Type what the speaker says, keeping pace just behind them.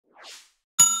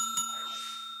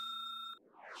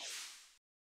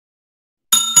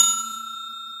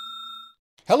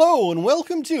Hello and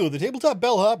welcome to the Tabletop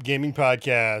Bellhop Gaming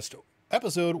Podcast,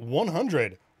 episode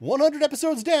 100. 100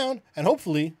 episodes down, and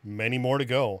hopefully many more to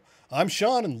go. I'm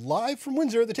Sean, and live from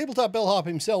Windsor, the Tabletop Bellhop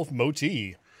himself,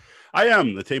 Moti. I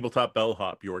am the Tabletop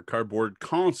Bellhop, your cardboard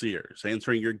concierge,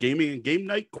 answering your gaming and game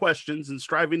night questions and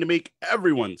striving to make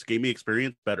everyone's gaming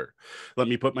experience better. Let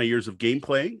me put my years of game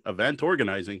playing, event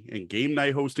organizing, and game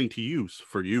night hosting to use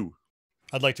for you.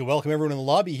 I'd like to welcome everyone in the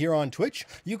lobby here on Twitch.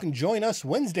 You can join us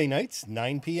Wednesday nights,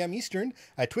 9 p.m. Eastern,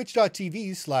 at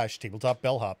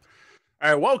twitch.tv/tabletopbellhop.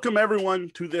 All right, welcome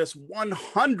everyone to this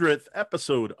 100th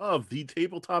episode of the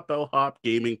Tabletop Bellhop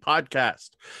Gaming Podcast.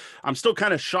 I'm still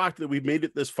kind of shocked that we've made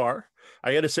it this far.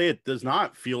 I got to say, it does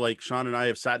not feel like Sean and I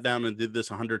have sat down and did this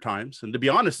 100 times. And to be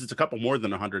honest, it's a couple more than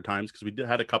 100 times because we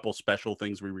had a couple special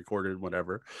things we recorded,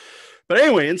 whatever. But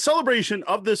anyway, in celebration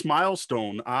of this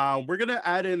milestone, we're going to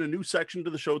add in a new section to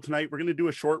the show tonight. We're going to do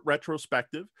a short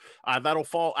retrospective. That'll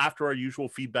fall after our usual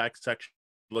feedback section.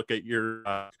 Look at your...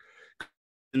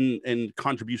 and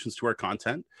contributions to our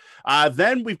content.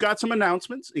 Then we've got some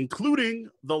announcements, including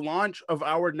the launch of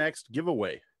our next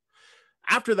giveaway.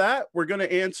 After that, we're going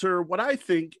to answer what I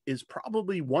think is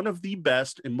probably one of the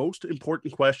best and most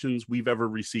important questions we've ever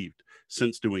received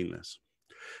since doing this.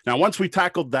 Now, once we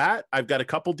tackled that, I've got a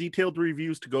couple detailed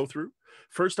reviews to go through.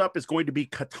 First up is going to be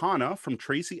Katana from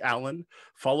Tracy Allen,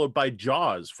 followed by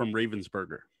Jaws from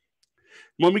Ravensburger.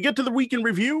 When we get to the week in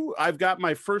review, I've got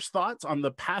my first thoughts on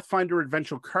the Pathfinder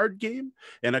Adventure Card game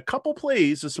and a couple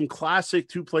plays of some classic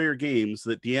two-player games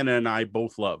that Deanna and I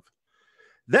both love.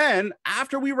 Then,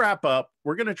 after we wrap up,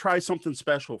 we're going to try something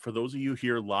special for those of you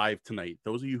here live tonight,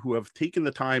 those of you who have taken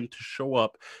the time to show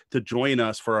up to join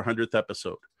us for our 100th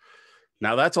episode.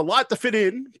 Now, that's a lot to fit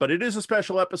in, but it is a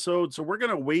special episode, so we're going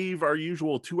to waive our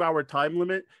usual 2-hour time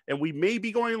limit, and we may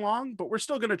be going long, but we're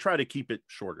still going to try to keep it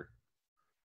shorter.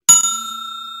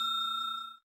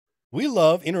 We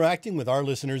love interacting with our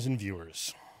listeners and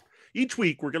viewers. Each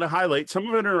week, we're going to highlight some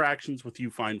of our interactions with you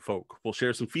fine folk. We'll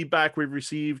share some feedback we've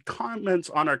received, comments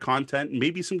on our content, and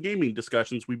maybe some gaming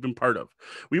discussions we've been part of.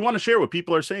 We want to share what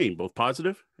people are saying, both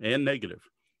positive and negative.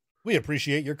 We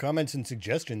appreciate your comments and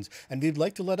suggestions, and if you'd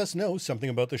like to let us know something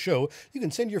about the show, you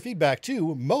can send your feedback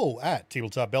to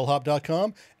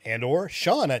mo@tabletopbellhop.com and or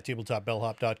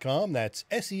sean@tabletopbellhop.com. That's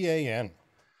SEAN.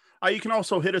 You can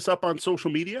also hit us up on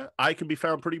social media. I can be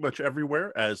found pretty much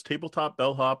everywhere as Tabletop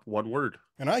Bellhop, one word.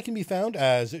 And I can be found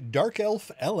as Dark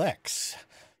Elf LX.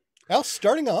 Now,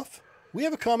 starting off, we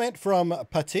have a comment from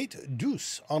Patate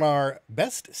Douce on our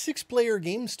best 6-player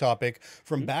games topic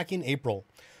from back in April.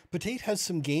 Patate has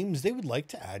some games they would like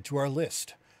to add to our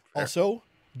list. Fair. Also,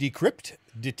 Decrypt,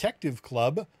 Detective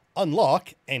Club,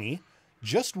 Unlock, Any,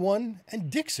 Just One,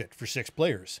 and Dixit for 6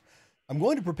 players. I'm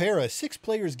going to prepare a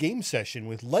 6-players game session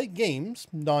with Light Games,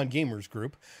 non-gamers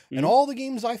group, and all the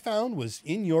games I found was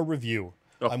in your review.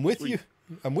 Oh, I'm with you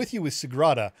with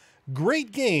Sagrada.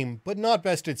 Great game, but not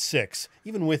best at 6,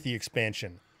 even with the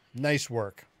expansion. Nice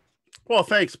work. Well,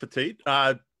 thanks, Patate.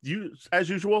 You, as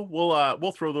usual,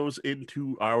 we'll throw those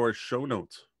into our show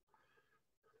notes.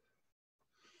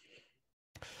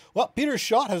 Well, Peter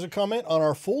Schott has a comment on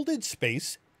our Folded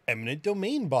Space Eminent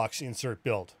Domain box insert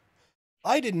build.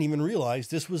 I didn't even realize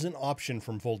this was an option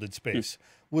from Folded Space.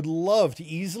 Would love to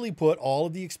easily put all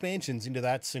of the expansions into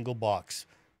that single box.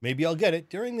 Maybe I'll get it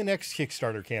during the next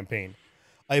Kickstarter campaign.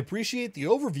 I appreciate the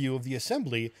overview of the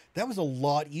assembly. That was a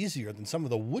lot easier than some of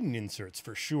the wooden inserts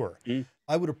for sure.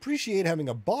 I would appreciate having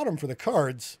a bottom for the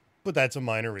cards, but that's a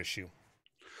minor issue.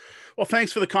 Well,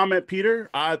 thanks for the comment, Peter.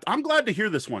 I'm glad to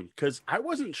hear this one because I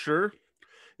wasn't sure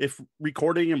if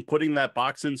recording and putting that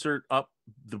box insert up,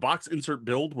 the box insert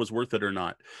build was worth it or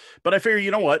not. But I figure,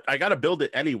 you know what? I got to build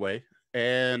it anyway.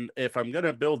 And if I'm going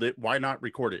to build it, why not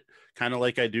record it? Kind of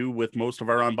like I do with most of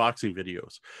our unboxing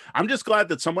videos. I'm just glad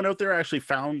that someone out there actually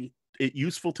found it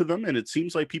useful to them. And it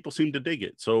seems like people seem to dig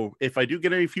it. So if I do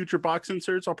get any future box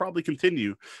inserts, I'll probably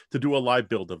continue to do a live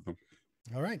build of them.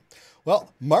 All right.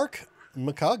 Well, Mark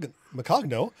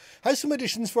Macogno has some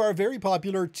additions for our very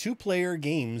popular 2-player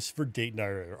games for date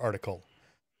night article.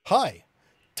 Hi,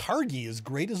 Targi is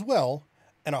great as well,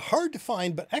 and a hard to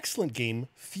find but excellent game,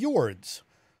 Fjords.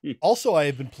 Also, I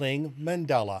have been playing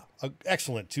Mandala, an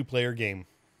excellent 2-player game.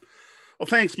 Well,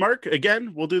 thanks, Mark.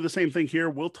 Again, we'll do the same thing here.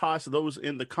 We'll toss those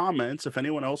in the comments if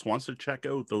anyone else wants to check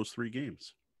out those 3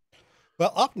 games.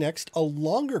 Well, up next, a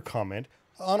longer comment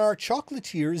on our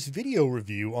Chocolatiers video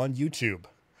review on YouTube.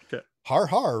 Okay. Har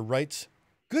Har writes,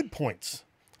 good points.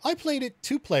 I played it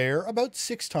 2-player about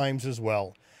 6 times as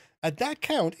well. At that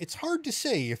count, it's hard to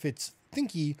say if it's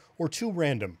thinky or too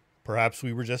random. Perhaps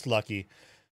we were just lucky.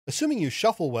 Assuming you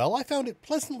shuffle well, I found it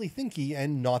pleasantly thinky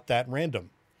and not that random.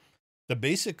 The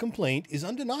basic complaint is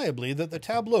undeniably that the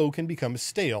tableau can become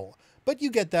stale, but you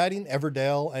get that in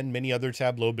Everdell and many other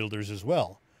tableau builders as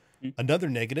well. Another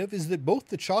negative is that both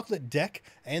the chocolate deck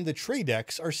and the tray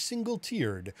decks are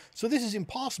single-tiered, so this is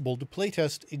impossible to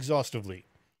playtest exhaustively.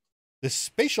 The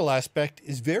spatial aspect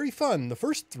is very fun the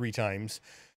first 3 times,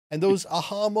 and those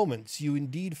aha moments you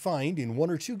indeed find in 1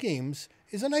 or 2 games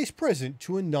is a nice present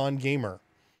to a non-gamer.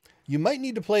 You might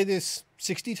need to play this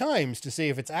 60 times to say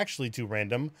if it's actually too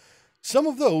random. Some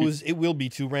of those, it will be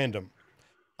too random.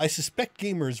 I suspect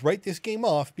gamers write this game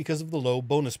off because of the low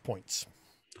bonus points.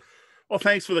 Well,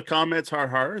 thanks for the comments,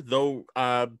 Har, though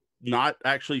not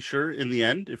actually sure in the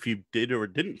end if you did or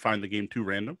didn't find the game too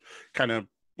random. Kind of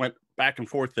went back and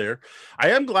forth there. I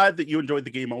am glad that you enjoyed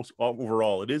the game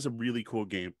overall. It is a really cool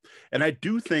game. And I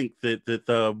do think that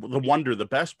the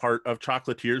best part of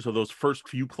Chocolatiers are those first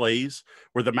few plays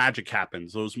where the magic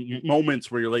happens. Those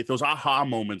moments where you're like, those aha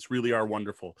moments really are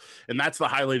wonderful. And that's the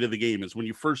highlight of the game, is when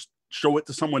you first show it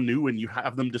to someone new and you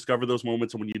have them discover those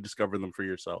moments, and when you discover them for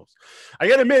yourselves. I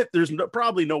gotta admit, there's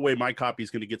probably no way my copy is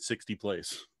going to get 60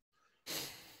 plays.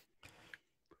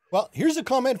 Well, here's a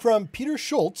comment from Peter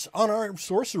Schultz on our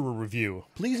Sorcerer review.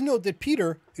 Please note that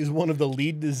Peter is one of the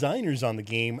lead designers on the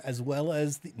game, as well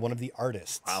as one of the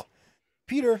artists. Wow.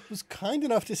 Peter was kind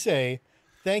enough to say,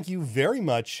 "Thank you very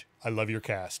much. I love your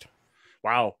cast."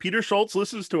 Wow. Peter Schultz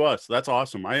listens to us. That's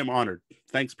awesome. I am honored.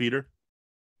 Thanks, Peter.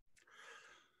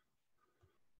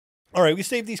 All right, we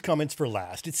saved these comments for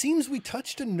last. It seems we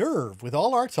touched a nerve with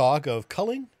all our talk of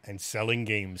culling and selling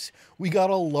games. We got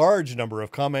a large number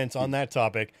of comments on that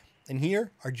topic, and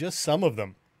here are just some of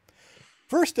them.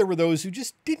 First, there were those who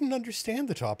just didn't understand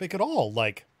the topic at all,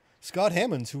 like Scott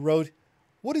Hammonds, who wrote,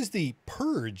 "What is the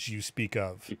purge you speak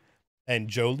of?" And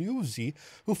Joe Liuzzi,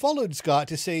 who followed Scott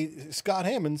to say, "Scott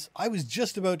Hammonds, I was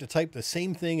just about to type the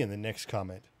same thing in the next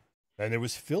comment." And there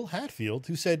was Phil Hatfield,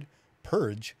 who said,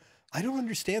 "Purge? I don't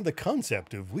understand the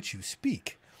concept of which you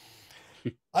speak.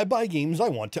 I buy games I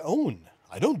want to own.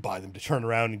 I don't buy them to turn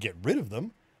around and get rid of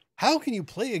them. How can you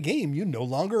play a game you no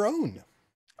longer own?"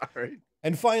 All right.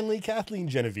 And finally, Kathleen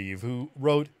Genevieve, who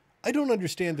wrote, "I don't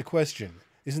understand the question.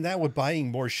 Isn't that what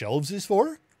buying more shelves is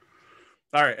for?"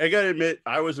 All right. I got to admit,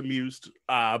 I was amused.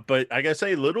 But I got to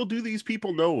say, little do these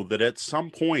people know that at some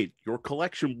point, your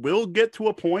collection will get to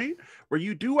a point where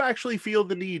you do actually feel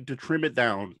the need to trim it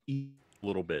down a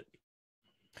little bit.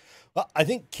 Well, I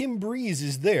think Kim Breeze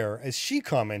is there, as she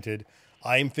commented,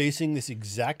 "I am facing this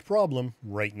exact problem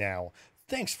right now.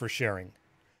 Thanks for sharing."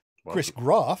 Well, Chris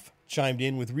Groff chimed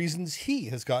in with reasons he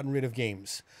has gotten rid of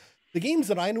games. The games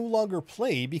that I no longer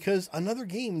play because another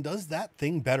game does that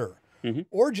thing better. Mm-hmm.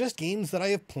 Or just games that I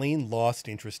have plain lost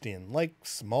interest in, like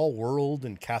Small World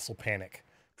and Castle Panic.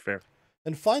 fair.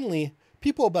 And finally,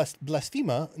 People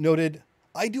Blasphema noted,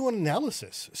 "I do an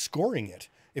analysis, scoring it.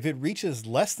 If it reaches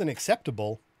less than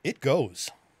acceptable, it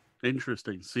goes."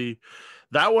 Interesting. See,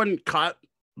 that one caught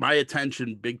my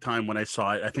attention big time when I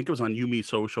saw it. I think it was on Yumi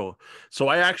Social. So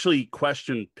I actually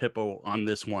questioned Pippo on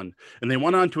this one. And they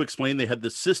went on to explain they had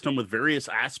this system with various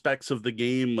aspects of the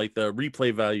game, like the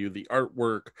replay value, the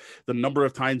artwork, the number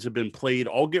of times have been played,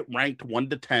 all get ranked 1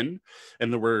 to 10.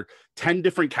 And there were 10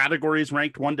 different categories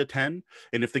ranked 1 to 10.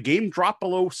 And if the game dropped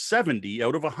below 70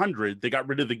 out of 100, they got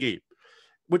rid of the game,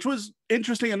 which was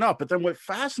interesting enough. But then what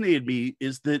fascinated me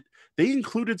is that they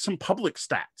included some public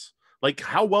stats, like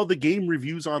how well the game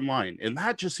reviews online. And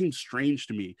that just seems strange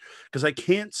to me, because I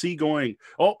can't see going,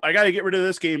 "Oh, I got to get rid of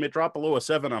this game. It dropped below a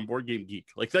 7 on Board Game Geek."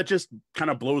 Like, that just kind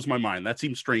of blows my mind. That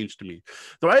seems strange to me.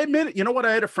 Though I admit, you know what?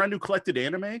 I had a friend who collected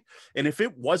anime, and if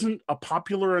it wasn't a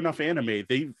popular enough anime,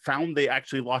 they found they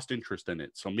actually lost interest in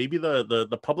it. So maybe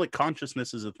the public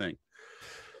consciousness is a thing.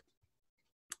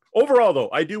 Overall, though,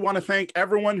 I do want to thank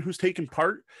everyone who's taken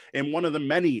part in one of the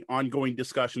many ongoing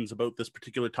discussions about this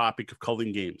particular topic of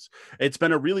culling games. It's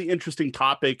been a really interesting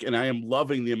topic, and I am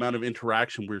loving the amount of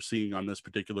interaction we're seeing on this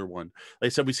particular one. Like I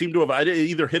said, we seem to have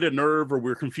either hit a nerve or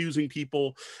we're confusing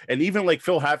people. And even like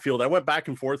Phil Hatfield, I went back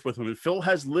and forth with him, and Phil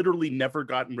has literally never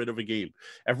gotten rid of a game.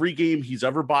 Every game he's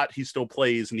ever bought, he still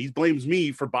plays, and he blames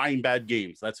me for buying bad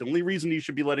games. That's the only reason you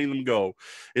should be letting them go,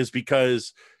 is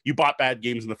because you bought bad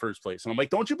games in the first place. And I'm like,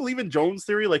 don't you believe in Jones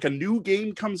theory? Like, a new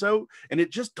game comes out and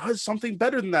it just does something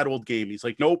better than that old game. He's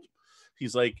like, nope.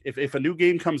 He's like, if a new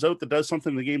game comes out that does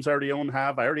something the games I already own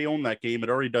I already own that game. It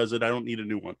already does it. I don't need a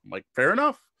new one. I'm like, fair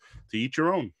enough. To each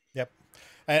your own. Yep.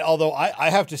 And although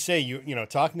I have to say, you know,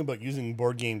 talking about using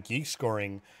Board Game Geek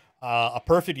scoring, a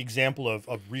perfect example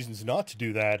of reasons not to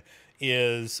do that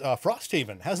is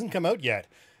Frosthaven. Hasn't come out yet.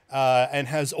 And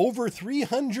has over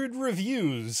 300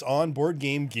 reviews on Board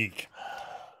Game Geek.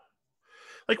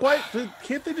 Like, why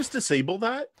can't they just disable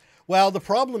that? Well, the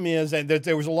problem is, and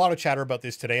there was a lot of chatter about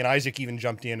this today, and Isaac even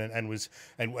jumped in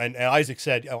and Isaac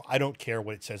said, "Oh, I don't care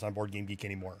what it says on Board Game Geek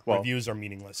anymore. Well, reviews are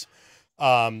meaningless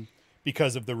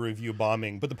because of the review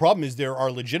bombing." But the problem is there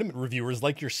are legitimate reviewers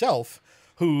like yourself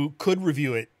who could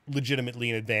review it legitimately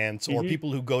in advance, or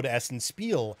people who go to Essen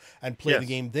Spiel and play the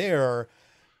game there.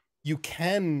 You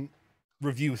can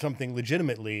review something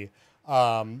legitimately,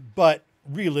 but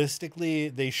realistically,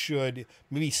 they should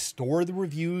maybe store the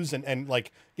reviews and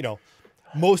like, you know,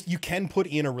 you can put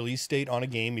in a release date on a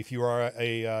game if you are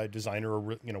a designer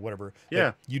or, you know, whatever.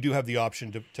 Yeah. You do have the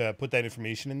option to put that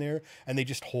information in there, and they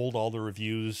just hold all the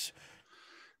reviews.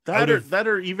 That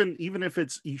or even if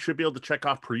it's, you should be able to check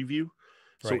off preview.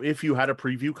 So if you had a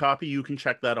preview copy, you can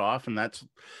check that off,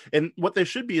 and what there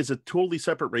should be is a totally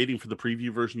separate rating for the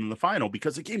preview version and the final,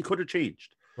 because the game could have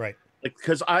changed. Right. Like,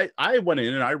 because I went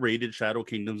in and I rated Shadow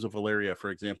Kingdoms of Valeria,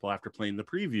 for example, after playing the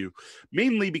preview,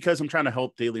 mainly because I'm trying to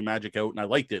help Daily Magic out and I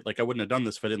liked it. Like, I wouldn't have done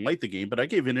this if I didn't like the game, but I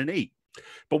gave it an 8.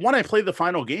 But when I play the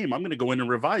final game, I'm going to go in and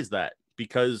revise that,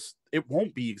 because it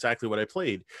won't be exactly what I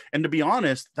played. And to be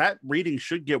honest, that rating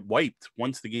should get wiped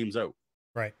once the game's out.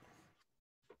 Right.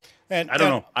 And I don't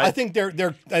know. I think they're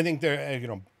you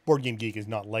know, Board Game Geek is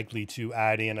not likely to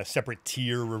add in a separate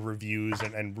tier of reviews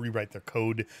and rewrite their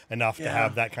code enough to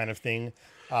have that kind of thing.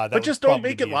 But just don't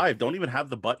make it live. Don't even have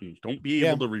the button. Don't be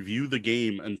able to review the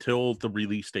game until the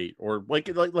release date, or like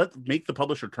let make the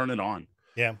publisher turn it on.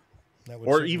 Yeah.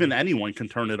 Or even anyone can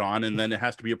turn it on, and then it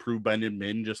has to be approved by an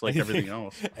admin, just like everything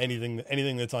else.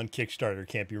 Anything that's on Kickstarter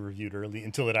can't be reviewed early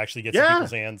until it actually gets in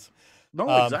people's hands.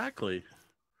 No, exactly.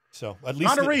 So at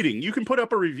least not a rating. You can put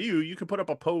up a review. You can put up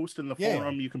a post in the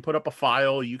forum. You can put up a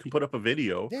file. You can put up a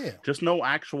video. Yeah. Just no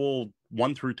actual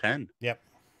 1 through 10. Yep.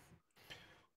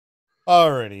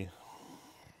 Alrighty.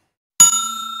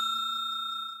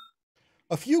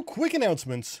 A few quick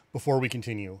announcements before we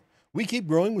continue. We keep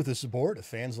growing with the support of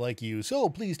fans like you, so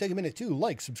please take a minute to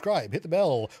like, subscribe, hit the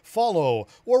bell, follow,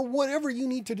 or whatever you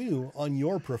need to do on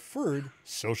your preferred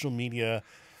social media.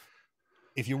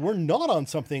 If you were not on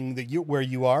something where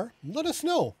you are, let us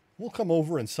know. We'll come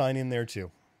over and sign in there too.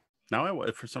 Now,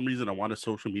 for some reason, I want a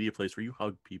social media place where you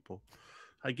hug people.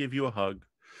 I give you a hug.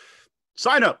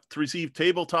 Sign up to receive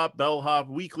Tabletop Bellhop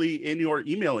Weekly in your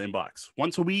email inbox.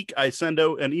 Once a week, I send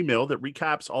out an email that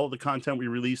recaps all of the content we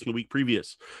released in the week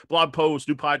previous. Blog posts,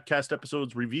 new podcast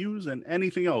episodes, reviews, and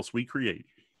anything else we create.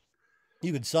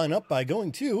 You can sign up by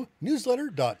going to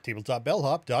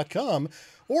newsletter.tabletopbellhop.com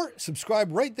or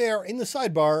subscribe right there in the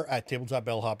sidebar at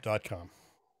tabletopbellhop.com.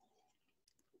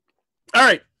 All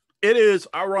right. It is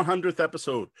our 100th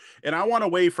episode, and I want a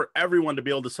way for everyone to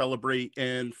be able to celebrate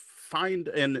and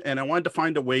I wanted to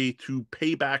find a way to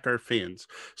pay back our fans.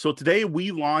 So today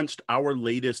we launched our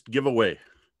latest giveaway.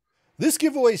 This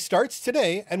giveaway starts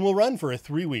today and will run for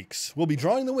 3 weeks. We'll be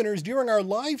drawing the winners during our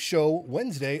live show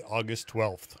Wednesday, August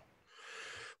 12th.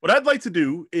 What I'd like to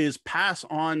do is pass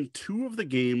on 2 of the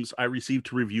games I received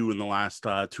to review in the last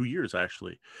 2 years,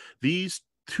 actually. These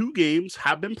 2 games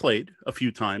have been played a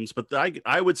few times, but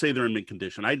I would say they're in mint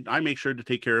condition. I make sure to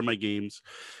take care of my games.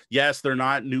 Yes, they're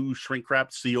not new, shrink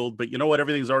wrapped, sealed, but you know what?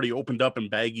 Everything's already opened up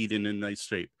and baggied and in nice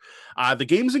shape. The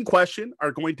games in question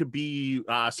are going to be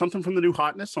something from the new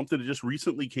hotness, something that just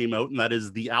recently came out, and that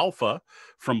is the Alpha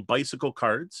from Bicycle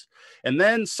Cards. And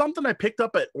then something I picked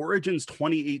up at Origins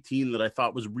 2018 that I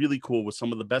thought was really cool with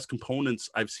some of the best components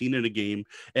I've seen in a game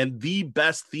and the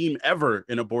best theme ever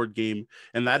in a board game,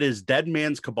 and that is Dead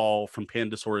Man's Cabal from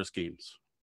Pandasaurus Games.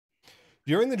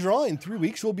 During the draw in 3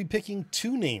 weeks, we'll be picking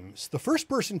 2 names. The first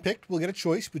person picked will get a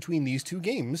choice between these 2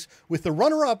 games, with the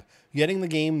runner-up getting the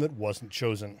game that wasn't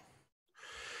chosen.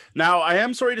 Now, I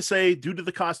am sorry to say, due to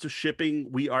the cost of shipping,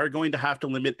 we are going to have to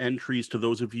limit entries to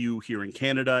those of you here in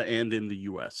Canada and in the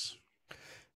US.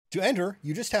 To enter,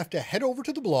 you just have to head over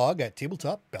to the blog at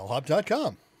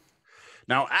tabletopbellhop.com.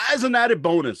 Now, as an added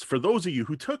bonus, for those of you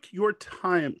who took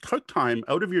time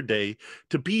out of your day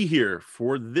to be here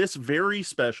for this very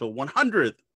special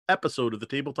 100th episode of the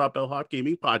Tabletop Bellhop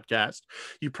Gaming Podcast,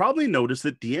 you probably noticed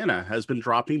that Deanna has been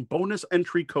dropping bonus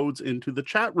entry codes into the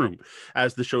chat room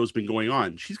as the show's been going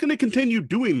on. She's going to continue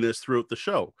doing this throughout the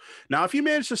show. Now, if you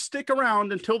manage to stick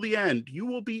around until the end, you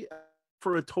will be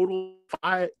for a total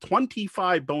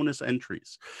 25 bonus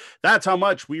entries. That's how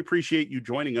much we appreciate you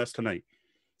joining us tonight.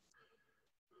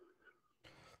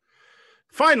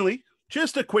 Finally,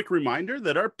 Just a quick reminder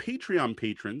that our Patreon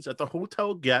patrons at the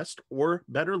hotel guest or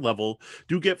better level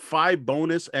do get 5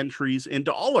 bonus entries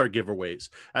into all our giveaways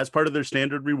as part of their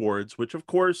standard rewards, which of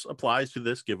course applies to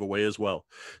this giveaway as well.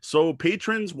 So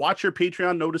patrons, watch your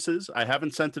Patreon notices. I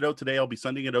haven't sent it out today. I'll be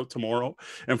sending it out tomorrow.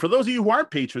 And for those of you who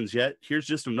aren't patrons yet, here's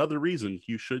just another reason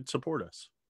you should support us.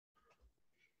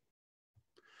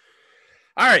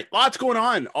 All right, lots going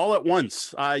on all at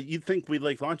once. You'd think we'd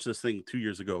launched this thing 2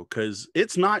 years ago, because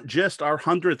it's not just our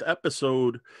 100th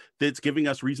episode that's giving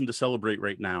us reason to celebrate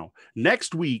right now.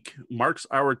 Next week marks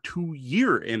our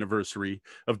 2-year anniversary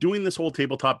of doing this whole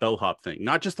tabletop bellhop thing.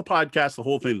 Not just the podcast, the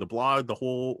whole thing, the blog, the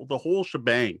whole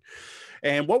shebang.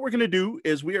 And what we're going to do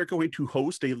is we are going to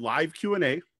host a live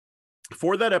Q&A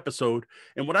for that episode.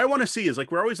 And what I want to see is,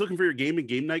 we're always looking for your game and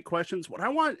game night questions. What I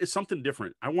want is something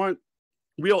different. I want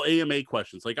real AMA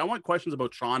questions. I want questions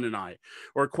about Sean and I,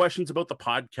 or questions about the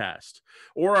podcast,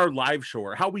 or our live show,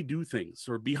 or how we do things,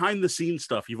 or behind the scenes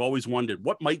stuff you've always wondered,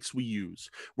 what mics we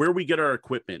use, where we get our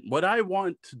equipment. What I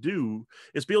want to do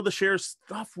is be able to share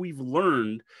stuff we've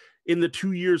learned in the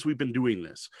 2 years we've been doing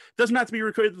this. It doesn't have to be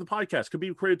recorded to the podcast. It could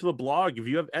be recorded to the blog. If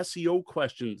you have SEO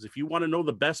questions, if you want to know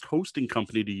the best hosting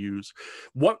company to use,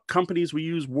 what companies we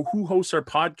use, who hosts our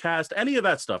podcast, any of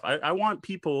that stuff. I want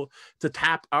people to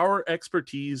tap our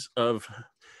expertise of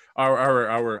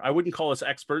our I wouldn't call us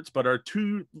experts, but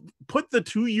put the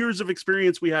 2 years of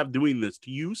experience we have doing this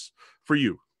to use for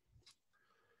you.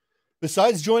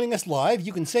 Besides joining us live,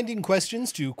 you can send in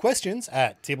questions to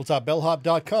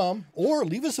questions@tabletopbellhop.com or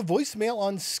leave us a voicemail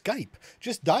on Skype.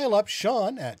 Just dial up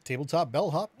Sean at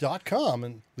tabletopbellhop.com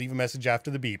and leave a message after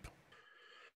the beep.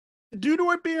 Due to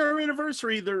it being our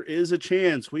anniversary, there is a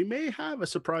chance we may have a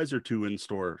surprise or two in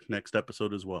store next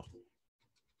episode as well.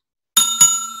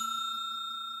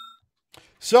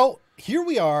 So here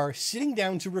we are, sitting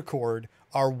down to record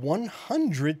our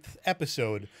 100th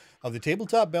episode of the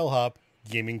Tabletop Bellhop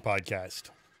Gaming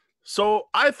Podcast. So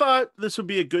I thought this would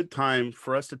be a good time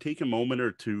for us to take a moment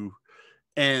or two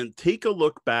and take a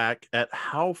look back at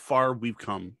how far we've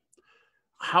come,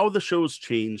 how the show's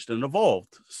changed and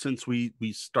evolved since we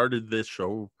started this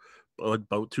show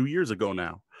about 2 years ago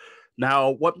now.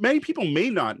 Now, what many people may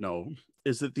not know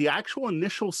is that the actual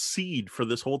initial seed for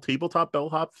this whole tabletop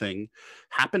bellhop thing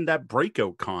happened at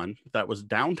Breakout Con that was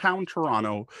downtown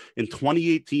Toronto in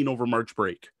 2018 over March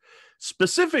break.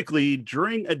 Specifically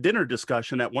during a dinner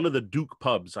discussion at one of the Duke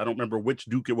pubs. I don't remember which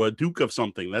Duke it was, Duke of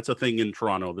something. That's a thing in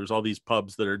Toronto. There's all these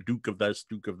pubs that are Duke of this,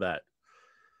 Duke of that.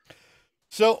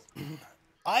 So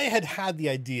I had the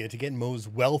idea to get Mo's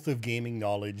wealth of gaming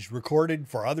knowledge recorded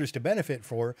for others to benefit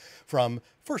from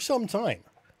for some time.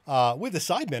 With a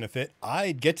side benefit,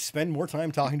 I'd get to spend more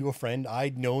time talking to a friend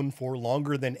I'd known for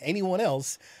longer than anyone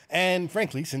else. And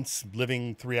frankly, since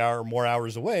living 3 more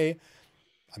hours away,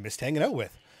 I missed hanging out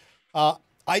with.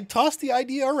 I tossed the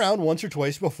idea around once or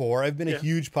twice before. I've been a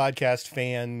huge podcast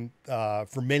fan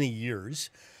for many years.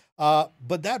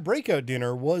 But that breakout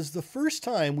dinner was the first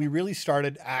time we really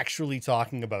started actually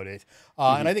talking about it.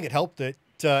 And I think it helped that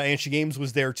Anshy Games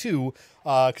was there too,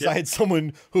 because I had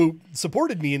someone who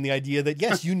supported me in the idea that,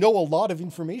 yes, you know a lot of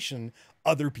information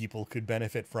other people could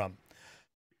benefit from.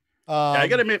 I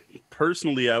got to admit,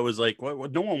 personally, I was like,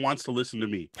 what, no one wants to listen to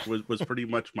me was pretty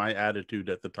much my attitude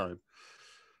at the time.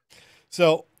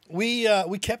 So we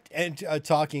kept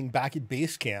talking back at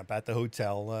base camp at the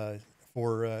hotel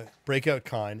for Breakout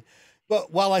Con.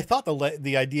 But while I thought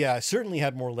the idea certainly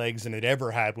had more legs than it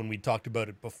ever had when we talked about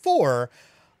it before,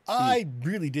 I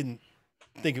really didn't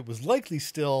think it was likely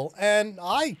still, and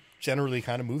I generally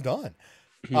kind of moved on.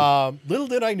 Little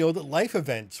did I know that life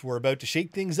events were about to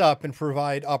shake things up and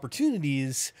provide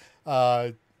opportunities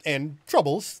and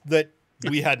troubles that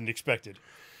we hadn't expected.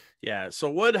 Yeah, so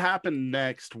what happened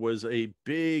next was a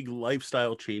big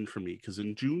lifestyle change for me, because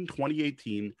in June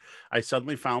 2018, I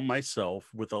suddenly found myself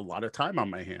with a lot of time on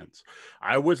my hands.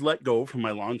 I was let go from my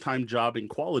longtime job in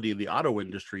quality in the auto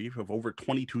industry of over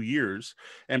 22 years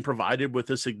and provided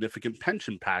with a significant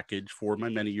pension package for my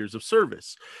many years of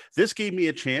service. This gave me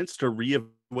a chance to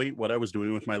reevaluate what I was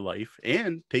doing with my life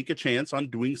and take a chance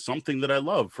on doing something that I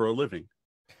love for a living.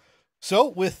 So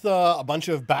with a bunch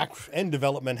of back-end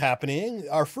development happening,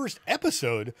 our first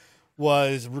episode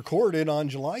was recorded on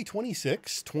July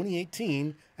 26,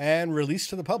 2018, and released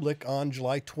to the public on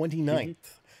July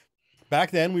 29th.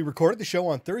 Back then, we recorded the show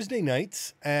on Thursday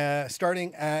nights,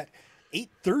 starting at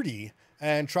 8:30,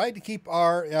 and tried to keep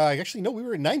our... actually, no, we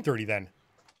were at 9:30 then.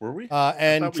 Were we?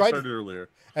 And I thought we started earlier.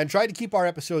 And tried to keep our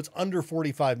episodes under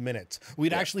 45 minutes.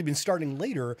 We'd actually been starting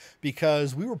later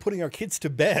because we were putting our kids to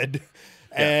bed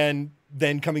and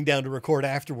then coming down to record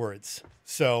afterwards.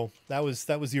 So that was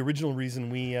the original reason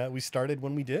we started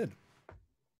when we did.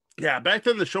 Yeah, back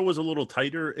then the show was a little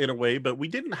tighter in a way, but we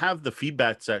didn't have the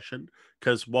feedback session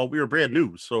because, well, we were brand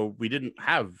new, so we didn't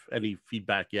have any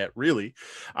feedback yet, really.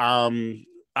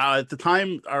 At the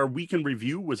time, our weekend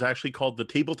review was actually called the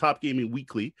Tabletop Gaming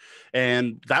Weekly,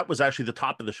 and that was actually the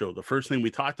top of the show. The first thing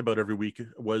we talked about every week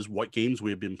was what games we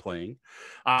had been playing.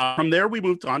 From there, we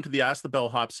moved on to the Ask the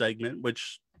Bellhop segment,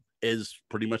 which is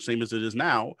pretty much same as it is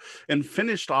now, and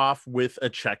finished off with a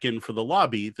check-in for the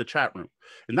lobby, the chat room.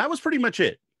 And that was pretty much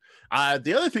it.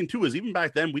 The other thing, too, is even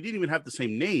back then, we didn't even have the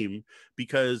same name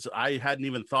because I hadn't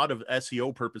even thought of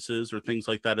SEO purposes or things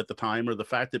like that at the time, or the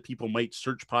fact that people might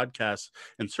search podcasts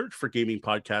and search for gaming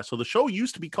podcasts. So the show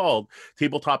used to be called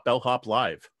Tabletop Bellhop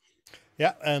Live.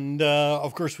 Yeah, and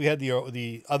of course, we had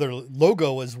the other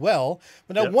logo as well.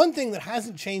 But now, one thing that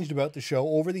hasn't changed about the show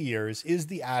over the years is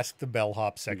the Ask the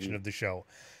Bellhop section of the show.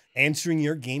 Answering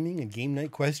your gaming and game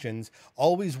night questions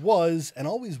always was and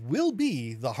always will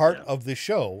be the heart of the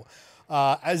show,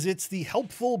 as it's the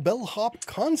helpful bellhop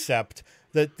concept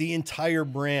that the entire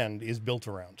brand is built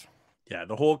around. Yeah,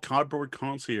 the whole cardboard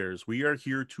concierge. We are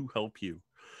here to help you.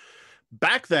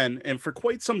 Back then, and for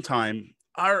quite some time,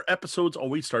 our episodes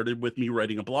always started with me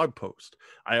writing a blog post.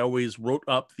 I always wrote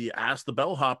up the Ask the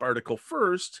Bellhop article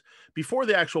first before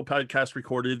the actual podcast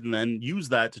recorded, and then use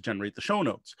that to generate the show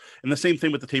notes. And the same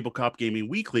thing with the Tabletop Gaming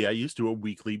Weekly. I used to do a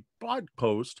weekly blog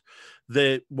post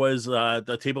that was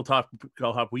the Tabletop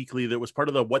Bellhop Weekly that was part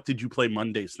of the What Did You Play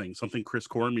Mondays thing, something Chris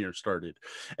Cormier started.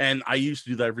 And I used to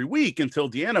do that every week until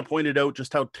Deanna pointed out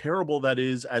just how terrible that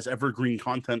is as evergreen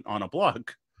content on a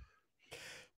blog.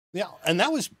 Yeah, and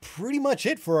that was pretty much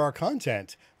it for our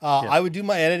content. I would do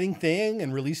my editing thing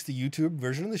and release the YouTube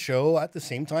version of the show at the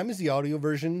same time as the audio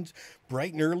versions,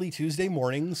 bright and early Tuesday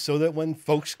mornings, so that when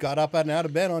folks got up and out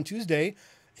of bed on Tuesday,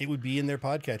 it would be in their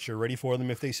podcatcher ready for them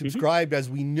if they subscribed, as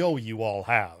we know you all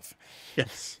have.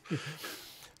 Yes.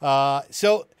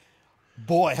 So,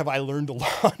 boy, have I learned a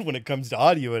lot when it comes to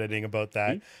audio editing about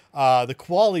that. The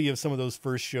quality of some of those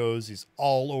first shows is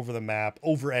all over the map,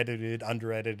 over edited,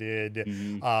 under edited.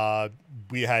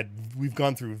 We've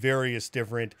gone through various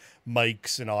different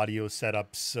mics and audio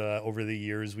setups over the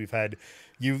years. You've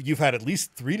had at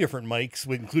least 3 different mics,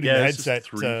 including the headset.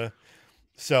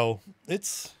 So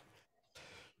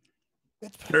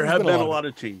there have been a lot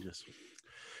of changes.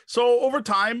 So over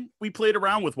time, we played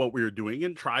around with what we were doing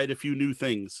and tried a few new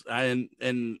things. And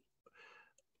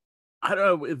I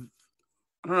don't know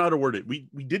how to word it. We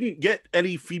didn't get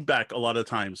any feedback a lot of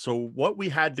times. So what we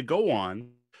had to go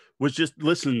on was just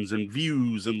listens and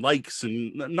views and likes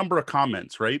and a number of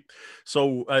comments, right?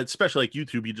 So especially like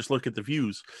YouTube, you just look at the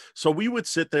views. So we would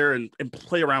sit there and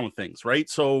play around with things, right?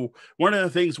 So one of the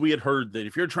things we had heard that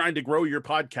if you're trying to grow your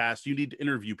podcast, you need to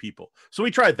interview people. So we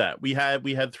tried that. We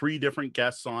had 3 different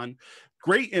guests on,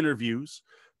 great interviews,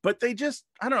 but they just,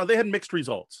 I don't know, they had mixed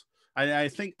results. I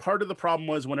think part of the problem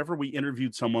was whenever we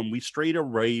interviewed someone, we strayed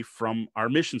away from our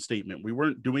mission statement. We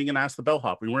weren't doing an Ask the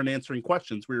Bellhop. We weren't answering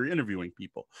questions. We were interviewing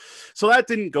people. So that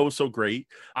didn't go so great.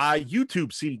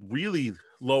 YouTube seemed really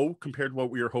low compared to what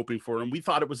we were hoping for. And we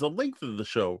thought it was the length of the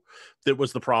show that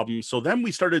was the problem. So then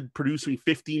we started producing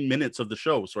 15 minutes of the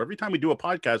show. So every time we do a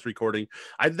podcast recording,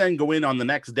 I'd then go in on the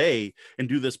next day and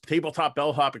do this Tabletop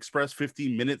Bellhop Express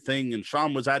 15-minute thing. And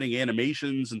Sean was adding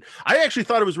animations. And I actually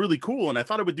thought it was really cool. And I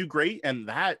thought it would do great. And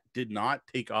that did not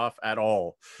take off at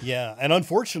all. Yeah. And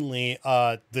unfortunately,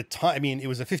 the time, I mean, it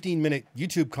was a 15-minute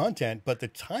YouTube content, but the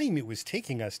time it was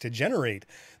taking us to generate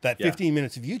that 15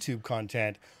 minutes of YouTube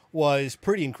content was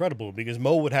pretty incredible, because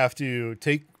Mo would have to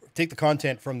take the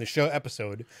content from the show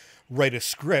episode, write a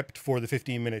script for the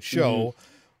 15-minute show,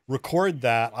 record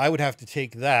that. I would have to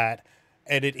take that,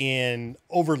 edit in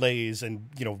overlays and,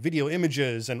 video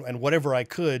images and whatever I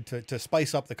could to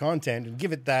spice up the content and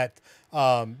give it that,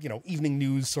 evening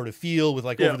news sort of feel with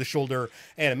over the shoulder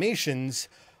animations.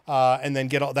 And then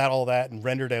get all that and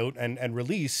rendered out and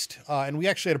released. And we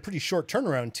actually had a pretty short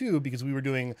turnaround too, because we were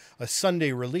doing a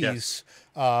Sunday release,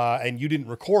 and you didn't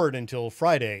record until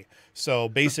Friday. So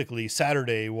basically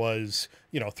Saturday was,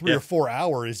 3 or 4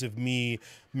 hours of me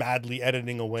madly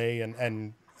editing away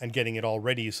and getting it all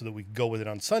ready so that we could go with it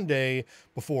on Sunday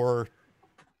before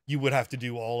you would have to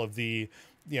do all of the,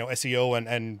 SEO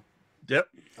and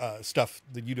stuff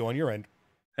that you do on your end.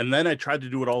 And then I tried to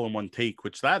do it all in one take,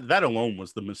 which that alone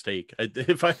was the mistake.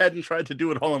 If I hadn't tried to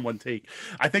do it all in one take,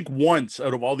 I think once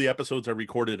out of all the episodes I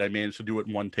recorded, I managed to do it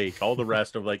in one take. All the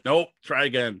rest of nope, try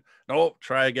again. Nope,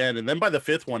 try again. And then by the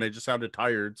 5th one, I just sounded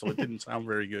tired. So it didn't sound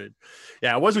very good.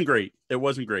 Yeah, it wasn't great.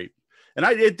 And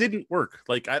it didn't work.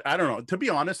 Like, I don't know. To be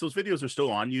honest, those videos are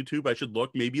still on YouTube. I should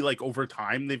look. Maybe like over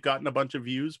time they've gotten a bunch of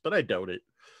views, but I doubt it.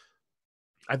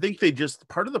 I think they just,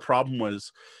 part of the problem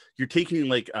was you're taking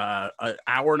like an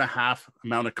hour and a half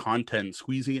amount of content,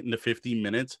 squeezing it into 15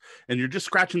 minutes, and you're just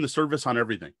scratching the surface on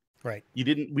everything. Right. We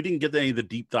didn't get any of the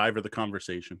deep dive or the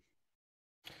conversation.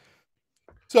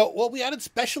 So, well, we added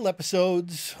special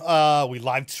episodes. We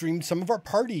live streamed some of our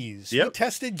parties. Yep. We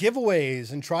tested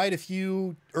giveaways and tried a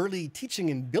few early teaching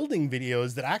and building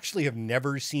videos that actually have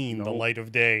never seen the light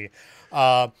of day.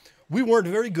 We weren't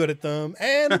very good at them,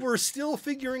 and we're still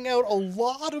figuring out a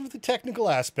lot of the technical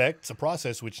aspects, a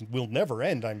process which will never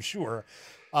end, I'm sure.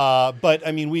 But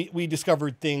I mean, we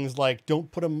discovered things like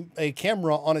don't put a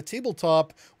camera on a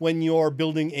tabletop when you're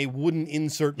building a wooden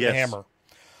insert with a hammer.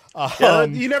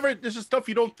 There's just stuff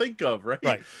you don't think of, right?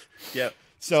 Right. Yeah.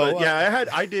 So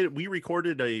we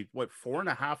recorded a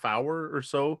 4.5 hour or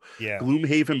so Yeah.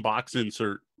 Gloomhaven box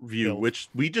insert review, which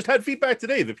we just had feedback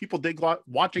today that people dig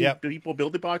watching people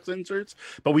build the box inserts,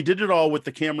 but we did it all with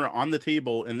the camera on the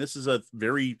table. And this is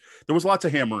there was lots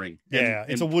of hammering.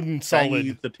 It's a wooden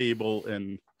solid the table,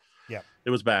 and yeah, it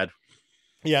was bad.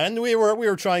 Yeah. And we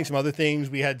were trying some other things.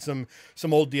 We had some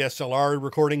old DSLR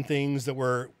recording things that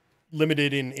were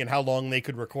limited in how long they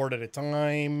could record at a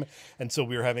time. And so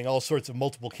we were having all sorts of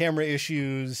multiple camera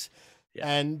issues. Yeah.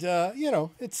 And,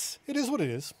 it is what it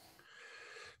is.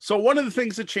 So one of the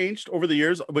things that changed over the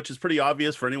years, which is pretty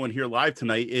obvious for anyone here live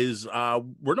tonight, is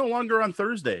we're no longer on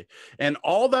Thursday. And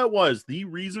all that was, the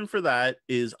reason for that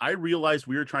is I realized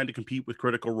we were trying to compete with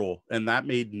Critical Role, and that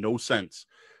made no sense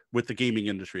with the gaming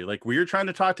industry. Like, we are trying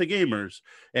to talk to gamers,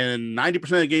 and 90% of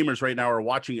the gamers right now are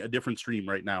watching a different stream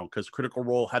right now because Critical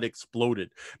Role had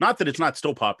exploded. Not that it's not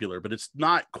still popular, but it's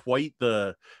not quite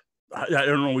I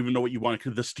don't even know what you want,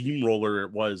 the steamroller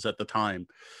it was at the time.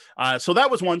 So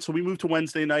that was one. So we moved to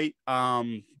Wednesday night.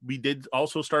 We did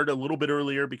also start a little bit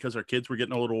earlier because our kids were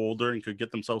getting a little older and could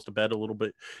get themselves to bed a little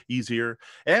bit easier.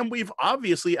 And we've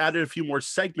obviously added a few more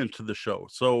segments to the show.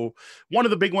 So one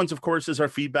of the big ones, of course, is our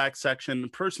feedback section.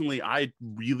 Personally, I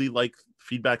really like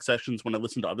feedback sessions when I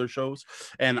listen to other shows.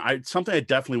 And something I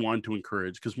definitely wanted to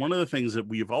encourage, because one of the things that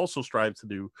we have also strived to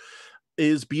do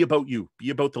is be about you, be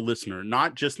about the listener,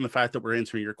 not just in the fact that we're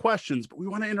answering your questions, but we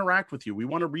want to interact with you. We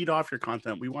want to read off your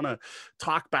content. We want to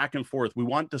talk back and forth. We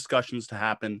want discussions to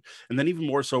happen. And then even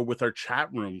more so with our chat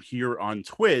room here on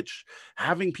Twitch,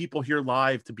 having people here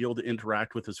live to be able to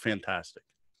interact with is fantastic.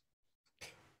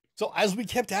 So as we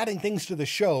kept adding things to the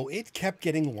show, it kept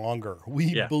getting longer.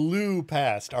 We blew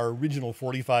past our original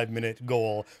 45-minute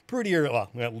goal pretty early,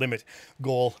 limit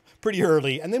goal pretty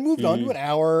early, and then moved on to an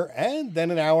hour and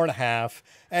then an hour and a half.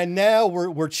 And now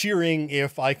we're cheering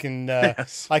if I can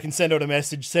I can send out a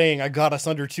message saying I got us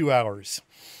under 2 hours.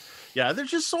 Yeah,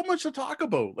 there's just so much to talk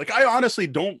about. Like, I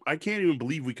honestly I can't even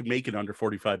believe we could make it under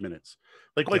 45 minutes.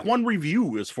 Like one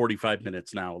review is 45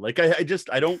 minutes now. Like, I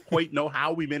don't quite know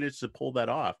how we managed to pull that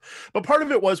off. But part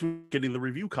of it was getting the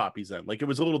review copies then. Like, it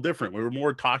was a little different. We were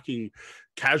more talking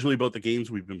casually about the games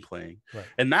we've been playing. Right.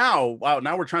 And now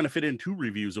we're trying to fit in 2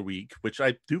 reviews a week, which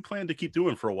I do plan to keep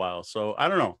doing for a while. So I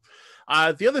don't know.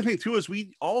 The other thing too is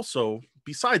we also,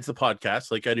 besides the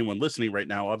podcast, like anyone listening right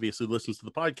now obviously listens to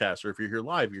the podcast, or if you're here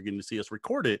live, you're going to see us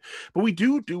record it, but we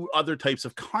do other types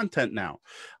of content now.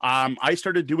 I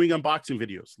started doing unboxing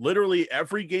videos. Literally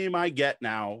every game I get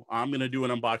now, I'm going to do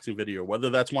an unboxing video, whether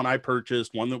that's one I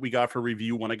purchased, one that we got for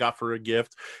review, one I got for a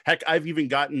gift. Heck, I've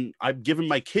given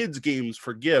my kids games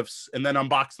for gifts and then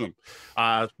unboxed them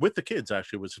with the kids,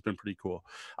 actually, which has been pretty cool.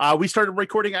 We started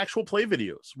recording actual play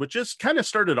videos, which just kind of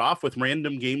started off with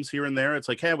random games here and there. It's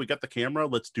like, hey, we got the camera,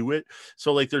 let's do it.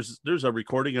 So like there's a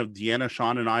recording of Deanna,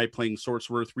 Sean, and I playing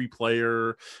Sorcerer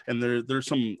 3-player, and there's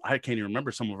some, I can't even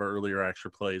remember some of our earlier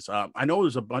extra plays. I know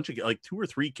there's a bunch of like 2 or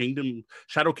 3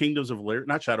 Shadow Kingdoms of Valeria,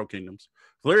 not Shadow Kingdoms,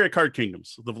 Valeria Card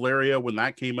Kingdoms, the Valeria, when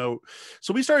that came out.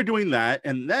 So we started doing that,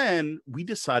 and then we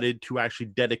decided to actually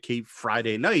dedicate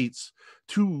Friday nights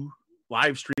to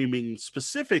live streaming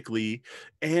specifically,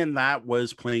 and that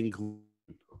was playing Gloom.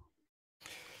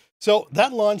 So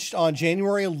that launched on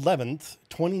January 11th,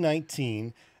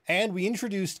 2019, and we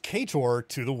introduced KTOR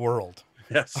to the world.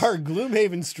 Yes. Our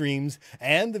Gloomhaven streams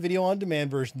and the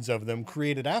video-on-demand versions of them,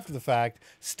 created after the fact,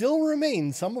 still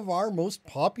remain some of our most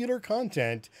popular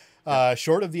content,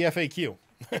 short of the FAQ.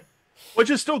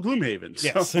 Which is still Gloomhaven.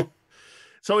 Yes.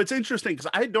 So it's interesting, because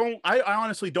I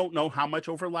honestly don't know how much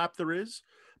overlap there is,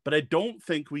 but I don't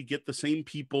think we get the same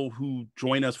people who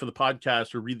join us for the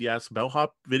podcast or read the Ask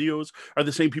Bellhop videos are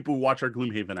the same people who watch our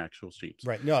Gloomhaven actual streams.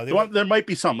 Right. No, there might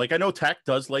be some. Like, I know Tech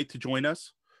does like to join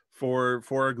us for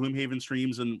our Gloomhaven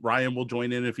streams, and Ryan will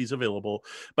join in if he's available.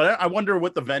 But I wonder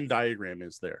what the Venn diagram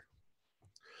is there.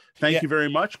 Thank you very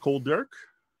much, Cold Dirk.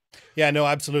 Yeah, no,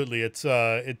 absolutely. It's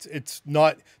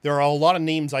not. There are a lot of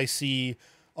names I see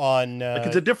on like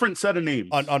it's a different set of names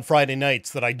on Friday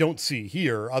nights that I don't see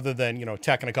here, other than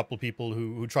Tech and a couple of people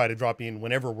who try to drop in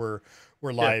whenever we're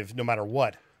live, no matter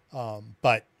what.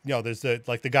 But there's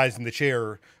the guys in the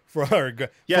chair for our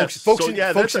folks in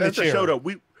the chair. A shout out.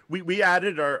 We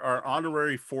added our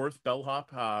honorary fourth bellhop,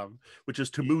 which is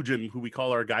Temujin, who we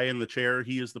call our guy in the chair.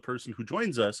 He is the person who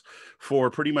joins us for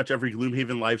pretty much every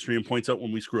Gloomhaven live stream and points out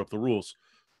when we screw up the rules,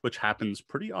 which happens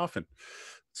pretty often,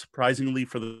 surprisingly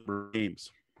for the games.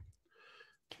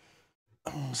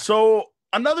 So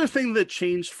another thing that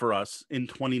changed for us in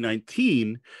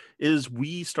 2019 is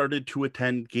we started to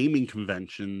attend gaming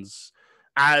conventions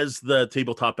as the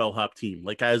Tabletop Bellhop team,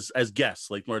 like as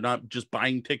guests. Like, we're not just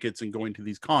buying tickets and going to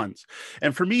these cons.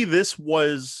 And for me, this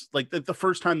was like the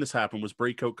first time this happened was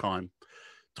Breakout Con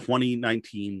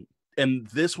 2019. And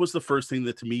this was the first thing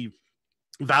that to me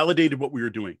validated what we were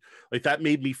doing. Like, that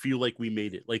made me feel like we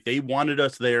made it. Like, they wanted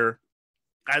us there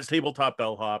as Tabletop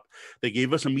Bellhop. They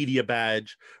gave us a media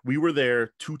badge. We were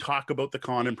there to talk about the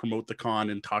con and promote the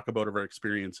con and talk about our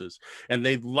experiences. And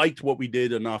they liked what we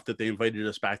did enough that they invited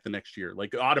us back the next year.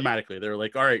 Like, automatically, they were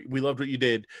like, all right, we loved what you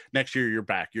did. Next year, you're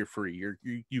back. You're free.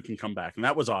 You can come back. And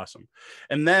that was awesome.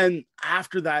 And then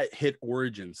after that hit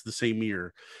Origins the same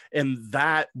year. And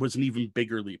that was an even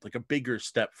bigger leap, like a bigger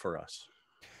step for us.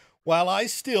 While I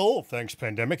still, thanks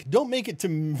pandemic, don't make it to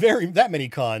that many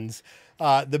cons,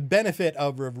 the benefit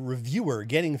of a reviewer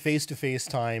getting face-to-face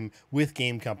time with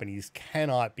game companies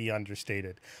cannot be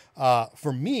understated.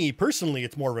 For me, personally,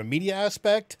 it's more of a media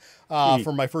aspect.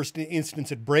 For my first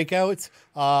instance at Breakouts,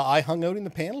 I hung out in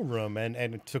the panel room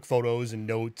and took photos and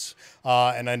notes,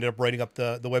 and I ended up writing up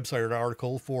the website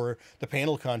article for the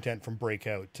panel content from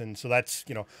Breakout. And so that's,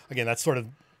 again, that's sort of...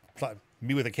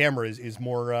 me with a camera is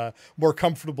more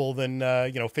comfortable than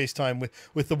FaceTime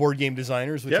with the board game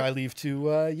designers, which I leave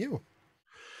to you.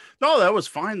 No, that was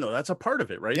fine though. That's a part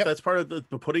of it, right? Yep. That's part of the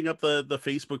putting up the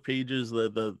Facebook pages,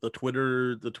 the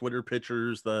Twitter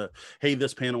pictures, hey,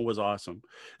 this panel was awesome.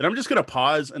 And I'm just gonna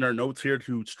pause in our notes here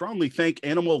to strongly thank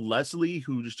Animal Leslie,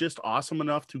 who's just awesome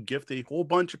enough to gift a whole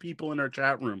bunch of people in our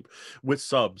chat room with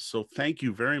subs. So thank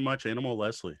you very much, Animal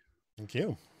Leslie. Thank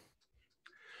you.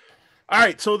 All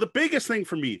right, so the biggest thing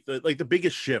for me, the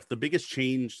biggest shift, the biggest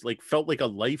change, like felt like a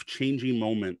life-changing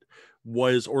moment,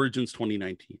 was Origins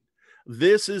 2019.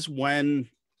 This is when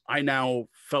I now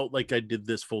felt like I did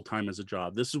this full-time as a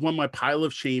job. This is when my pile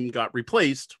of shame got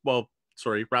replaced,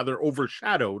 rather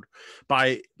overshadowed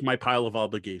by my pile of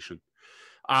obligation.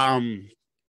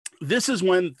 This is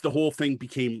when the whole thing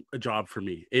became a job for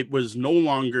me. It was no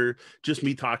longer just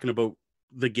me talking about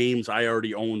the games I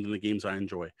already owned and the games I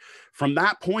enjoy. From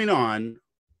that point on,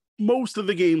 most of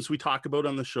the games we talk about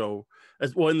on the show,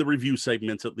 as well in the review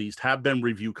segments at least, have been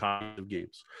review copies of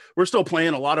games. We're still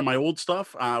playing a lot of my old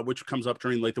stuff, which comes up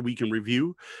during like the week in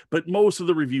review, but most of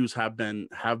the reviews have been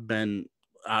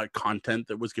content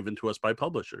that was given to us by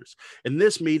publishers. And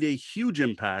this made a huge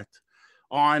impact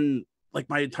on like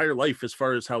my entire life as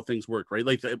far as how things work, right?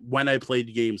 Like when I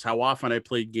played games, how often I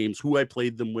played games, who I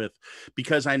played them with,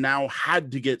 because I now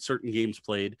had to get certain games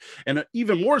played, and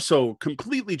even more so,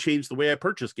 completely changed the way I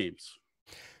purchase games.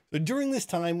 But during this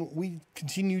time, we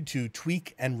continued to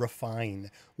tweak and refine.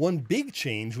 One big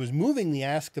change was moving the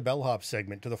Ask the Bellhop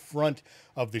segment to the front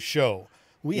of the show.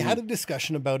 We had a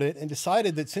discussion about it and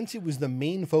decided that since it was the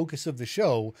main focus of the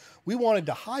show, we wanted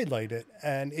to highlight it,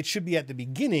 and it should be at the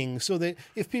beginning so that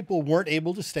if people weren't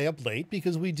able to stay up late,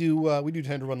 because we do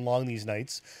tend to run long these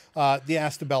nights, the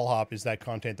Ask the Bellhop is that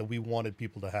content that we wanted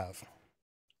people to have.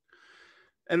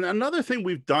 And another thing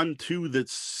we've done too that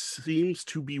seems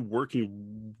to be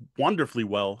working wonderfully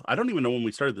well. I don't even know when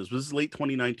we started this. Was this late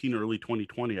 2019, early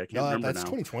 2020? I can't remember now. That's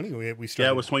 2020 we started.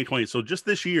 Yeah, it was 2020. So just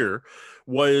this year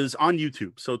was on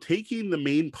YouTube. So taking the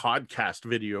main podcast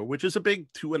video, which is a big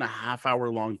 2.5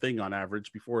 hour long thing on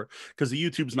average because the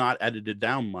YouTube's not edited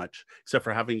down much, except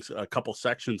for having a couple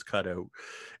sections cut out,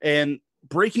 and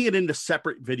breaking it into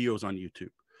separate videos on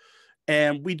YouTube.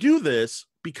 And we do this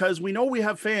because we know we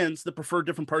have fans that prefer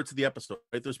different parts of the episode,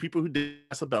 right? There's people who did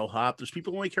a bellhop. There's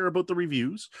people who only care about the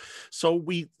reviews. So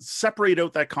we separate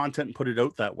out that content and put it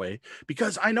out that way,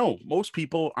 because I know most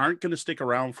people aren't going to stick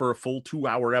around for a full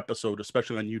 2-hour episode,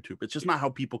 especially on YouTube. It's just not how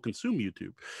people consume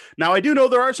YouTube. Now, I do know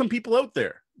there are some people out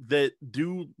there that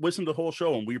do listen to the whole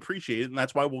show, and we appreciate it. And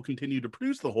that's why we'll continue to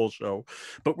produce the whole show.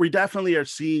 But we definitely are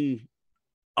seeing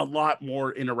a lot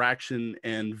more interaction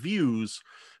and views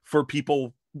for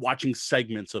people watching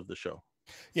segments of the show.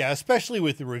 Yeah, especially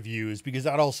with the reviews, because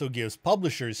that also gives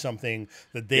publishers something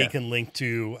that they can link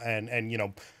to and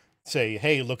say,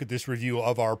 hey, look at this review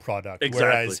of our product. Exactly.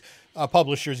 Whereas a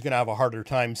publisher is going to have a harder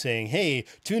time saying, hey,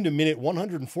 tune to minute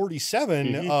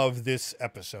 147 of this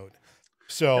episode.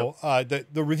 So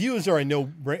the reviews are a no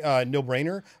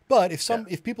brainer. But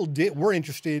if people were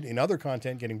interested in other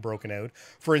content getting broken out,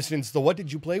 for instance, the "What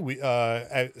Did You Play"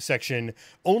 section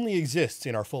only exists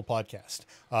in our full podcast.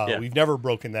 We've never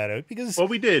broken that out because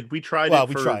we did. We tried it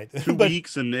for 2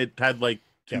 weeks, and it had like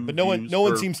 2 but no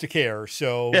one seems to care.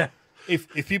 So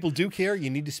if people do care, you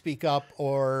need to speak up,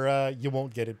 or you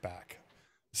won't get it back.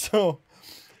 So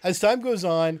as time goes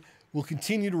on, we'll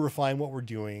continue to refine what we're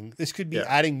doing. This could be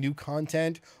adding new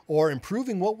content or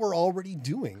improving what we're already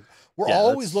doing. We're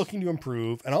always looking to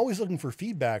improve and always looking for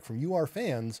feedback from you, our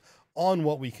fans, on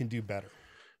what we can do better.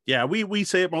 Yeah, we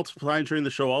say it multiple times during the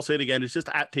show. I'll say it again. It's just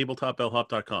at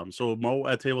tabletopbellhop.com. So Mo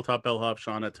at Tabletop Bellhop,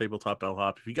 Sean at Tabletop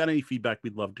Bellhop. If you got any feedback,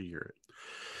 we'd love to hear it.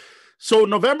 So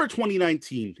November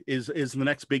 2019 is the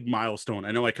next big milestone. I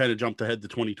know I kind of jumped ahead to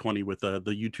 2020 with the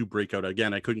YouTube breakout.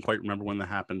 Again, I couldn't quite remember when that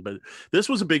happened, but this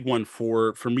was a big one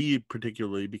for me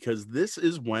particularly, because this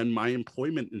is when my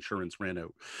employment insurance ran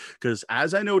out. Because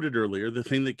as I noted earlier, the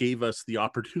thing that gave us the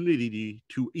opportunity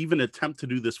to even attempt to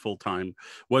do this full time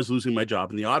was losing my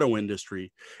job in the auto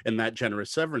industry and that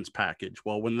generous severance package.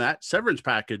 Well, when that severance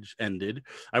package ended,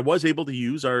 I was able to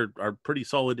use our pretty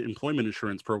solid employment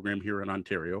insurance program here in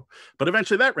Ontario. But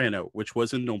eventually that ran out, which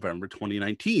was in November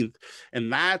 2019.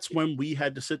 And that's when we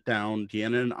had to sit down,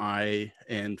 Deanna and I,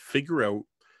 and figure out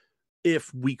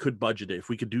if we could budget it, if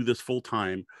we could do this full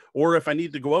time, or if I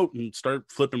need to go out and start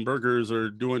flipping burgers or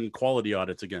doing quality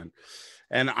audits again.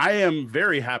 And I am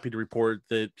very happy to report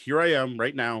that here I am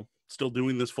right now, still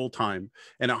doing this full time.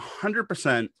 And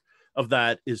 100% of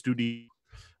that is due to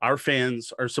our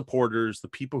fans, our supporters, the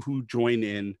people who join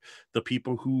in, the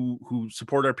people who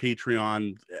support our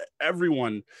Patreon,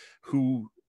 everyone who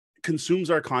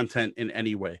consumes our content in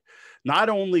any way. Not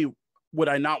only would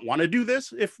I not want to do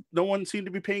this if no one seemed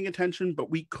to be paying attention,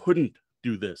 but we couldn't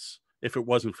do this if it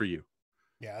wasn't for you.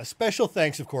 Yeah, a special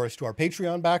thanks, of course, to our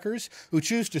Patreon backers who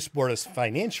choose to support us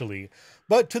financially,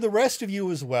 but to the rest of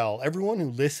you as well, everyone who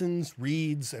listens,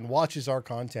 reads, and watches our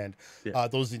content,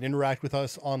 those that interact with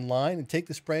us online and take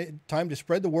the time to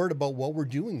spread the word about what we're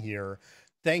doing here.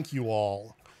 Thank you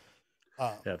all.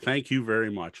 Thank you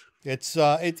very much.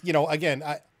 Again,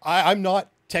 I'm not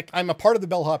tech. I'm a part of the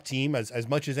Bellhop team as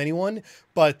much as anyone,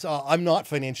 but I'm not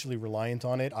financially reliant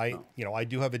on it. I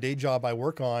do have a day job I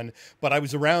work on, but I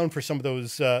was around for some of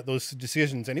those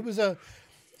decisions, and it was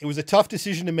a tough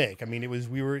decision to make. I mean,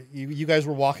 you guys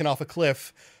were walking off a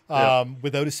cliff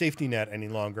without a safety net any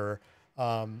longer,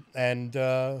 and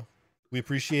we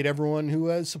appreciate everyone who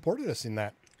has supported us in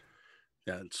that.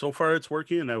 Yeah, so far it's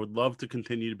working, and I would love to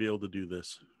continue to be able to do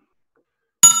this.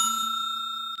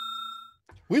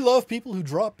 We love people who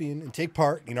drop in and take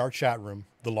part in our chat room,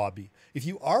 the lobby. If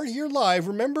you are here live,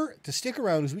 remember to stick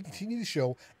around as we continue the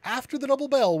show after the double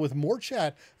bell with more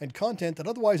chat and content that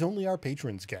otherwise only our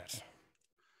patrons get.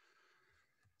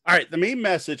 All right, the main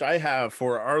message I have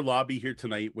for our lobby here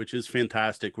tonight, which is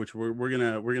fantastic, which we're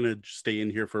gonna stay in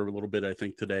here for a little bit, I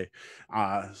think, today.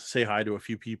 Say hi to a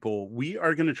few people. We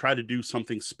are gonna try to do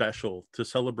something special to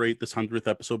celebrate this 100th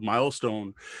episode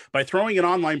milestone by throwing an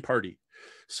online party.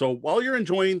 So while you're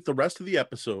enjoying the rest of the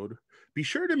episode, be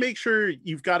sure to make sure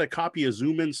you've got a copy of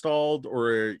Zoom installed,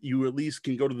 or you at least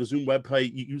can go to the Zoom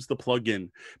website, you use the plugin,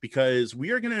 because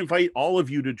we are going to invite all of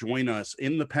you to join us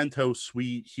in the penthouse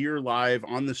suite here live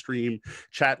on the stream,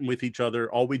 chatting with each other.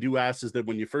 All we do ask is that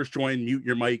when you first join, mute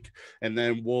your mic, and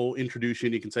then we'll introduce you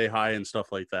and you can say hi and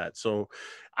stuff like that. So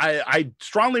I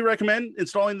strongly recommend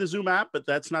installing the Zoom app, but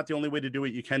that's not the only way to do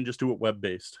it. You can just do it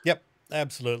web-based. Yep,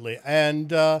 absolutely.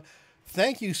 And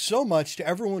thank you so much to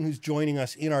everyone who's joining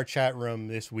us in our chat room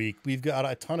this week. We've got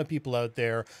a ton of people out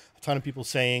there, a ton of people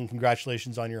saying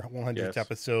congratulations on your 100th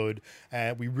episode.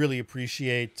 And we really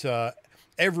appreciate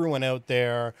everyone out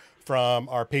there, from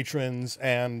our patrons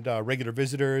and regular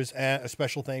visitors. And a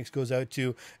special thanks goes out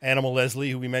to Animal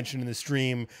Leslie, who we mentioned in the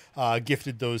stream,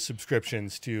 gifted those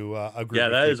subscriptions to a group. Yeah,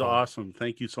 that is awesome.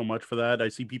 Thank you so much for that. I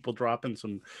see people dropping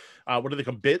some, what do they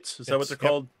call, bits? Is that what they're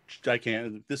called? I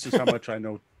can't. This is how much I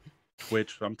know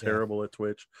Twitch. I'm terrible at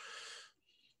Twitch.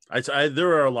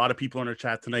 There are a lot of people in our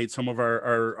chat tonight. Some of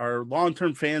our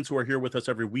long-term fans who are here with us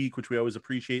every week, which we always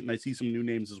appreciate. And I see some new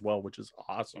names as well, which is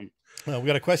awesome. We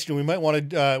got a question we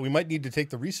might need to take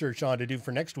the research on to do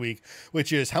for next week,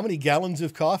 which is how many gallons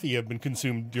of coffee have been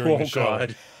consumed during the show?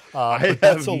 God. I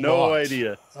have no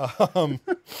idea. I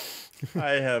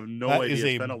have no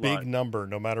idea. That is a big number,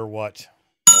 no matter what.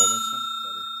 Oh, that's so much better.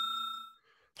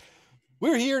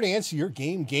 We're here to answer your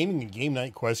gaming, and game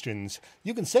night questions.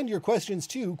 You can send your questions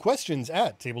to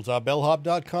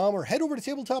questions@tabletopbellhop.com or head over to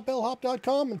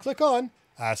tabletopbellhop.com and click on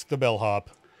Ask the Bellhop.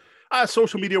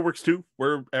 Social media works too.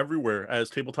 We're everywhere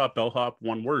as Tabletop Bellhop,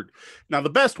 one word. Now,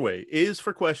 the best way is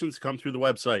for questions to come through the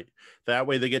website. That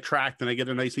way they get tracked and I get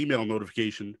a nice email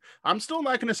notification. I'm still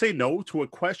not going to say no to a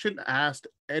question asked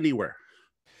anywhere.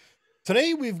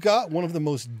 Today, we've got one of the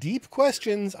most deep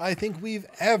questions I think we've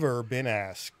ever been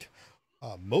asked.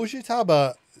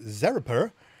 Mojitaba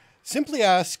Zeraper simply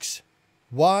asks,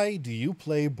 why do you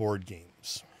play board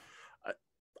games?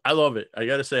 I love it. I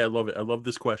got to say, I love it. I love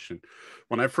this question.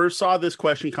 When I first saw this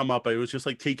question come up, I was just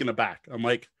like taken aback. I'm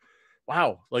like,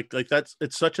 wow, like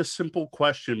it's such a simple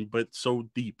question, but so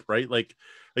deep, right? Like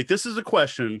this is a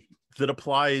question that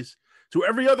applies to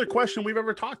every other question we've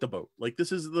ever talked about. Like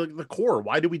this is the core.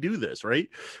 Why do we do this, right?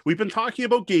 We've been talking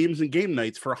about games and game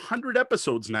nights for 100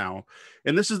 episodes now.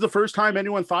 And this is the first time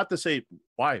anyone thought to say,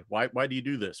 why do you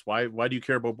do this? Why do you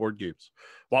care about board games?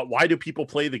 Why do people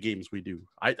play the games we do?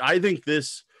 I think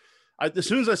this, as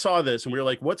soon as I saw this and we were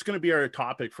like, what's going to be our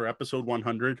topic for episode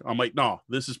 100? I'm like, no,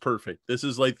 this is perfect. This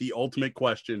is like the ultimate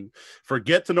question for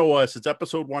get to know us. It's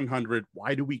episode 100.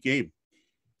 Why do we game?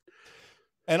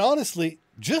 And honestly,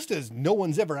 just as no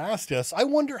one's ever asked us, I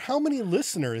wonder how many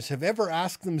listeners have ever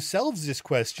asked themselves this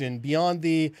question beyond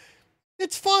the,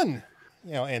 it's fun,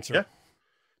 answer. Yeah.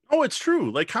 Oh, it's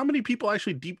true. Like how many people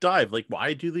actually deep dive? Like,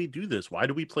 why do they do this? Why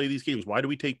do we play these games? Why do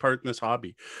we take part in this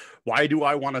hobby? Why do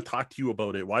I want to talk to you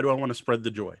about it? Why do I want to spread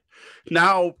the joy?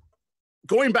 Now,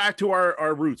 going back to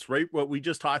our roots, right? What we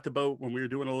just talked about when we were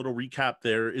doing a little recap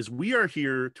there is we are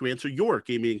here to answer your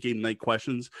gaming and game night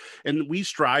questions, and we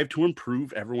strive to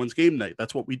improve everyone's game night.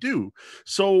 That's what we do.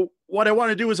 So what I want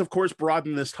to do is, of course,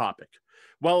 broaden this topic.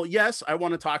 Well, yes, I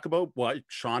want to talk about why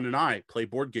Sean and I play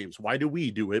board games. Why do we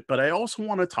do it? But I also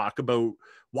want to talk about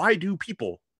why do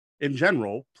people in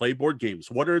general play board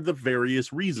games? What are the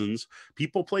various reasons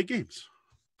people play games?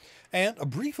 And a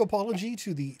brief apology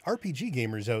to the RPG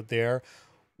gamers out there.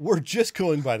 We're just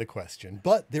going by the question,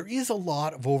 but there is a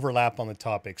lot of overlap on the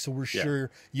topic, so we're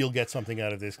sure you'll get something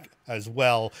out of this as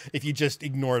well if you just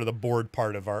ignore the board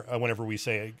part of our whenever we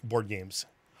say board games.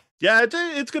 Yeah,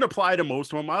 it's going to apply to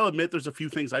most of them. I'll admit there's a few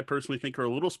things I personally think are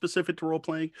a little specific to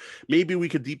role-playing. Maybe we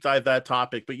could deep dive that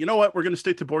topic, but you know what? We're going to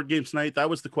stick to board games tonight. That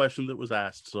was the question that was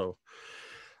asked, so...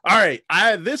 All right,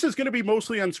 this is going to be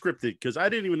mostly unscripted because I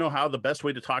didn't even know how the best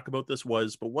way to talk about this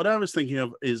was. But what I was thinking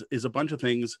of is a bunch of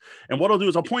things. And what I'll do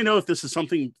is I'll point out if this is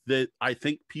something that I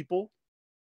think people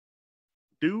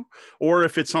do or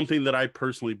if it's something that I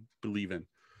personally believe in.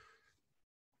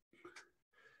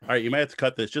 All right, you might have to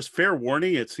cut this. Just fair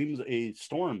warning, it seems a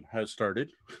storm has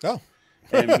started. Oh.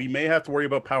 And we may have to worry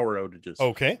about power outages.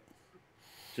 Okay.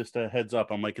 Just a heads up.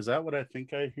 I'm like, is that what I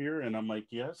think I hear? And I'm like,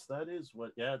 yes, that is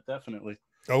what. Yeah, definitely.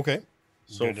 Okay.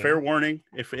 So fair warning,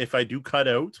 if I do cut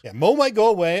out. Yeah, Mo might go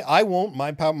away. I won't.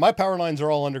 My power lines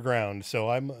are all underground, so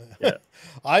I'm. Yeah.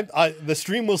 The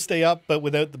stream will stay up, but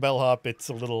without the bellhop, it's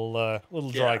a little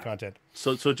dry content.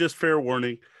 So just fair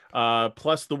warning.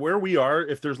 Plus where we are,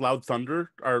 if there's loud thunder,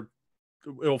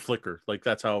 it'll flicker. Like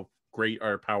that's how great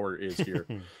our power is here.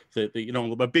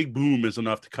 A big boom is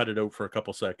enough to cut it out for a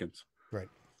couple seconds. Right.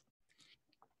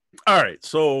 All right.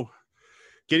 So.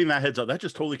 Getting that heads up, that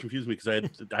just totally confused me because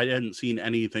I hadn't seen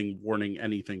anything warning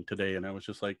anything today, and I was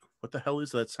just like, "What the hell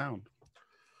is that sound?"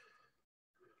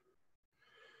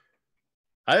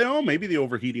 I don't know. Maybe the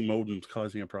overheating modem's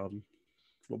causing a problem.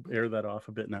 We'll air that off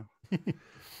a bit now. All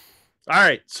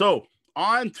right, so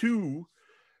on to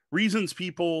reasons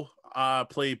people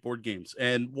play board games,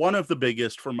 and one of the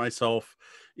biggest for myself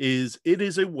is it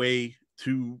is a way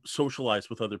to socialize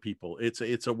with other people.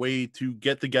 It's a way to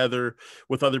get together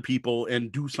with other people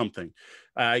and do something.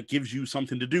 It gives you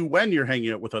something to do when you're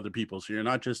hanging out with other people. So you're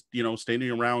not just, standing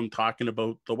around talking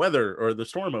about the weather or the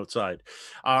storm outside.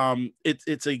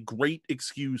 It's a great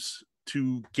excuse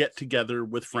to get together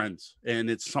with friends, and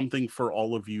it's something for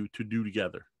all of you to do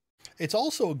together. It's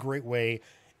also a great way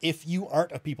if you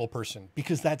aren't a people person,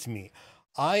 because that's me.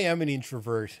 I am an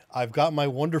introvert. I've got my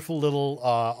wonderful little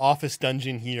office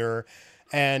dungeon here,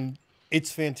 and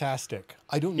it's fantastic.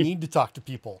 I don't need to talk to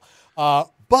people,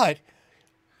 but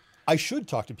I should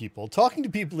talk to people. Talking to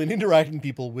people and interacting with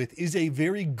people is a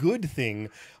very good thing.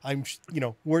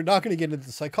 We're not going to get into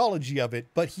the psychology of it,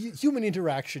 but human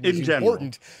interaction is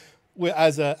important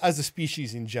as a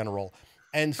species in general.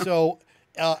 And so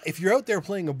if you're out there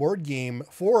playing a board game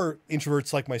for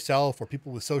introverts like myself or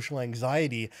people with social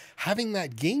anxiety, having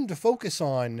that game to focus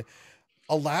on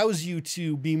allows you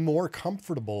to be more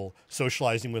comfortable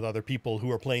socializing with other people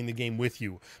who are playing the game with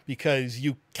you, because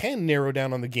you can narrow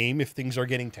down on the game if things are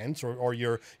getting tense, or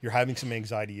you're having some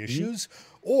anxiety issues,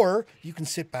 or you can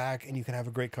sit back and you can have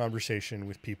a great conversation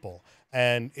with people.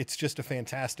 And it's just a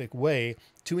fantastic way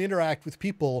to interact with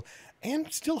people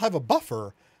and still have a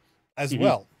buffer as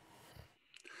well.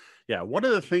 Yeah, one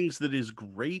of the things that is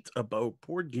great about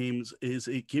board games is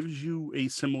it gives you a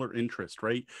similar interest,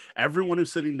 right? Everyone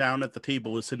who's sitting down at the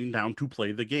table is sitting down to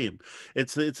play the game.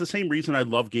 It's the same reason I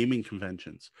love gaming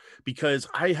conventions, because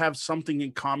I have something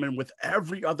in common with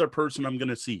every other person I'm going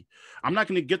to see. I'm not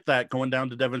going to get that going down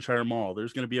to Devonshire Mall.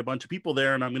 There's going to be a bunch of people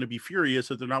there, and I'm going to be furious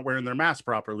that they're not wearing their mask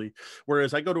properly.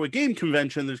 Whereas I go to a game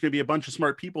convention, there's going to be a bunch of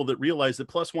smart people that realize that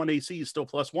 +1 AC is still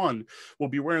 +1, will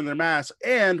be wearing their masks,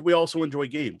 and we also enjoy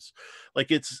games. Like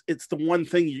it's the one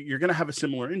thing you're going to have a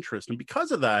similar interest. And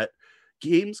because of that,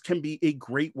 games can be a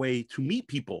great way to meet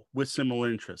people with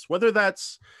similar interests, whether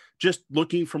that's just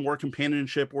looking for more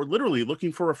companionship or literally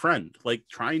looking for a friend, like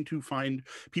trying to find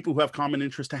people who have common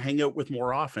interests to hang out with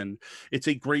more often. It's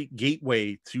a great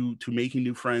gateway to making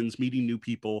new friends, meeting new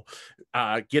people,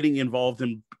 getting involved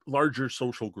in larger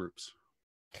social groups.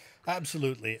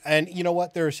 Absolutely. And you know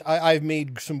what? I've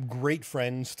made some great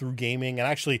friends through gaming, and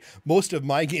actually most of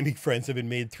my gaming friends have been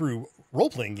made through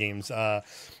role-playing games.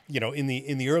 In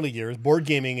the early years, board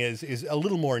gaming is a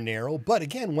little more narrow, but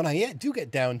again, when I do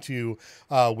get down to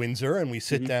Windsor and we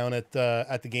sit down at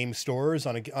the game stores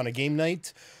on a game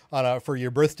night for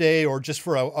your birthday or just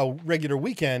for a regular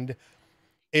weekend,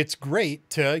 it's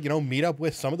great to, meet up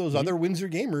with some of those other Windsor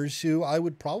gamers who I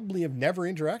would probably have never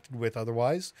interacted with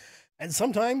otherwise. And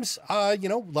sometimes,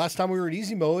 last time we were at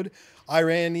Easy Mode, I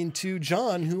ran into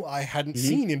John, who I hadn't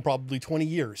seen in probably 20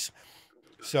 years.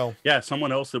 So yeah,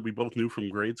 someone else that we both knew from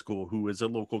grade school who is a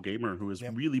local gamer who is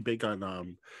really big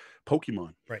on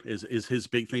Pokemon, right, is his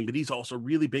big thing. But he's also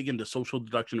really big into social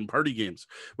deduction and party games,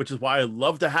 which is why I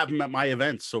love to have him at my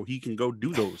events so he can go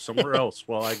do those somewhere else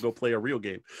while I go play a real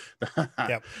game.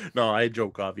 No, I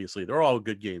joke, obviously. They're all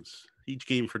good games, each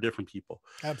game for different people.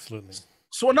 Absolutely.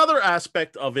 So another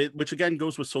aspect of it, which again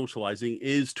goes with socializing,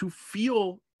 is to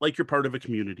feel like you're part of a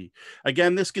community.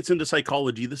 Again, this gets into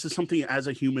psychology. This is something as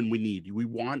a human we need. We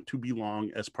want to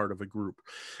belong as part of a group.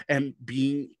 And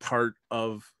being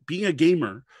a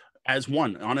gamer as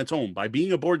one on its own, by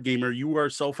being a board gamer, you are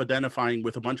self-identifying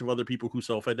with a bunch of other people who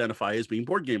self-identify as being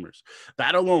board gamers.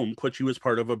 That alone puts you as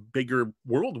part of a bigger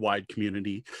worldwide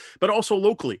community, but also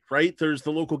locally, right? There's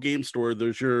the local game store.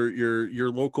 There's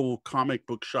your local comic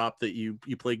book shop that you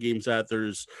play games at.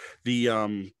 There's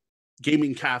the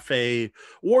gaming cafe,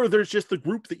 or there's just the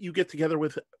group that you get together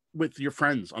with your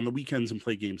friends on the weekends and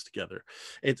play games together.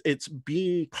 It's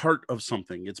being part of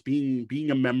something. It's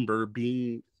being a member,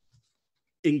 being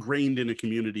ingrained in a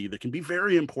community that can be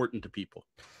very important to people.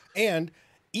 And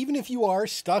even if you are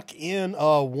stuck in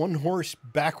a one-horse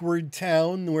backward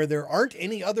town where there aren't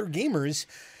any other gamers,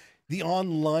 the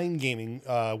online gaming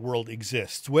world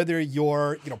exists. Whether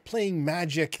you're playing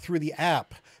Magic through the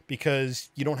app because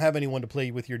you don't have anyone to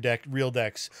play with your real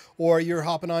decks, or you're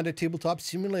hopping onto Tabletop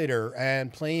Simulator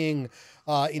and playing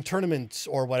in tournaments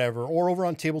or whatever, or over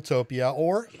on Tabletopia,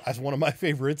 or as one of my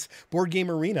favorites, Board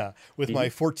Game Arena with my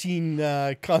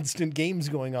 14 constant games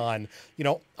going on.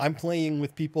 I'm playing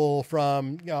with people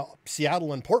from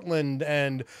Seattle and Portland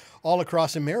and all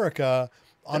across America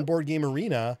on Board Game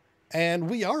Arena. And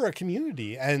we are a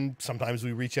community, and sometimes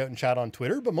we reach out and chat on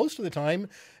Twitter, but most of the time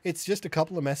it's just a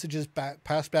couple of messages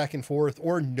passed back and forth,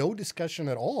 or no discussion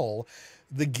at all.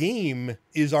 The game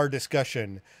is our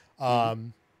discussion.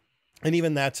 And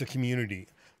even that's a community.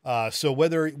 So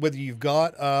whether you've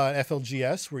got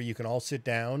FLGS where you can all sit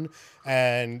down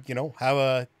and, have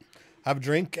a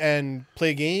drink and play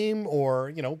a game,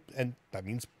 or, and that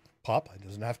means pop, it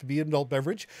doesn't have to be an adult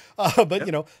beverage, but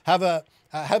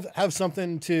have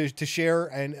something to share,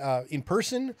 and in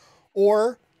person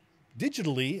or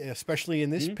digitally, especially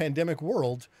in this pandemic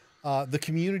world, the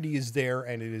community is there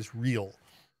and it is real.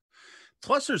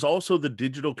 Plus, there's also the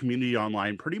digital community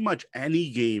online. Pretty much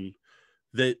any game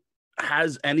that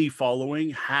has any following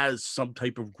has some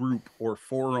type of group or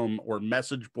forum or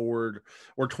message board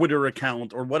or Twitter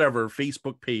account or whatever,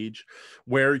 Facebook page,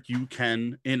 where you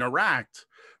can interact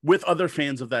with other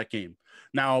fans of that game.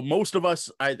 Now, most of us,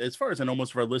 as far as I know,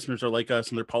 most of our listeners are like us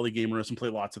and they're polygamers and play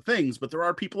lots of things, but there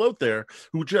are people out there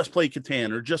who just play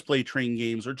Catan or just play train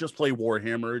games or just play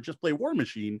Warhammer or just play War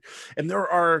Machine. And there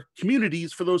are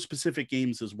communities for those specific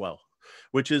games as well,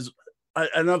 which is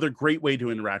another great way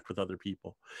to interact with other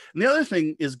people. And the other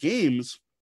thing is games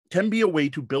can be a way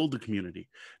to build a community.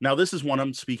 Now, this is one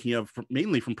I'm speaking of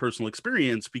mainly from personal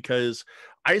experience, because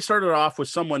I started off with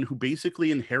someone who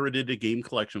basically inherited a game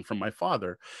collection from my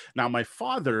father. Now, my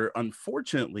father,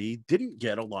 unfortunately, didn't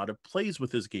get a lot of plays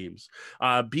with his games.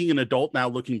 Being an adult now,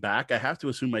 looking back, I have to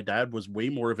assume my dad was way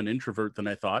more of an introvert than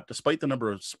I thought. Despite the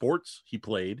number of sports he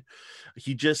played,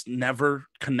 he just never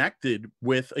connected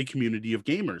with a community of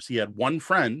gamers. He had one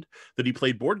friend that he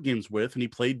played board games with, and he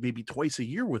played maybe twice a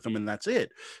year with them, and that's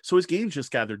it. So his games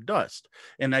just gathered dust.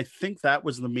 And I think that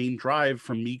was the main drive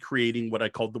from me creating what I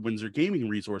called the Windsor Gaming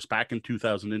Resource back in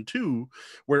 2002,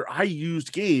 where I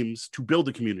used games to build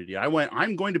a community.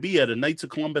 I'm going to be at a Knights of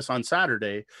Columbus on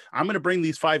Saturday. I'm going to bring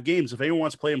these 5 games. If anyone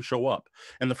wants to play them, show up.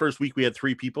 And the first week we had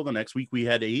 3 people. The next week we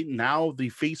had 8. And now the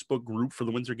Facebook group for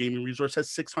the Windsor Gaming Resource has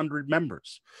 600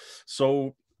 members.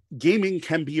 So gaming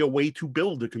can be a way to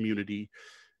build a community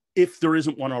if there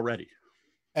isn't one already.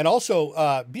 And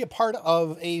also be a part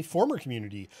of a former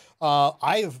community.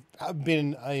 I've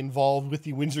been involved with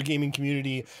the Windsor gaming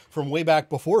community from way back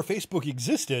before Facebook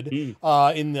existed in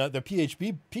the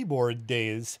PHP board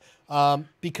days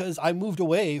because I moved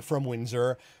away from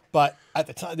Windsor. But at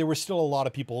the time, there were still a lot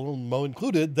of people, Mo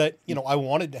included, that, I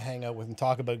wanted to hang out with and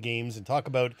talk about games and talk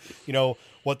about,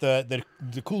 what the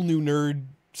cool new nerd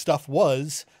stuff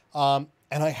was.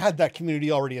 And I had that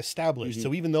community already established. Mm-hmm.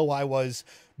 So even though I was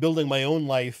building my own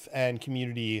life and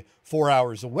community 4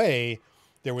 hours away,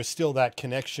 there was still that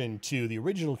connection to the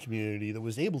original community that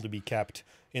was able to be kept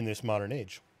in this modern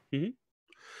age. Mm-hmm.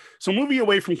 So moving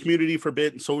away from community for a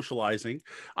bit and socializing,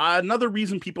 another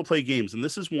reason people play games, and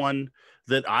this is one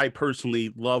that I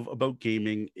personally love about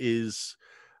gaming, is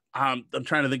I'm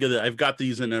trying to think of it. I've got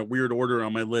these in a weird order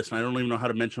on my list, and I don't even know how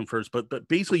to mention them first, but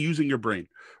basically using your brain,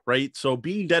 right? So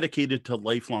being dedicated to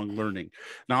lifelong learning.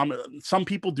 Now, some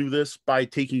people do this by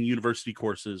taking university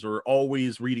courses or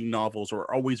always reading novels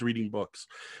or always reading books.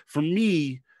 For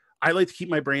me, I like to keep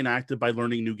my brain active by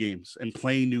learning new games and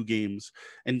playing new games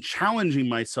and challenging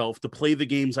myself to play the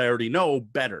games I already know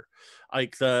better.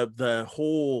 Like the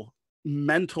whole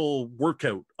mental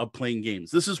workout of playing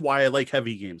games. This is why I like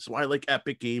heavy games, why I like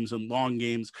epic games and long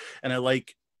games, and I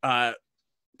like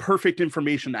perfect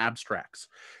information abstracts.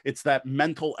 It's that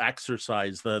mental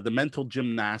exercise, the mental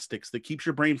gymnastics that keeps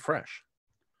your brain fresh.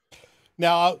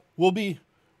 Now, we'll be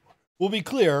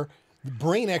clear,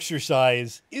 brain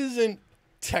exercise isn't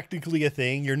technically a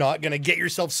thing. You're not going to get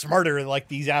yourself smarter like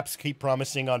these apps keep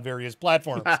promising on various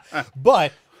platforms.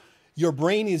 But your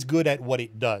brain is good at what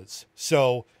it does.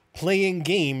 So playing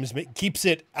games keeps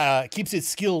it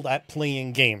skilled at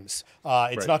playing games. It's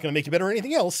right. Not going to make you better or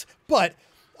anything else, but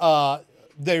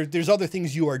there's other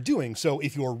things you are doing. So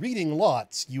if you're reading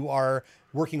lots, you are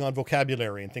working on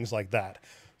vocabulary and things like that.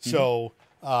 Mm-hmm. So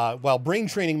while brain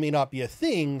training may not be a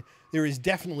thing, there is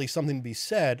definitely something to be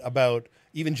said about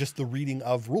even just the reading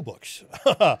of rule books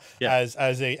as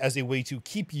a way to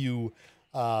keep you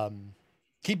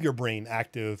keep your brain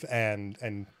active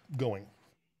and going.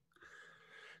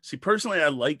 See, personally, I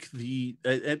like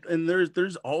and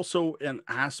there's also an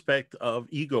aspect of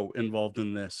ego involved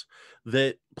in this,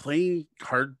 that playing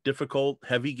hard, difficult,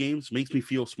 heavy games makes me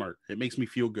feel smart. It makes me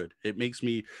feel good. It makes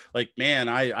me like, man,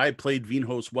 I played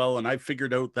Vinhos well, and I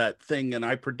figured out that thing, and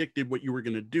I predicted what you were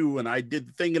going to do, and I did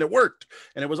the thing, and it worked,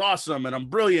 and it was awesome, and I'm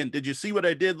brilliant. Did you see what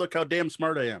I did? Look how damn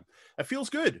smart I am. It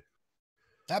feels good.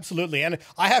 Absolutely. And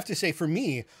I have to say, for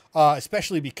me,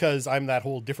 especially because I'm that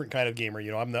whole different kind of gamer,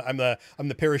 I'm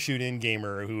the parachute in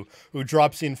gamer who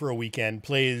drops in for a weekend,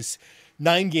 plays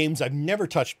 9 games I've never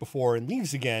touched before and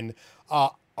leaves again.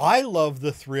 I love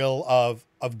the thrill of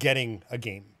getting a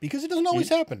game, because it doesn't always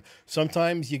happen.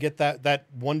 Sometimes you get that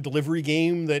one delivery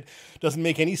game that doesn't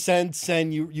make any sense,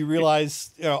 and you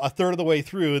realize a third of the way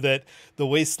through that the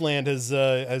wasteland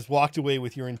has walked away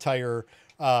with your entire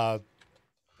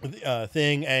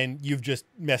thing, and you've just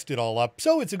messed it all up.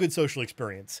 So it's a good social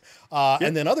experience.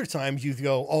 And then other times you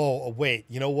go, oh, wait,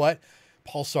 you know what?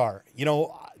 Pulsar,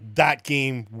 that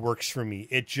game works for me.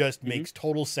 It just makes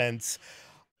total sense.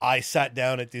 I sat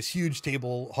down at this huge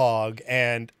table hog,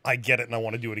 and I get it, and I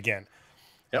want to do it again.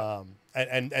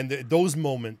 Yep. Those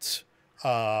moments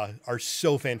are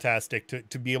so fantastic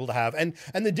to be able to have, and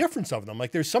the difference of them.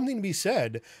 Like, there's something to be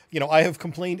said. I have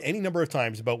complained any number of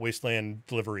times about Wasteland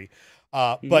delivery.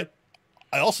 But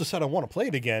I also said I want to play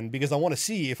it again because I want to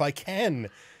see if I can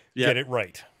get it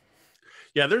right.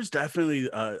 Yeah, there's definitely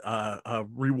a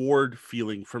reward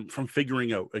feeling from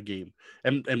figuring out a game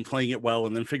and playing it well,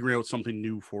 and then figuring out something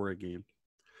new for a game.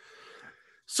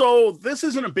 So this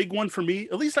isn't a big one for me.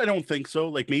 At least I don't think so.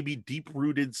 Like, maybe deep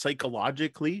rooted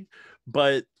psychologically,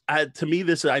 but to me,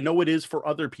 I know it is for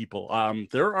other people.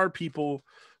 There are people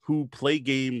who play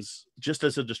games just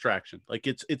as a distraction. Like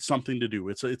it's something to do.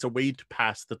 It's a way to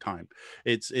pass the time.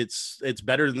 It's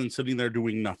better than sitting there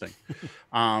doing nothing.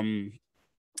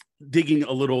 Digging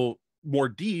a little more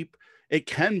deep, it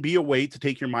can be a way to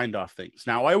take your mind off things.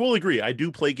 Now, I will agree. I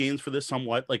do play games for this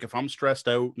somewhat. Like if I'm stressed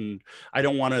out and I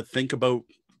don't want to think about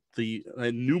the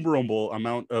innumerable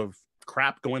amount of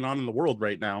crap going on in the world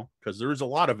right now, because there's a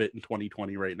lot of it in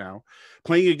 2020 right now,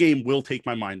 playing a game will take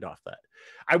my mind off that.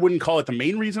 I wouldn't call it the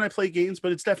main reason I play games,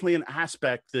 but it's definitely an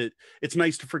aspect that it's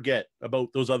nice to forget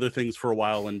about those other things for a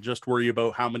while and just worry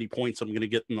about how many points I'm going to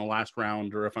get in the last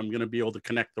round, or if I'm going to be able to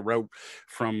connect the route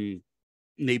from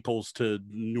Naples to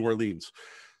New Orleans.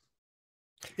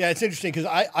 Yeah, it's interesting because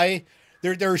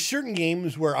there are certain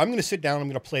games where I'm going to sit down, I'm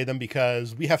going to play them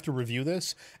because we have to review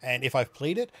this, and if I've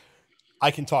played it,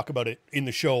 I can talk about it in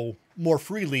the show more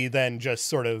freely than just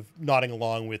sort of nodding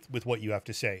along with what you have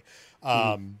to say.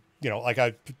 You know, like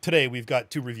today we've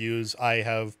got 2 reviews. I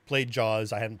have played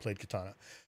Jaws. I haven't played Katana.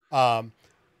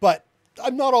 But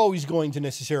I'm not always going to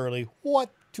necessarily want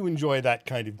to enjoy that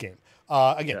kind of game.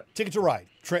 Again, Ticket to Ride.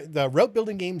 The route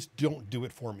building games don't do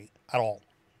it for me at all.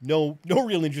 No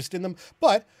real interest in them.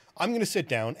 But I'm going to sit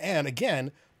down, and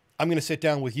again, I'm going to sit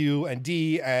down with you and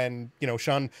Dee and, you know,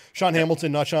 Sean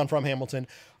Hamilton, not Sean from Hamilton,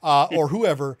 or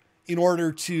whoever, in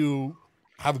order to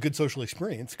have a good social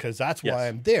experience, because that's why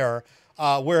I'm there.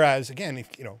 Whereas, again, if,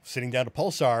 you know, sitting down to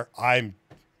Pulsar, I'm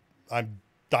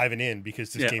diving in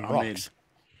because this game rocks.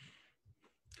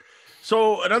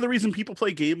 So another reason people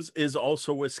play games is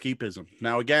also escapism.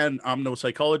 Now, again, I'm no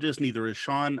psychologist, neither is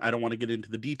Sean. I don't want to get into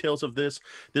the details of this.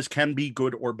 This can be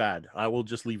good or bad. I will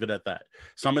just leave it at that.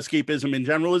 Some escapism in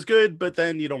general is good, but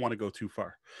then you don't want to go too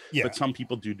far. Yeah. But some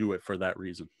people do it for that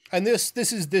reason. And this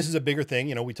is a bigger thing.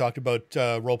 You know, we talked about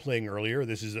role-playing earlier.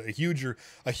 This is a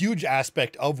huge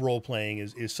aspect of role-playing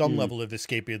is some level of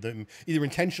escapism, either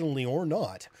intentionally or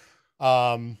not.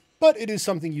 But it is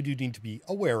something you do need to be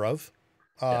aware of.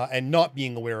 And not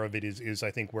being aware of it is,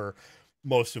 I think, where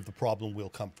most of the problem will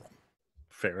come from.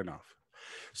 Fair enough.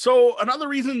 So another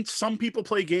reason some people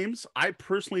play games, I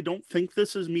personally don't think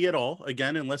this is me at all,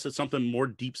 again, unless it's something more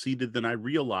deep-seated than I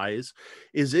realize,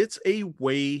 is it's a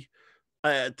way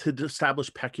to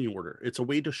establish pecking order. It's a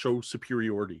way to show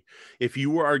superiority. If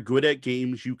you are good at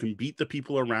games, you can beat the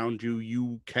people around you.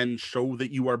 You can show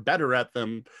that you are better at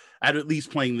them, at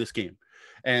least playing this game.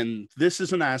 And this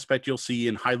is an aspect you'll see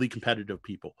in highly competitive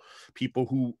people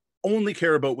who only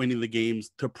care about winning the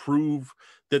games to prove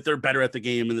that they're better at the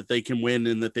game and that they can win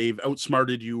and that they've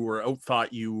outsmarted you or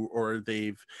outthought you or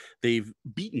they've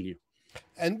beaten you.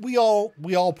 And we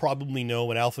all probably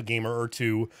know an alpha gamer or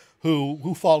two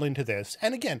who fall into this.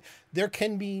 And again, there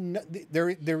can be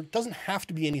there doesn't have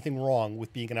to be anything wrong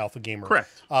with being an alpha gamer.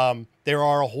 Correct. There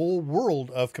are a whole world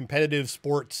of competitive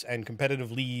sports and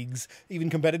competitive leagues, even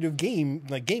competitive gaming.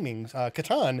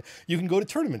 Catan. You can go to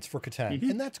tournaments for Catan,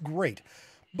 and that's great.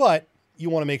 But you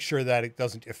want to make sure that it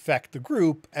doesn't affect the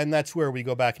group, and that's where we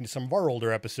go back into some of our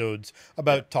older episodes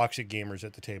about toxic gamers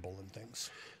at the table and things.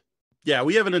 Yeah,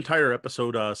 we have an entire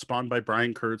episode spawned by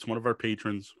Brian Kurtz, one of our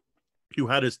patrons, who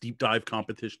had his deep dive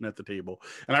competition at the table.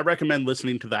 And I recommend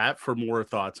listening to that for more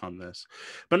thoughts on this.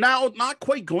 But now, not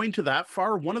quite going to that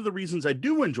far, one of the reasons I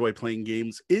do enjoy playing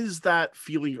games is that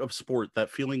feeling of sport, that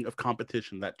feeling of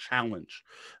competition, that challenge.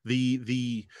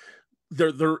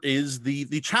 There is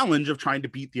the challenge of trying to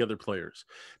beat the other players.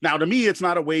 Now, to me, it's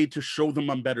not a way to show them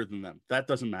I'm better than them. That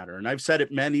doesn't matter. And I've said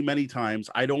it many, many times.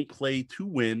 I don't play to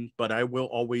win, but I will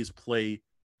always play.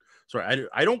 Sorry,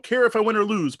 I don't care if I win or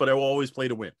lose, but I will always play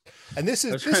to win. And this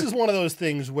is one of those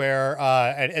things where,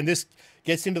 and this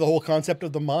gets into the whole concept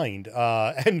of the mind.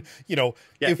 And, you know,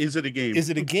 is it a game? Is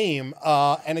it a game?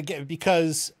 And again,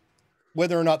 because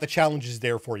whether or not the challenge is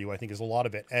there for you, I think is a lot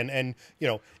of it. And you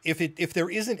know, if there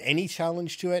isn't any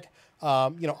challenge to it,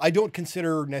 you know, I don't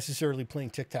consider necessarily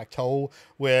playing tic-tac-toe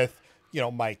with, you know,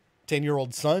 my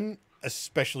 10-year-old son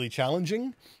especially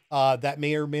challenging. That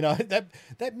may or may not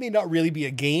that may not really be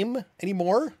a game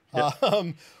anymore. Yeah.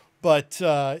 But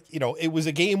you know, it was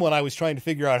a game when I was trying to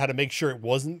figure out how to make sure it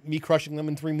wasn't me crushing them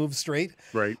in 3 moves straight.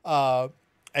 Right.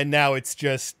 And now it's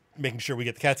just making sure we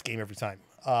get the cat's game every time.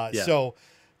 So,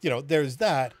 you know, there's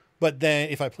that. But then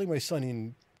if I play my son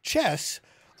in chess,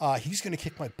 he's going to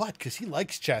kick my butt because he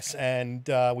likes chess. And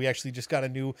we actually just got a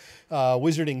new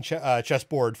wizarding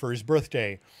chessboard for his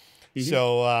birthday. Mm-hmm.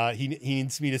 So he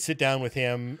needs me to sit down with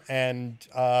him, and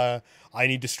I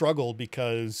need to struggle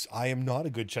because I am not a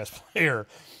good chess player,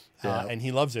 and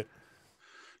he loves it.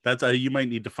 That's you might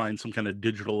need to find some kind of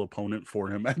digital opponent for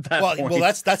him at that point. Well,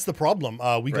 that's the problem.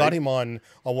 We got him on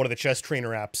one of the chess trainer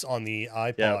apps on the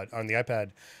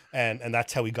iPad, and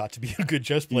that's how he got to be a good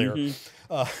chess player.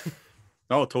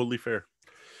 No, totally fair.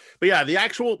 But yeah,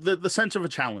 the sense of a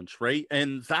challenge, right?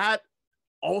 And that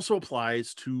also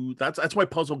applies to that's why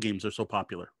puzzle games are so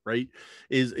popular, right?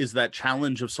 Is that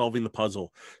challenge of solving the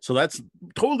puzzle. So that's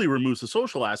totally removes the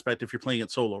social aspect if you're playing it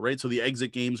solo, right? So the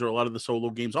exit games or a lot of the solo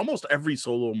games, almost every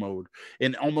solo mode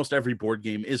in almost every board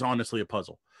game is honestly a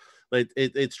puzzle.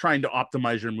 It's trying to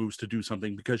optimize your moves to do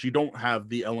something because you don't have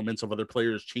the elements of other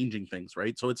players changing things,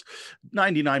 right? So it's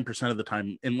 99% of the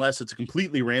time, unless it's a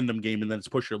completely random game and then it's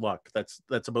push your luck.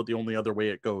 That's about the only other way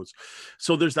it goes.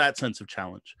 So there's that sense of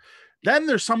challenge. Then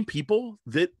there's some people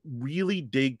that really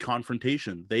dig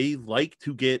confrontation. They like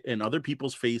to get in other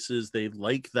people's faces. They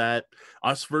like that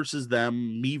us versus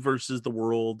them, me versus the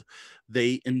world.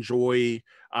 They enjoy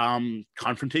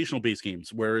confrontational based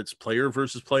games where it's player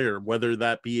versus player, whether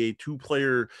that be a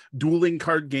 2-player dueling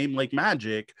card game like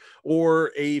Magic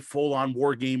or a full-on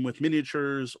war game with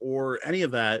miniatures or any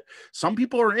of that. Some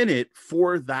people are in it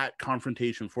for that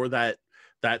confrontation, for that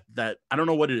I don't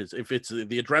know what it is, if it's the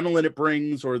adrenaline it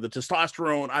brings or the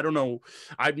testosterone, I don't know.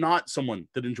 I'm not someone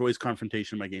that enjoys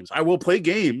confrontation in my games. I will play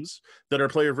games that are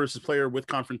player versus player with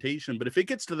confrontation, but if it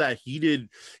gets to that heated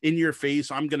in your face,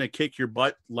 I'm going to kick your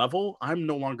butt level, I'm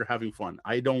no longer having fun.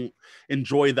 I don't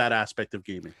enjoy that aspect of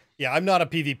gaming. Yeah, I'm not a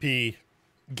PvP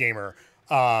gamer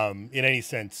in any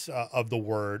sense of the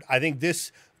word. I think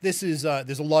this is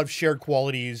there's a lot of shared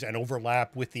qualities and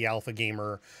overlap with the alpha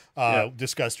gamer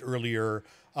discussed earlier.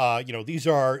 These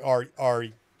are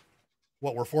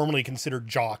what were formerly considered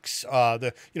jocks.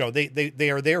 They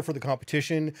are there for the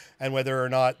competition, and whether or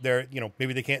not they're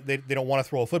maybe they don't want to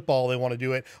throw a football, they want to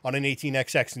do it on an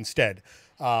 18xx instead.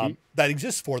 That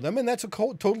exists for them, and that's a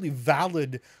totally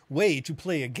valid way to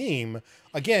play a game.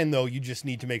 Again, though, you just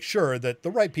need to make sure that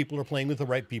the right people are playing with the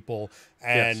right people,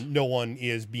 and no one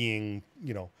is being,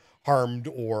 harmed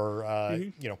or,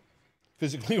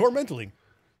 physically or mentally.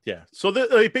 Yeah. So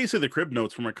basically the crib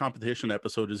notes from our competition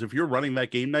episode is if you're running that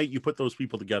game night, you put those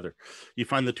people together. You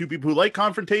find the 2 people who like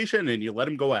confrontation and you let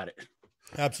them go at it.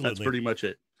 Absolutely. That's pretty much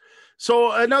it.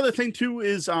 So another thing too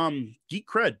is geek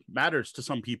cred matters to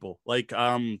some people. Like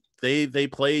they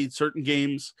play certain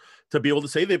games to be able to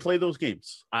say they play those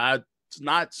games. It's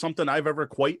not something I've ever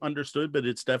quite understood, but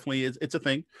it's definitely it's a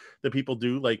thing that people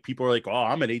do. Like people are like, "Oh,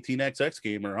 I'm an 18xx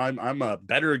gamer. I'm a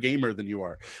better gamer than you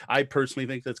are." I personally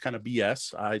think that's kind of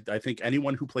BS. I think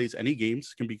anyone who plays any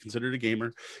games can be considered a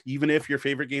gamer, even if your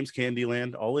favorite game's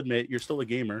Candyland. I'll admit you're still a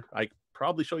gamer. I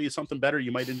probably show you something better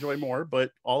you might enjoy more,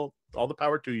 but all the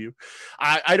power to you.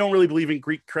 I don't really believe in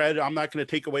Greek cred. I'm not going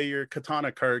to take away your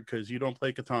Katana card because you don't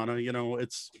play Katana.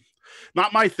 It's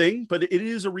not my thing, but it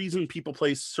is a reason people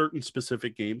play certain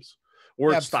specific games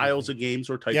or styles of games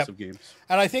or types of games.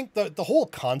 And I think the whole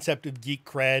concept of geek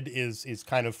cred is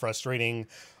kind of frustrating.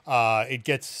 It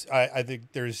gets, I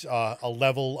think there's a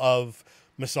level of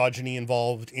misogyny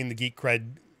involved in the geek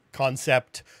cred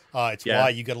concept. It's why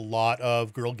you get a lot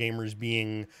of girl gamers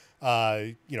being,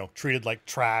 treated like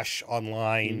trash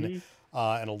online.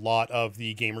 And a lot of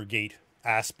the Gamergate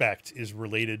aspect is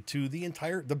related to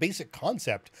the basic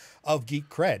concept of geek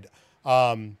cred.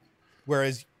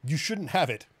 Whereas you shouldn't have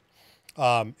it.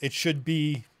 It should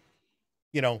be,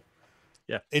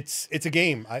 it's a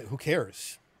game. Who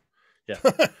cares? Yeah.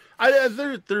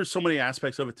 There's so many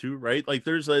aspects of it too, right? Like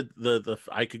there's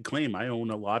I could claim I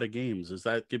own a lot of games. Does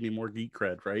that give me more geek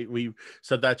cred, right? We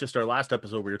said that just our last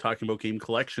episode. We were talking about game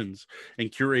collections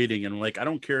and curating, and like I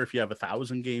don't care if you have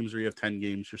 1,000 games or you have 10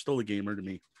 games, you're still a gamer to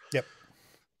me. Yep.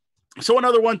 So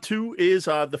another one too is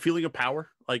the feeling of power.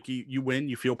 Like you win,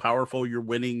 you feel powerful, you're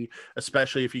winning,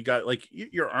 especially if you got like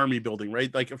your army building,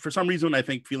 right? Like for some reason, I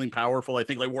think feeling powerful, I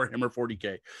think like Warhammer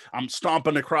 40K. I'm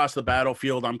stomping across the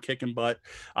battlefield, I'm kicking butt.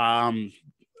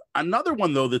 Another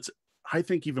one though, that's I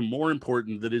think even more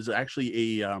important, that is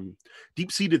actually a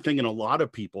deep-seated thing in a lot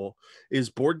of people, is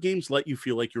board games let you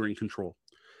feel like you're in control,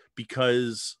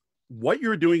 because what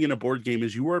you're doing in a board game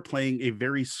is you are playing a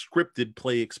very scripted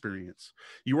play experience.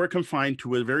 You are confined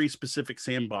to a very specific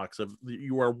sandbox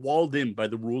you are walled in by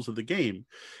the rules of the game.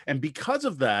 And because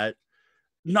of that,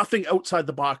 nothing outside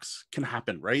the box can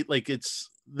happen, right? Like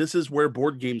this is where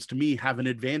board games to me have an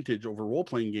advantage over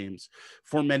role-playing games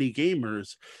for many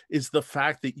gamers, is the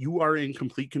fact that you are in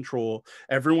complete control.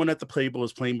 Everyone at the table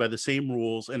is playing by the same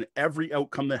rules, and every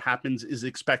outcome that happens is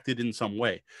expected in some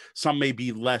way. Some may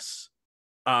be less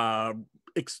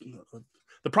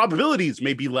The probabilities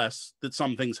may be less that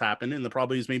some things happen, and the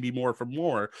probabilities may be more for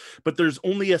more, but there's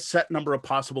only a set number of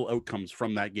possible outcomes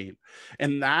from that game.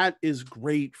 And that is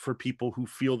great for people who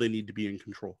feel they need to be in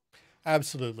control.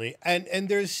 Absolutely. And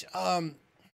there's some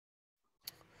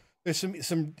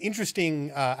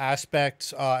interesting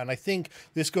aspects, and I think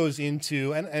this goes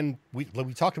into, and we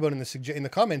talked about in the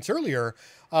comments earlier,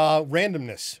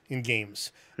 randomness in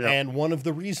games. Yeah. And one of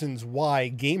the reasons why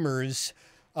gamers,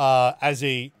 as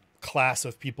a class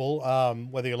of people,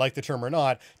 whether you like the term or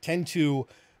not, tend to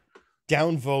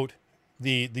downvote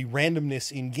the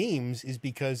randomness in games is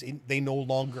because they no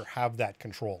longer have that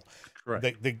control.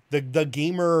 Right. The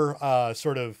gamer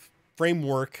sort of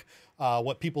framework,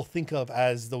 what people think of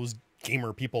as those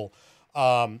gamer people,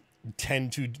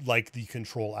 tend to like the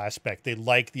control aspect. They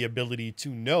like the ability to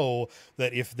know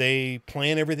that if they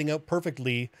plan everything out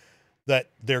perfectly,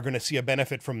 that they're going to see a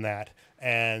benefit from that.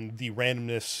 And the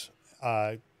randomness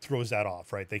throws that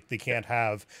off, right? They can't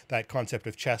have that concept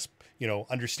of chess,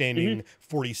 understanding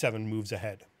 47 moves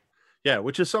ahead. Yeah,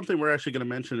 which is something we're actually going to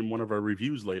mention in one of our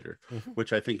reviews later,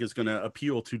 which I think is going to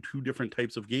appeal to two different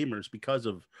types of gamers because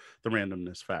of the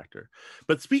randomness factor.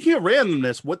 But speaking of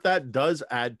randomness, what that does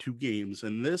add to games,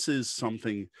 and this is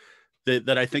something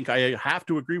that I think I have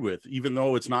to agree with, even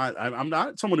though it's not, I'm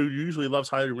not someone who usually loves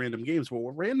highly random games, but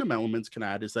what random elements can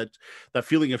add is that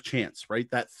feeling of chance, right?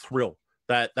 That thrill.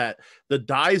 That the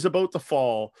die's about to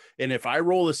fall, and if I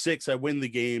roll a 6, I win the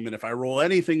game, and if I roll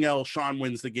anything else, Sean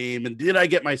wins the game. And did I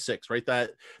get my 6? Right?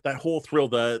 That whole thrill.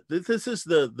 This is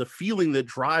the feeling that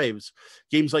drives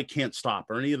games like Can't Stop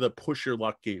or any of the push your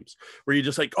luck games, where you're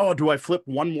just like, oh, do I flip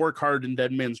one more card in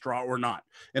Dead Man's Draw or not?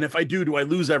 And if I do I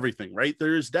lose everything? Right?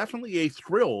 There's definitely a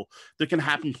thrill that can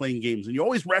happen playing games, and you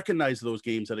always recognize those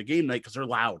games at a game night because they're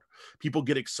loud. People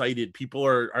get excited. People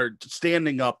are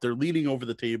standing up. They're leaning over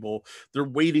the table. They're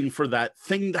waiting for that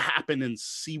thing to happen and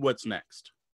see what's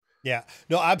next. Yeah,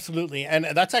 no, absolutely. And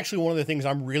that's actually one of the things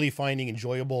I'm really finding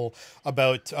enjoyable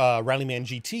about Rallyman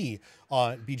GT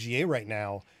on BGA right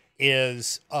now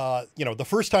is, the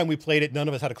first time we played it, none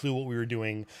of us had a clue what we were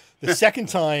doing. The second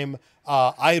time,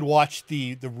 I had watched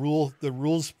the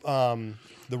rules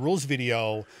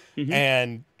video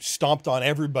and stomped on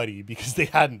everybody because they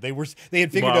hadn't. They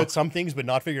had figured out some things, but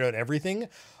not figured out everything.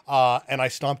 And I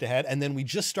stomped ahead. And then we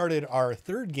just started our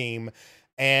third game,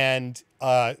 and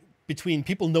between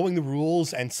people knowing the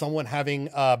rules and someone having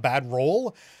a bad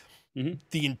roll,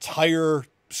 the entire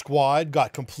squad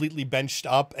got completely benched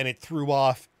up, and it threw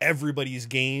off everybody's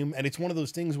game. And it's one of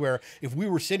those things where if we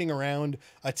were sitting around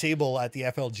a table at the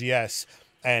FLGS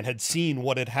and had seen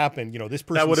what had happened, this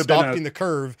person stopped in the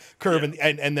curve,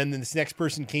 and then this next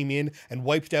person came in and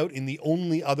wiped out in the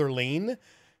only other lane.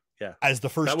 Yeah, as the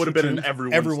first, that would have been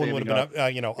everyone would have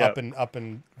been up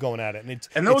and going at it,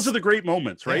 and those are the great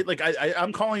moments, right? Like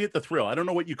I'm calling it the thrill. I don't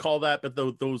know what you call that, but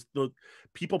those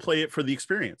people play it for the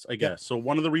experience, I guess. So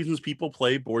one of the reasons people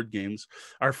play board games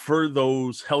are for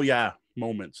those hell yeah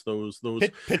moments, those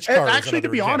pitch car. Actually, to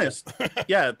be honest,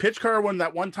 pitch car.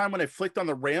 That one time when I flicked on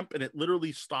the ramp and it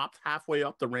literally stopped halfway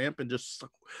up the ramp and just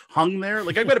hung there.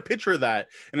 Like I've got a picture of that,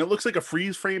 and it looks like a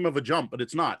freeze frame of a jump, but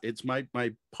it's not. It's my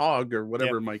pog or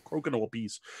whatever, my crokinole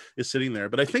piece is sitting there.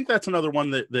 But I think that's another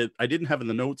one that I didn't have in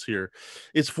the notes here,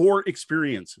 is for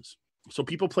experiences. So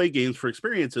people play games for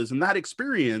experiences, and that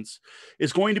experience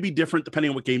is going to be different depending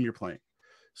on what game you're playing.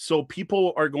 So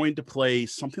people are going to play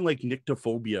something like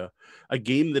Nyctophobia, a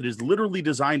game that is literally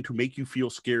designed to make you feel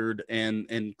scared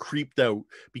and creeped out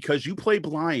because you play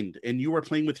blind and you are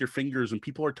playing with your fingers and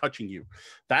people are touching you.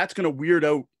 That's going to weird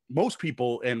out most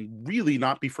people and really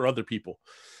not be for other people.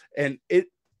 And it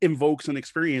invokes an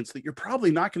experience that you're probably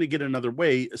not going to get another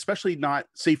way, especially not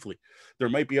safely. There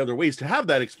might be other ways to have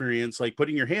that experience, like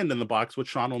putting your hand in the box, which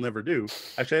Sean will never do.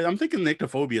 Actually, I'm thinking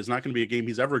Nyctophobia is not going to be a game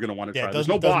he's ever going to want to try. There's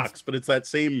no box, but it's that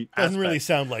same doesn't aspect. Really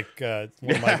sound like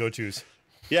one of my go-tos.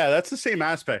 Yeah, that's the same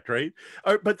aspect, right?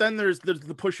 But then there's the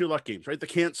push your luck games, right? The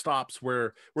can't stops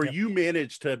where you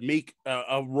manage to make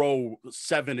a row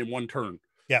 7 in one turn,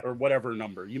 or whatever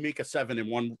number. You make a 7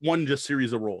 in one just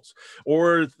series of rolls,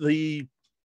 or the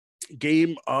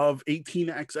game of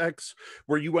 18xx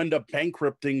where you end up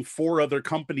bankrupting 4 other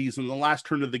companies in the last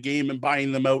turn of the game and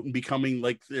buying them out and becoming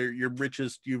like your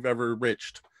richest you've ever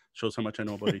riched. Shows how much I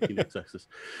know about 18xx's.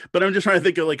 But I'm just trying to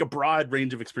think of like a broad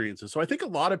range of experiences. So I think a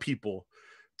lot of people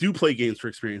do play games for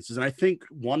experiences, and I think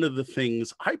one of the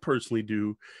things I personally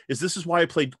do is this is why I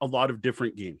played a lot of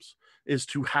different games, is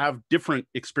to have different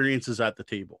experiences at the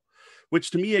table, which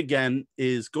to me, again,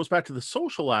 goes back to the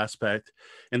social aspect.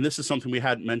 And this is something we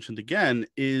hadn't mentioned again,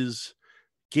 is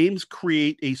games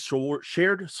create a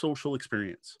shared social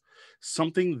experience,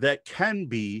 something that can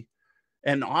be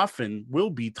and often will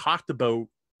be talked about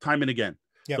time and again.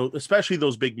 Yep. Especially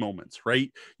those big moments,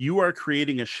 right? You are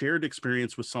creating a shared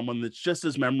experience with someone that's just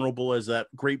as memorable as that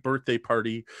great birthday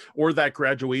party or that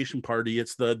graduation party.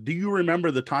 It's do you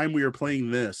remember the time we were playing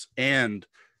this and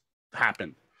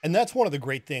happened? And that's one of the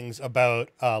great things about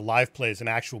live plays and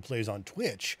actual plays on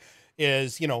Twitch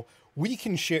is, we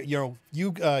can share,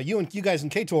 you guys in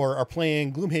KTOR are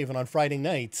playing Gloomhaven on Friday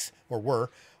nights, or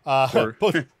were,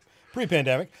 both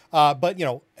pre-pandemic. But,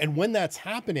 and when that's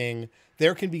happening,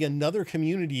 there can be another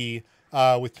community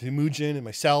with Temujin and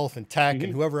myself and Tech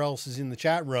and whoever else is in the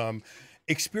chat room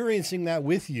experiencing that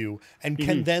with you, and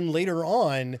can then later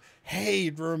on, hey,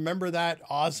 remember that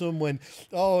awesome when,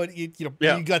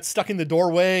 you got stuck in the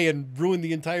doorway and ruined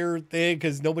the entire thing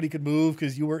because nobody could move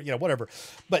because you were, whatever.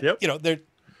 But,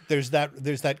 there's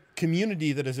that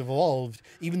community that has evolved,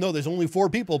 even though there's only 4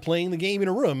 people playing the game in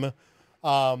a room.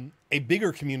 A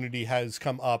bigger community has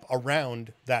come up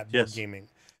around that board gaming.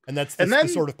 And that's the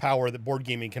sort of power that board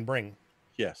gaming can bring.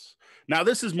 Yes. Now,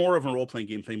 this is more of a role-playing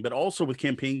game thing, but also with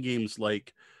campaign games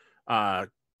like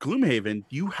Gloomhaven,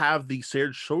 you have the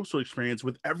shared social experience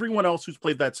with everyone else who's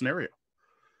played that scenario.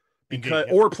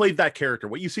 Or played that character.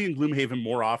 What you see in Gloomhaven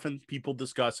more often, people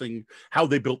discussing how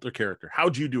they built their character.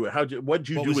 How'd you do it? What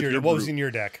was in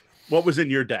your deck? What was in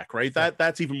your deck, right?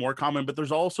 That's even more common. But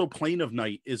there's also Plane of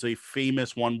Night is a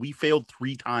famous one. We failed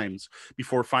 3 times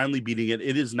before finally beating it.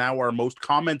 It is now our most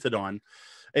commented on.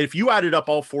 And if you added up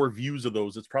all 4 views of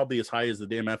those, it's probably as high as the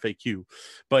damn FAQ.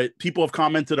 But people have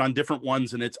commented on different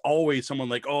ones, and it's always someone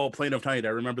like, oh, Plane of Night.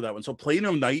 I remember that one. So Plane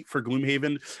of Night for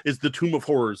Gloomhaven is the Tomb of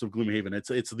Horrors of Gloomhaven.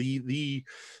 It's the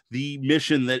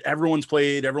mission that everyone's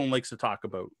played, everyone likes to talk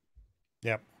about.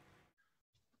 Yep.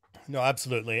 No,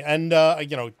 absolutely. And,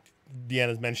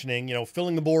 Deanna's mentioning,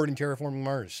 filling the board in Terraforming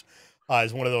Mars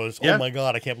is one of those, oh my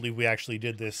God, I can't believe we actually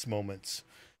did this moments.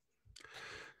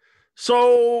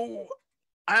 So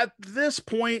at this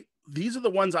point, these are the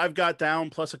ones I've got down,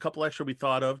 plus a couple extra we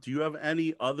thought of. Do you have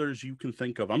any others you can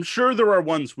think of? I'm sure there are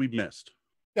ones we've missed.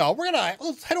 No,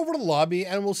 let's head over to the lobby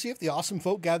and we'll see if the awesome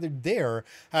folk gathered there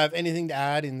have anything to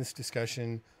add in this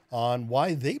discussion on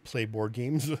why they play board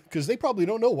games, because they probably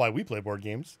don't know why we play board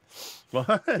games.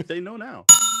 Well, they know now.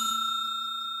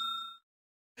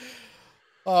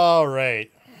 All right.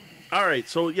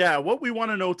 So what we want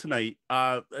to know tonight,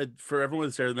 for everyone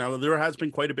that's there now, there has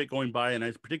been quite a bit going by,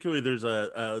 and particularly there's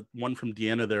a one from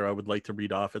Deanna there I would like to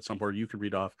read off at some point. You can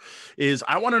read off. Is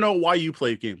I want to know why you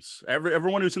play games.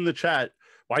 Everyone who's in the chat,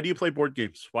 why do you play board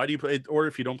games? Why do you play? Or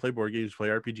if you don't play board games, play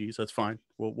RPGs. That's fine.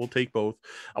 We'll take both.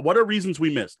 What are reasons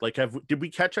we missed? Like, did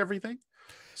we catch everything?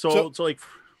 So like.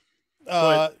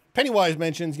 Pennywise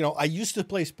mentions, I used to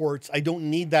play sports. I don't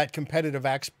need that competitive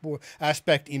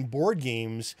aspect in board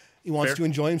games. He wants to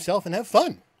enjoy himself and have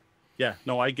fun. Yeah,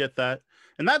 no, I get that.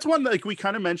 And that's one, like we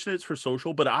kind of mentioned, it's for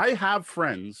social, but I have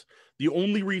friends. The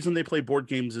only reason they play board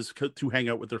games is to hang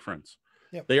out with their friends.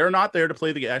 Yep. They are not there to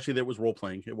play the game. Actually, that was role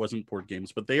playing. It wasn't board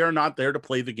games, but they are not there to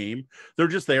play the game. They're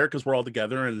just there because we're all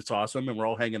together and it's awesome and we're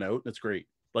all hanging out and it's great.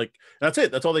 Like, that's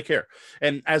it. That's all they care.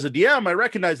 And as a DM, I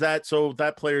recognize that. So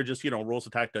that player just, rolls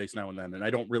attack dice now and then. And I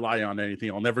don't rely on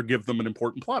anything. I'll never give them an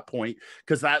important plot point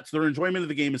because that's their enjoyment of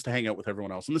the game is to hang out with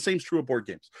everyone else. And the same is true of board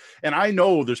games. And I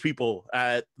know there's people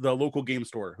at the local game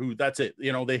store who that's it.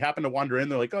 They happen to wander in.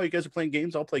 They're like, oh, you guys are playing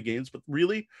games. I'll play games. But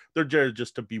really, they're there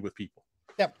just to be with people.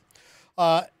 Yep.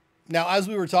 Now, as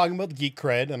we were talking about the geek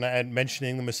cred and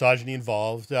mentioning the misogyny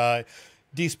involved,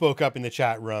 Dee spoke up in the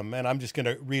chat room, and I'm just going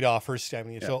to read off her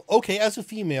statement. Yeah. So, okay, as a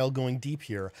female going deep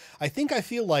here, I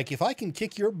feel like if I can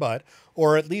kick your butt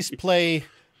or at least play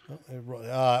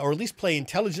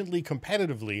intelligently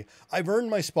competitively, I've earned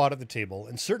my spot at the table,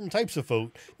 and certain types of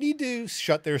folk need to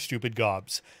shut their stupid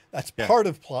gobs. That's part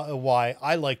of why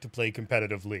I like to play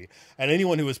competitively. And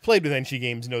anyone who has played with NG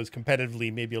games knows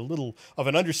competitively may be a little of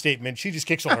an understatement. She just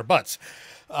kicks all our butts.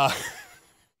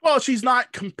 Well, she's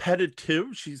not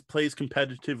competitive. She plays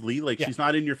competitively. Like she's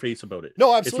not in your face about it.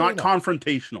 No, absolutely It's not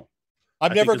confrontational.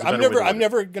 I'm never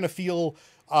going to feel,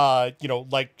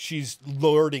 like she's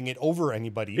lording it over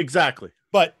anybody. Exactly.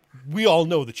 But we all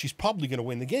know that she's probably going to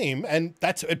win the game, and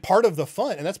that's part of the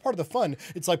fun. And that's part of the fun.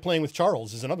 It's like playing with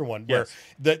Charles is another one where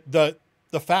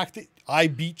the fact that I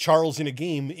beat Charles in a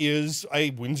game is a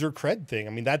Windsor cred thing.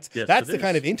 I mean, that's the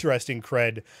kind of interesting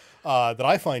cred that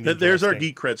I find. There's our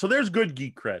geek cred. So there's good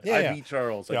geek cred. I beat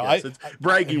Charles. I guess it's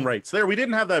bragging rights. There, we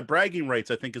didn't have that bragging rights.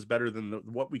 I think is better than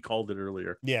what we called it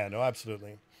earlier. Yeah, no,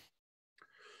 absolutely.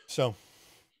 So,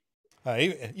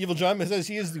 Evil John says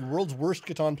he is the world's worst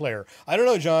Catan player. I don't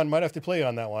know, John. Might have to play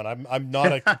on that one. I'm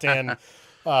not a Catan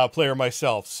player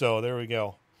myself. So there we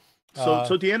go.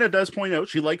 So Deanna does point out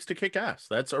she likes to kick ass.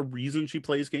 That's a reason she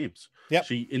plays games. Yep.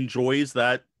 She enjoys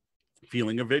that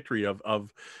feeling of victory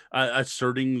of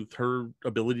asserting her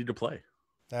ability to play.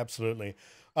 Absolutely.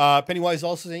 Pennywise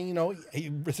also saying, you know,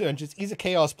 he's a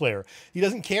chaos player. He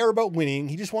doesn't care about winning.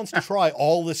 He just wants to try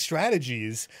all the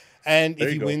strategies. And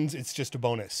if he wins, it's just a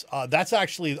bonus. That's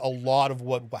actually a lot of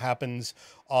what happens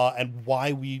and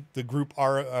why the group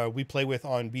we play with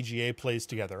on BGA plays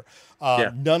together.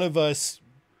 None of us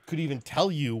could even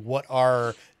tell you what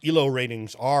our ELO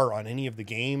ratings are on any of the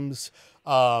games.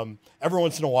 Every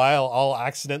once in a while, I'll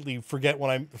accidentally forget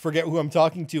who I'm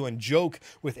talking to and joke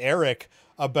with Eric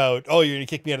about, oh, you're going to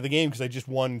kick me out of the game because I just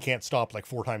won Can't Stop like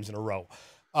 4 times in a row.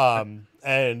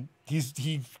 And he's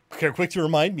quick to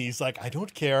remind me. He's like, I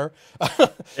don't care.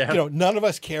 You know, none of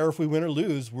us care if we win or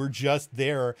lose. We're just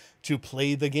there to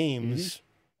play the games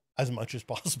as much as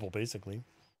possible, basically.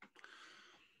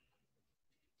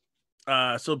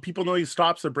 So people know he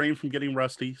stops their brain from getting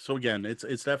rusty. So again, it's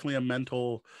definitely a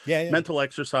mental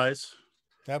exercise.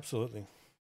 Absolutely.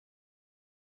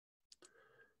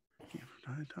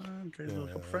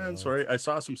 Friends. Sorry, I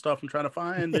saw some stuff. I'm trying to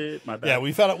find it. My bad. Yeah,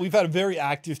 we've had a very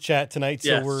active chat tonight.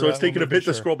 So it's taking a bit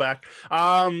to scroll back.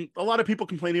 A lot of people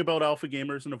complaining about alpha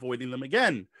gamers and avoiding them.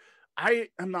 Again, I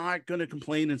am not going to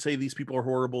complain and say these people are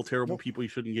horrible, terrible people you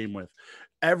shouldn't game with.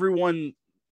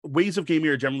 Ways of gaming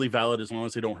are generally valid as long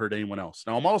as they don't hurt anyone else.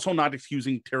 Now, I'm also not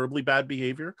excusing terribly bad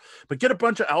behavior, but get a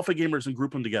bunch of alpha gamers and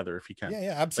group them together if you can.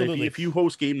 Yeah, absolutely. If you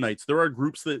host game nights, there are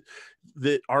groups that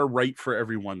are right for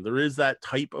everyone. There is that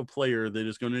type of player that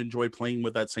is going to enjoy playing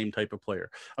with that same type of player,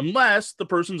 unless the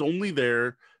person's only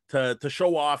there to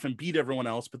show off and beat everyone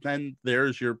else. But then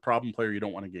there's your problem player you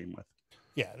don't want to game with.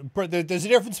 Yeah, but there's a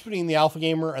difference between the alpha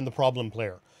gamer and the problem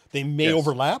player. They may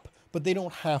overlap, but they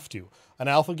don't have to. An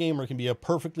alpha gamer can be a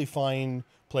perfectly fine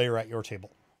player at your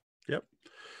table. Yep.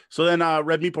 So then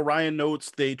Red Meeple Ryan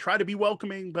notes they try to be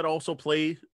welcoming, but also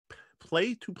play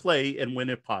to play and win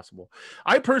if possible.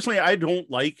 I don't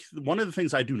like, one of the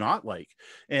things I do not like,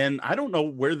 and I don't know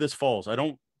where this falls. I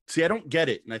don't get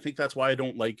it. And I think that's why I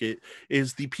don't like it,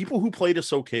 is the people who play to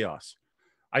sow chaos.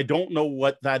 I don't know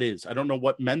what that is. I don't know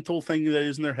what mental thing that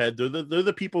is in their head. They're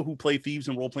the people who play thieves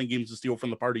and role-playing games to steal from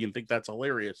the party and think that's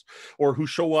hilarious, or who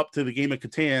show up to the game of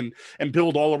Catan and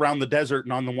build all around the desert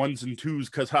and on the 1s and 2s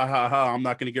because I'm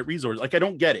not going to get resources. Like, I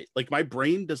don't get it. Like, my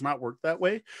brain does not work that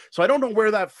way. So I don't know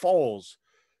where that falls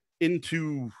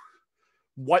into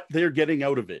what they're getting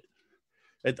out of it.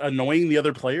 Annoying the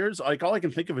other players. Like, all I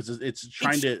can think of is it's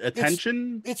trying to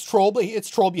attention. It's troll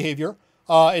behavior.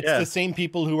 It's the same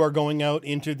people who are going out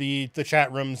into the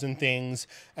chat rooms and things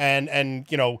and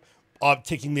you know,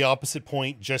 taking the opposite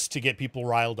point just to get people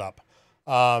riled up.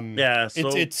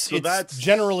 It's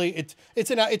generally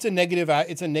it's a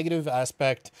negative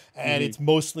aspect, and it's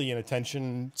mostly an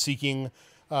attention seeking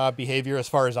behavior as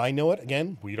far as I know it.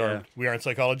 Again, we aren't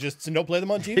psychologists and don't play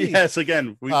them on TV. Yes,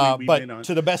 again, we but may not.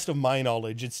 To the best of my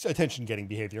knowledge, it's attention getting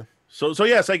behavior. So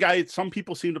yes, some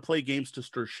people seem to play games to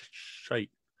stir shite.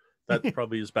 That's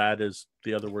probably as bad as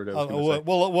the other word I was going to say.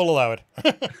 We'll allow it.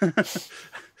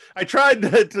 I tried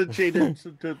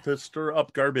to stir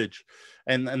up garbage,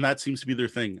 and that seems to be their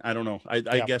thing. I don't know.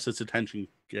 I guess it's attention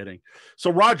getting.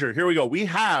 So Roger, here we go. We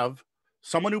have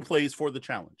someone who plays for the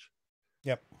challenge.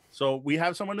 Yep. So we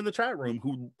have someone in the chat room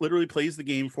who literally plays the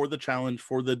game for the challenge,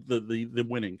 for the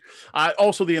winning.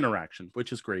 Also the interaction,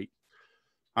 which is great.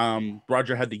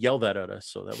 Roger had to yell that at us,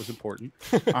 so that was important.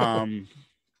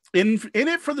 In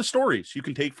it for the stories you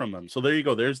can take from them. So there you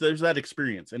go. There's that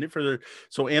experience. In it for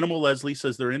so Animal Leslie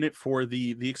says they're in it for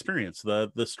the experience,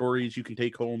 the stories you can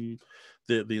take home,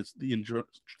 the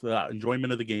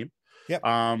enjoyment of the game. Yep.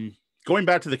 Going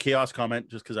back to the chaos comment,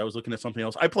 just because I was looking at something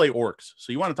else. I play orcs,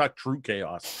 so you want to talk true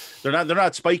chaos. They're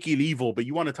not spiky and evil, but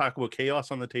you want to talk about chaos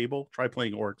on the table. Try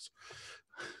playing orcs.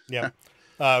 Yeah.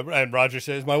 And Roger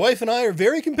says, my wife and I are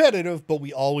very competitive, but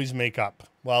we always make up.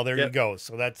 Well, there you go.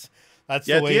 So that's the way it's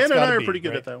got to be. Deanna and I are pretty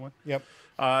good at that one. Yep.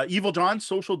 Evil John's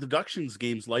social deductions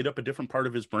games light up a different part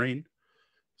of his brain.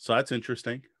 So that's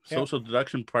interesting. Yep. Social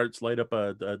deduction parts light up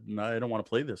I don't want to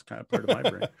play this kind of part of my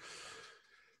brain.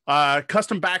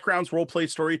 Custom backgrounds, role play,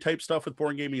 story type stuff with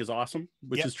board gaming is awesome,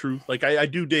 which is true. Like I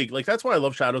do dig. Like that's why I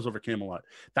love Shadows over Camelot.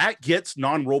 That gets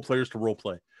non-role players to role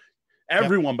play.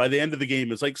 Everyone by the end of the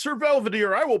game is like, Sir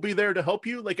Belvedere, I will be there to help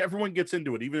you. Like everyone gets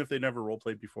into it, even if they never role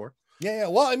played before. Yeah.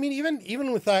 Well, I mean,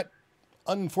 even with that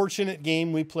unfortunate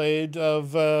game we played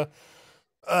of we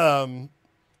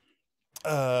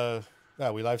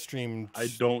live streamed. I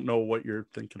don't know what you're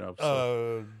thinking of.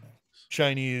 So.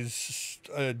 Chinese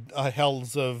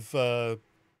hells of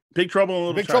Big Trouble in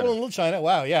Little Big China. Trouble in Little China.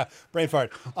 Wow, yeah, brain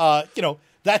fart. You know,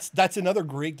 that's another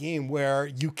great game where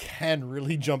you can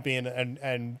really jump in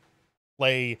and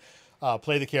play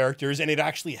the characters, and it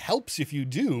actually helps if you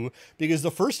do, because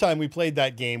the first time we played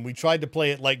that game, we tried to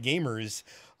play it like gamers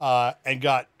and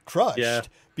got crushed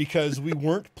because we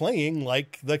weren't playing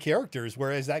like the characters,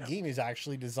 whereas that game is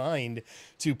actually designed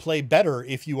to play better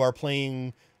if you are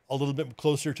playing a little bit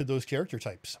closer to those character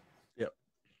types.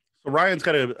 So Ryan's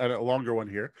got a longer one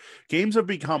here. Games have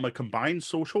become a combined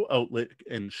social outlet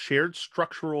and shared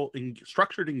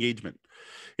structured engagement.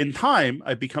 In time,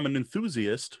 I've become an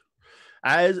enthusiast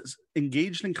as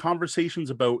engaged in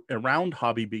conversations around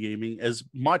hobby gaming as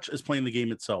much as playing the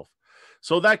game itself.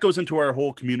 So that goes into our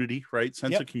whole community, right?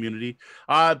 Sense of community.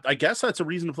 I guess that's a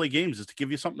reason to play games, is to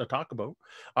give you something to talk about.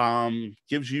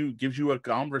 Gives you a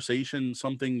conversation,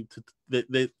 something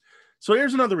that. So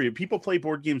here's another reason. People play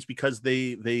board games because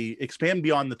they expand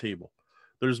beyond the table.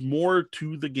 There's more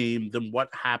to the game than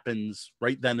what happens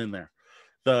right then and there.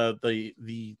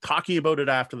 The talking about it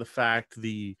after the fact,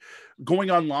 the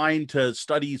going online to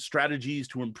study strategies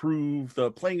to improve, the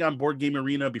playing on Board Game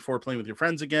Arena before playing with your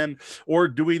friends again, or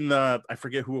doing I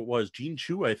forget who it was, Gene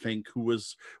Chu, I think, who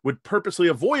would purposely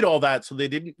avoid all that so they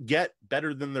didn't get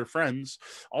better than their friends.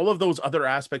 All of those other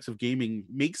aspects of gaming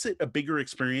makes it a bigger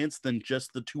experience than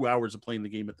just the 2 hours of playing the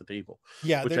game at the table.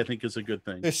 Yeah, which I think is a good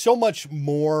thing. There's so much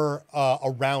more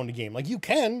around a game. Like, you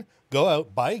can go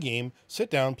out, buy a game, sit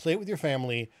down, play it with your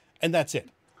family, and that's it.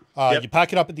 You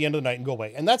pack it up at the end of the night and go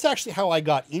away. And that's actually how I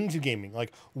got into gaming.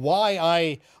 Like,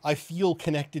 why I feel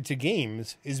connected to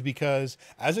games is because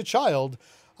as a child,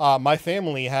 my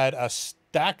family had a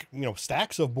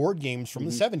stacks of board games from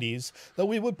the 70s that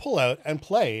we would pull out and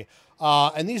play.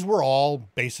 And these were all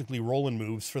basically roll and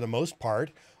moves for the most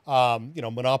part.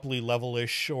 Monopoly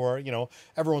level-ish, or,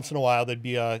 every once in a while there'd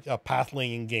be a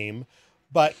path-laying game.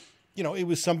 But it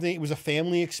was a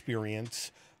family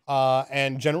experience,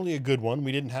 and generally a good one.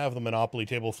 We didn't have the Monopoly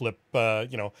table flip,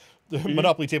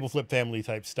 Monopoly table flip family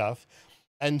type stuff.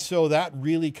 And so that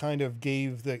really kind of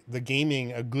gave the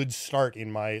gaming a good start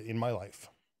in my life.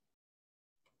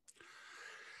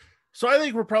 So I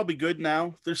think we're probably good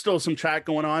now. There's still some chat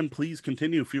going on. Please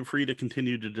continue. Feel free to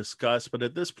continue to discuss. But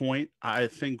at this point, I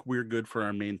think we're good for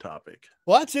our main topic.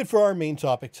 Well, that's it for our main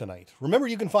topic tonight. Remember,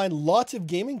 you can find lots of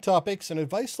gaming topics and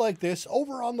advice like this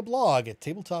over on the blog at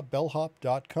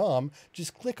tabletopbellhop.com.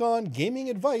 Just click on Gaming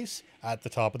Advice at the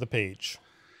top of the page.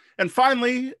 And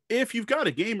finally, if you've got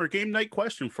a game or game night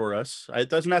question for us, it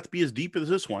doesn't have to be as deep as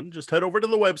this one. Just head over to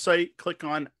the website, click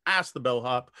on Ask the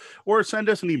Bellhop, or send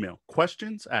us an email,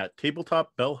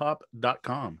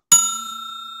 questions@tabletopbellhop.com.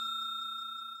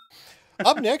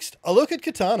 Up next, a look at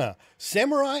Katana,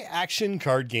 Samurai Action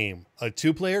Card Game, a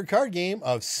 2-player card game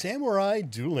of samurai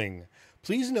dueling.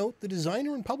 Please note the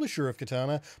designer and publisher of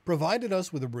Katana provided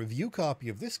us with a review copy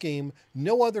of this game.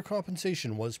 No other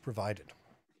compensation was provided.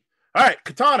 All right,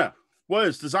 Katana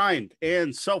was designed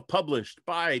and self-published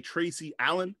by Tracy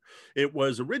Allen. It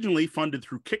was originally funded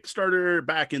through Kickstarter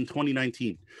back in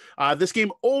 2019. This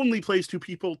game only plays two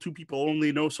people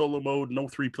only, no solo mode, no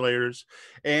 3 players,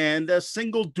 and a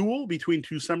single duel between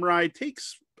 2 samurai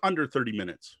takes under 30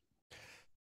 minutes.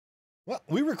 Well,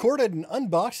 we recorded an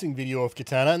unboxing video of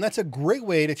Katana, and that's a great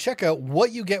way to check out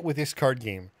what you get with this card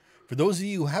game. For those of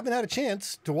you who haven't had a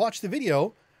chance to watch the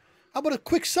video, how about a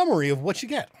quick summary of what you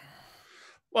get?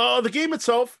 Well, the game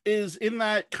itself is in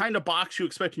that kind of box you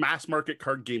expect mass market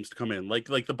card games to come in, like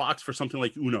the box for something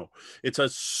like Uno. It's a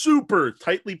super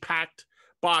tightly packed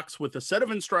box with a set of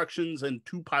instructions and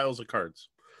 2 piles of cards.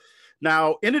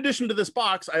 Now, in addition to this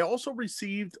box, I also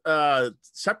received a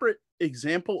separate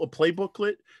example, a play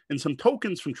booklet, and some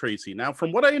tokens from Tracy. Now,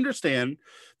 from what I understand,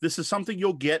 this is something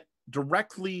you'll get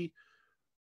directly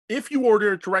if you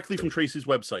order it directly from Tracy's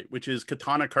website, which is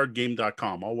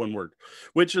katanacardgame.com, all one word,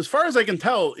 which, as far as I can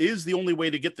tell, is the only way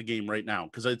to get the game right now,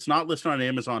 because it's not listed on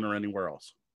Amazon or anywhere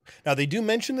else. Now, they do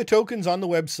mention the tokens on the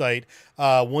website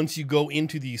once you go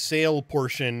into the sale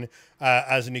portion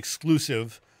as an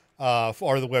exclusive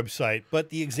for the website, but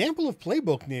the example of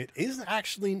Playbook isn't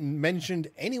actually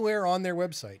mentioned anywhere on their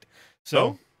website.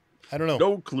 So, I don't know.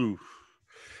 No clue.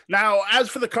 Now, as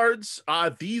for the cards,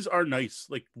 these are nice,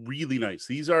 like really nice.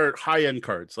 These are high-end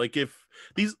cards. Like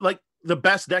the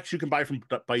best decks you can buy from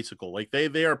Bicycle. Like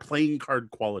they are playing card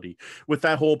quality with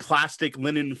that whole plastic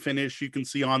linen finish you can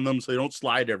see on them so they don't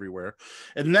slide everywhere.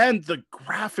 And then the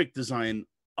graphic design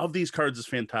of these cards is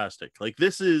fantastic. Like,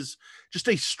 this is just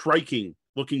a striking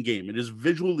looking game. It is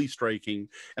visually striking.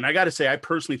 And I got to say, I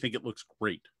personally think it looks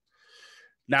great.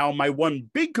 Now, my one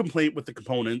big complaint with the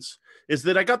components is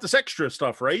that I got this extra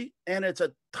stuff, right? And it's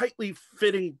a tightly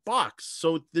fitting box.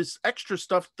 So this extra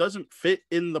stuff doesn't fit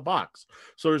in the box.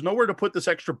 So there's nowhere to put this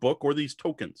extra book or these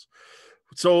tokens.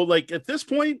 So like at this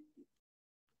point,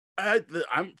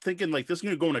 I'm thinking like this is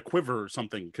going to go in a quiver or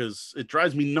something, because it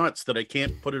drives me nuts that I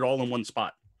can't put it all in one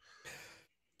spot.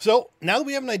 So now that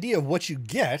we have an idea of what you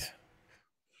get,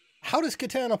 how does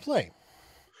Katana play?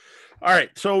 All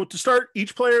right, so to start,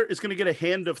 each player is going to get a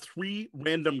hand of 3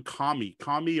 random kami.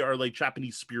 Kami are like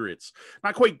Japanese spirits.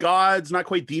 Not quite gods, not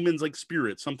quite demons, like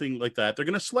spirits, something like that. They're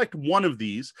going to select one of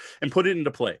these and put it into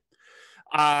play.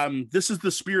 This is the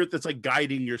spirit that's like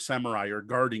guiding your samurai or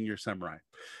guarding your samurai.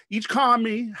 Each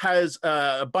kami has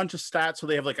a bunch of stats. So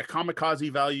they have like a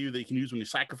kamikaze value that you can use when you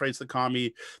sacrifice the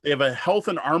kami. They have a health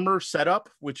and armor setup,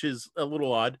 which is a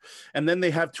little odd. And then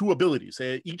they have 2 abilities.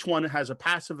 Each one has a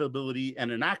passive ability and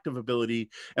an active ability,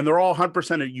 and they're all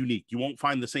 100% unique. You won't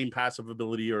find the same passive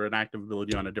ability or an active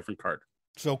ability on a different card.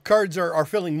 So cards are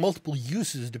filling multiple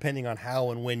uses depending on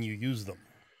how and when you use them.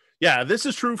 Yeah, this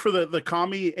is true for the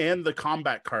kami and the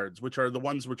combat cards, which are the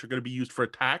ones which are going to be used for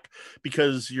attack,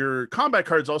 because your combat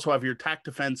cards also have your attack,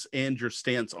 defense, and your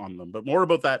stance on them. But more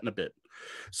about that in a bit.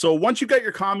 So once you got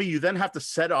your kami, you then have to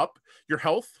set up your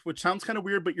health, which sounds kind of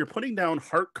weird, but you're putting down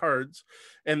heart cards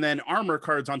and then armor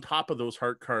cards on top of those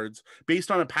heart cards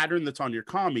based on a pattern that's on your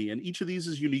kami. And each of these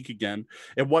is unique again.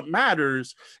 And what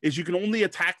matters is you can only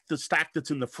attack the stack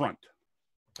that's in the front.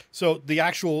 So the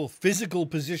actual physical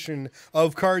position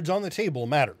of cards on the table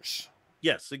matters.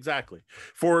 Yes, exactly.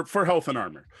 For health and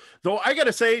armor. Though I got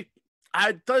to say,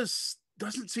 it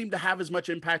doesn't seem to have as much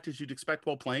impact as you'd expect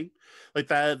while playing. Like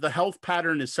the health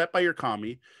pattern is set by your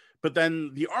kami, but then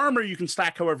the armor you can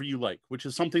stack however you like, which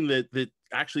is something that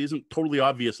actually isn't totally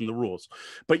obvious in the rules.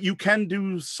 But you can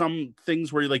do some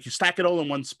things where you stack it all in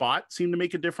one spot, seem to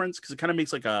make a difference, because it kind of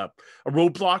makes like a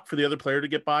roadblock for the other player to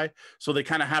get by. So they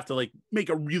kind of have to make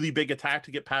a really big attack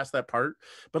to get past that part.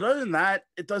 But other than that,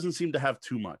 it doesn't seem to have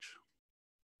too much.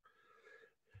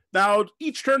 Now,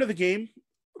 each turn of the game,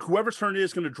 whoever's turn it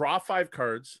is going to draw 5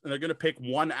 cards, and they're going to pick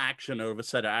one action out of a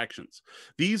set of actions.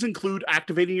 These include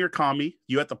activating your kami.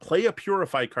 You have to play a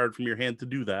purify card from your hand to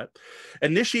do that.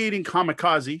 Initiating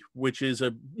kamikaze, which is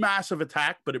a massive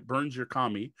attack, but it burns your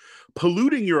kami.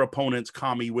 Polluting your opponent's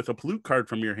kami with a pollute card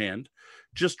from your hand.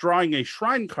 Just drawing a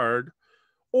shrine card.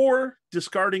 Or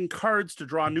discarding cards to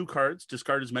draw new cards.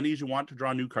 Discard as many as you want to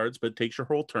draw new cards, but it takes your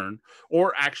whole turn.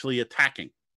 Or actually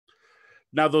attacking.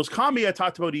 Now, those kami I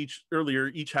talked about earlier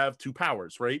each have 2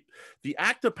 powers, right? The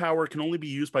active power can only be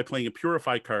used by playing a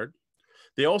purify card.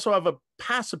 They also have a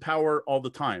passive power all the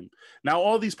time. Now,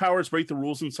 all these powers break the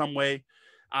rules in some way.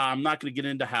 I'm not going to get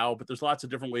into how, but there's lots of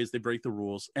different ways they break the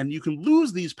rules. And you can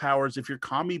lose these powers if your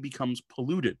kami becomes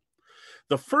polluted.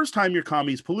 The first time your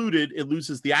kami is polluted, it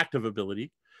loses the active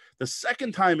ability. The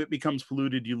second time it becomes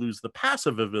polluted, you lose the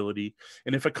passive ability.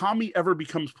 And if a kami ever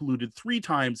becomes polluted 3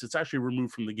 times, it's actually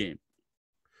removed from the game.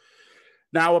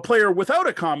 Now, a player without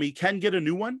a kami can get a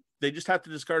new one. They just have to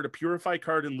discard a purify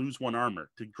card and lose 1 armor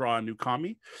to draw a new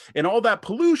kami. And all that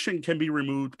pollution can be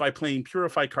removed by playing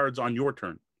purify cards on your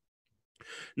turn.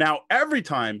 Now, every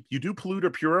time you do pollute or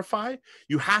purify,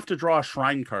 you have to draw a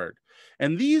shrine card.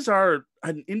 And these are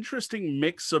an interesting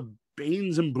mix of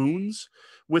banes and boons,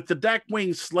 with the deck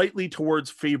weighing slightly towards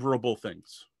favorable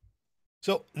things.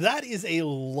 So that is a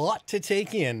lot to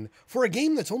take in for a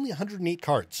game that's only 108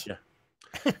 cards. Yeah.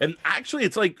 And actually,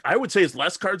 it's I would say it's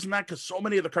less cards than that, because so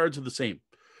many of the cards are the same,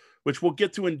 which we'll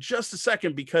get to in just a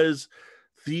second, because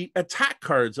the attack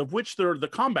cards, of which they're the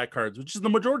combat cards, which is the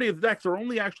majority of the deck, there are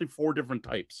only actually 4 different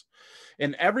types.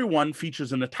 And every one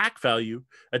features an attack value,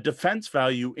 a defense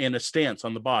value, and a stance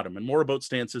on the bottom. And more about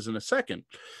stances in a second.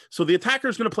 So the attacker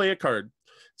is going to play a card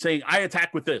saying, I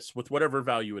attack with this, with whatever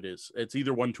value it is. It's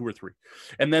either 1, 2, or 3.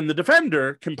 And then the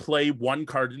defender can play 1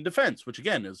 card in defense, which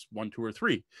again is 1, 2, or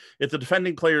 3. If the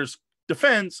defending player's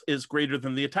defense is greater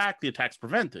than the attack's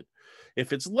prevented.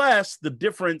 If it's less, the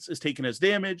difference is taken as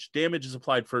damage. Damage is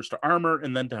applied first to armor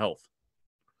and then to health.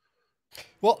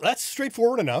 Well, that's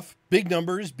straightforward enough. Big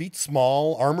numbers beat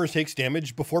small. Armor takes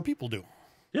damage before people do.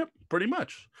 Yep, pretty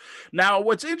much. Now,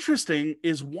 what's interesting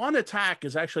is 1 attack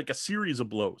is actually like a series of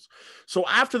blows. So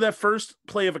after that first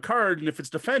play of a card, and if it's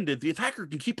defended, the attacker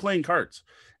can keep playing cards.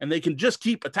 And they can just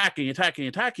keep attacking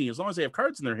as long as they have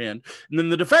cards in their hand. And then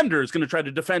the defender is going to try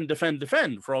to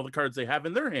defend for all the cards they have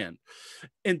in their hand,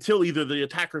 until either the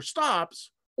attacker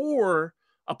stops or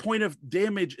a point of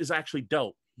damage is actually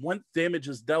dealt. once damage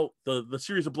is dealt, the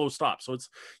series of blows stops. So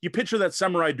you picture that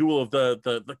samurai duel of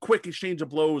the quick exchange of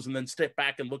blows and then step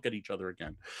back and look at each other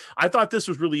again. I thought this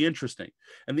was really interesting.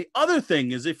 And the other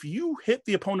thing is, if you hit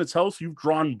the opponent's health, you've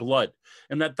drawn blood.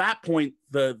 And at that point,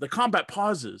 the combat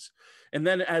pauses. And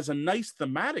then as a nice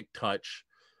thematic touch,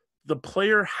 the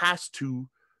player has to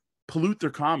pollute their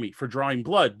kami for drawing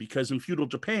blood, because in feudal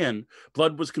Japan,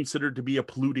 blood was considered to be a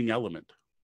polluting element.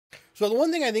 So the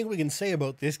one thing I think we can say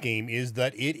about this game is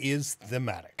that it is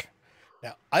thematic.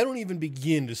 Now, I don't even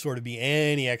begin to sort of be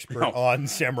any expert on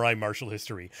samurai martial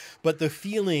history, but the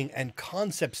feeling and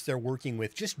concepts they're working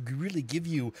with just really give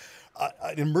you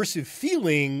an immersive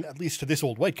feeling, at least to this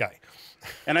old white guy.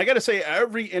 And I got to say,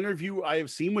 every interview I have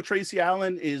seen with Tracy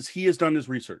Allen is he has done his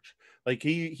research. Like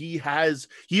he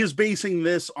is basing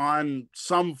this on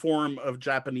some form of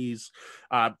Japanese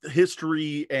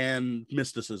history and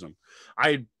mysticism.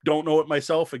 I don't know it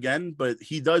myself again, but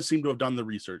he does seem to have done the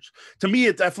research. To me,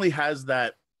 it definitely has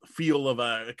that feel of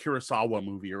a Kurosawa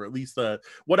movie, or at least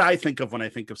what I think of when I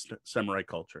think of samurai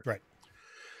culture. Right.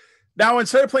 Now,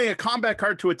 instead of playing a combat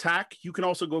card to attack, you can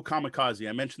also go kamikaze.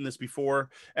 I mentioned this before.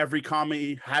 Every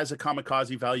kami has a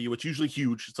kamikaze value. It's usually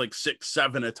huge. It's like 6,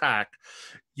 7 attack.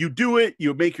 You do it,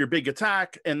 you make your big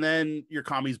attack, and then your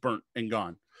kami's burnt and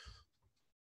gone.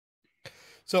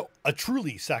 So a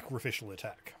truly sacrificial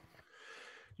attack.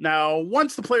 Now,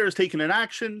 once the player has taken an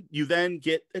action, you then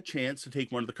get a chance to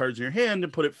take one of the cards in your hand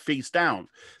and put it face down.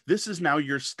 This is now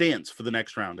your stance for the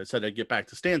next round. I said I'd get back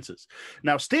to stances.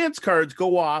 Now, stance cards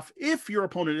go off if your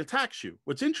opponent attacks you.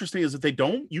 What's interesting is if they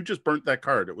don't, you just burnt that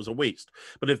card. It was a waste.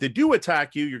 But if they do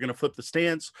attack you, you're going to flip the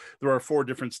stance. There are 4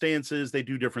 different stances. They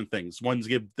do different things. One's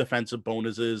give defensive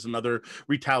bonuses, another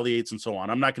retaliates, and so on.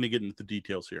 I'm not going to get into the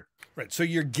details here. Right. So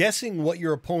you're guessing what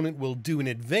your opponent will do in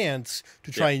advance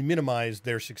to try and minimize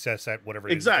their success at whatever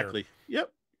it exactly. Yep.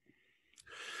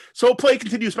 So play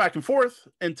continues back and forth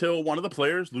until one of the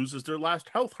players loses their last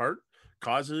health heart,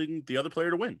 causing the other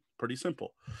player to win. Pretty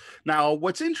simple. Now,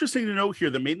 what's interesting to note here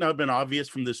that may not have been obvious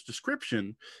from this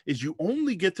description is you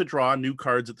only get to draw new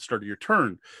cards at the start of your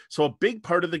turn. So a big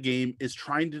part of the game is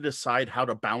trying to decide how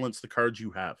to balance the cards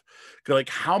you have. Like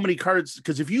how many cards,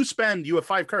 because if you have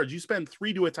 5 cards, you spend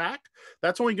 3 to attack,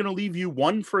 that's only going to leave you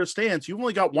 1 for a stance. You've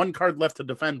only got 1 card left to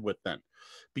defend with then,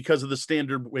 because of the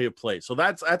standard way of play. So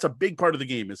that's a big part of the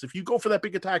game, is if you go for that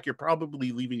big attack, you're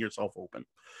probably leaving yourself open.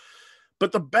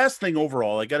 But the best thing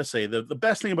overall, I got to say, the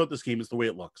best thing about this game is the way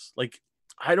it looks. Like,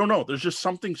 I don't know. There's just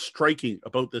something striking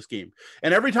about this game.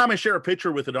 And every time I share a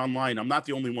picture with it online, I'm not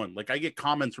the only one. Like, I get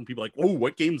comments from people like, oh,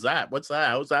 what game's that? What's that?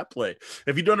 How's that play?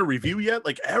 Have you done a review yet?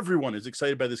 Like, everyone is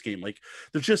excited by this game. Like,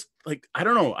 there's just, like, I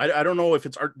don't know. I don't know if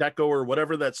it's Art Deco or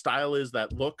whatever that style is,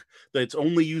 that look, that it's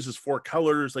only uses 4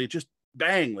 colors. Like, just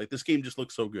bang. Like, this game just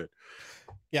looks so good.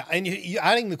 Yeah, and you're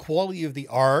adding the quality of the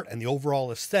art and the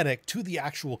overall aesthetic to the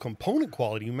actual component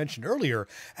quality you mentioned earlier,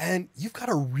 and you've got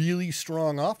a really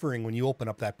strong offering when you open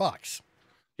up that box.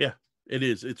 Yeah, it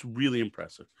is. It's really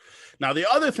impressive. Now, the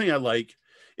other thing I like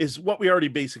is what we already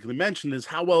basically mentioned, is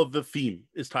how well the theme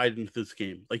is tied into this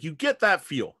game. Like, you get that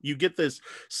feel. You get this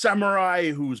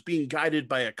samurai who's being guided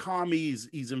by a kami.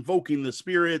 He's invoking the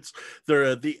spirits.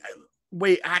 The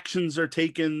way actions are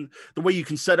taken, the way you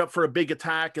can set up for a big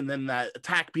attack, and then that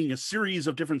attack being a series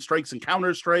of different strikes and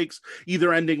counter strikes,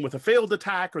 either ending with a failed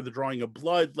attack or the drawing of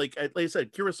blood. Like I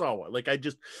said, Kurosawa. Like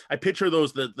I picture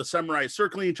those, the samurai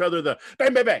circling each other, the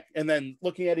bang, bang, bang, and then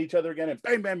looking at each other again and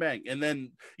bang, bang, bang. And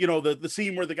then, the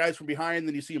scene where the guy's from behind,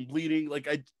 then you see him bleeding. Like,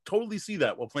 I totally see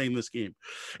that while playing this game.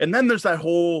 And then there's that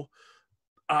whole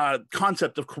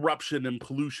concept of corruption and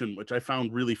pollution, which I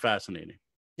found really fascinating.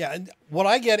 Yeah, and what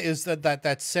I get is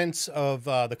that sense of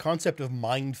the concept of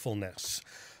mindfulness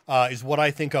is what I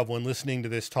think of when listening to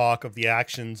this talk of the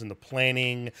actions and the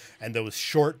planning and those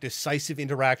short, decisive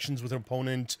interactions with an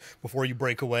opponent before you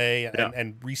break away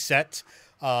and reset,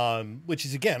 which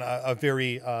is, again, a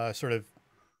very sort of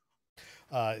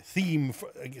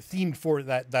themed for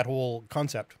that whole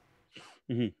concept.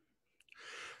 Mm-hmm.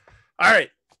 All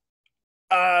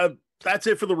right. That's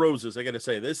it for the roses. I got to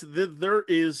say there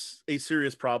is a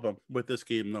serious problem with this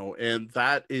game, though, and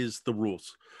that is the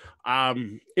rules.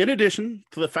 In addition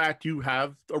to the fact you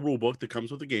have a rule book that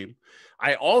comes with the game,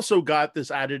 I also got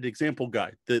this added example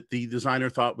guide that the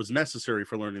designer thought was necessary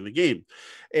for learning the game.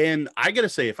 And I got to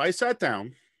say, if I sat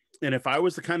down and if I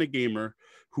was the kind of gamer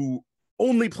who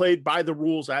only played by the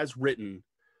rules as written,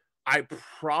 I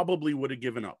probably would have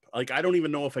given up. Like, I don't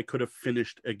even know if I could have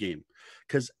finished a game,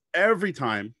 because every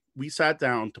time we sat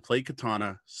down to play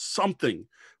Katana, something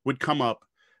would come up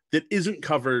that isn't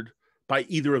covered by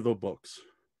either of the books.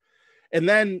 And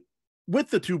then with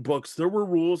the two books, there were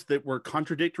rules that were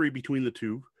contradictory between the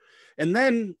two. And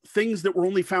then things that were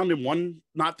only found in one,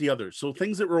 not the other. So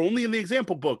things that were only in the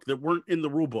example book that weren't in the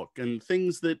rule book, and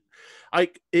things that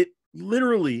it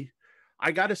literally,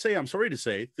 I got to say, I'm sorry to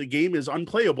say, the game is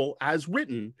unplayable as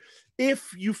written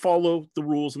if you follow the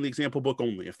rules in the example book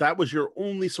only, if that was your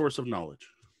only source of knowledge.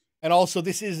 And also,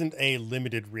 this isn't a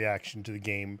limited reaction to the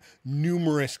game.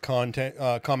 Numerous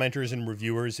commenters and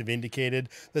reviewers have indicated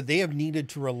that they have needed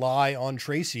to rely on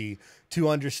Tracy to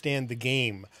understand the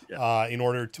game in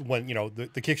order to, when, you know, the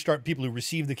Kickstarter, people who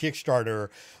received the Kickstarter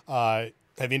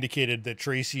have indicated that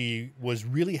Tracy was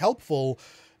really helpful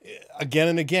again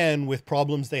and again with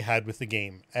problems they had with the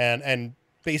game. And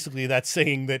basically that's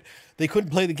saying that they couldn't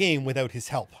play the game without his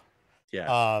help.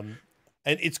 Yeah.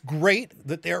 And it's great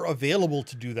that they're available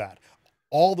to do that.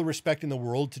 All the respect in the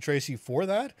world to Tracy for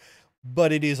that,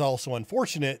 but it is also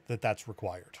unfortunate that that's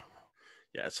required.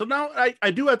 Yeah. So now I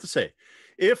do have to say,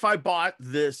 if I bought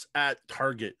this at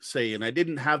Target, say, and I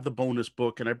didn't have the bonus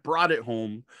book and I brought it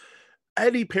home,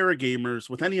 any pair of gamers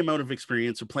with any amount of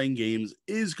experience of playing games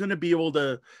is going to be able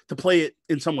to play it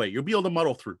in some way. You'll be able to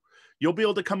muddle through. You'll be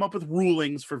able to come up with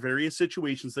rulings for various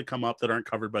situations that come up that aren't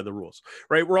covered by the rules,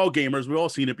 right? We're all gamers. We've all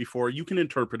seen it before. You can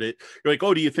interpret it. You're like,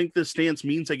 oh, do you think this stance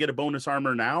means I get a bonus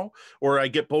armor now, or I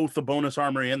get both the bonus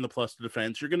armor and the plus to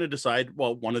defense? You're going to decide,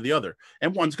 well, one or the other,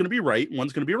 and one's going to be right and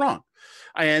one's going to be wrong.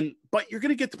 But you're going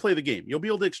to get to play the game. You'll be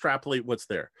able to extrapolate what's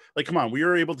there. Like, come on, we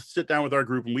were able to sit down with our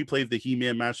group and we played the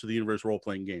He-Man Master of the Universe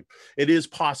role-playing game. It is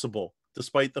possible,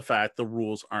 despite the fact the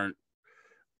rules aren't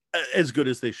as good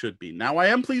as they should be. Now, I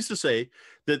am pleased to say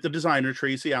that the designer,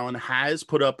 Tracy Allen, has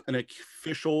put up an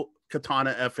official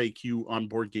Katana FAQ on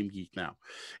Board Game Geek now.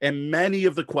 And many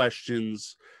of the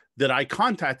questions that I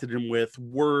contacted him with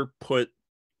were put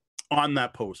on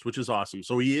that post, which is awesome.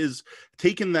 So he is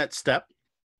taking that step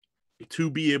to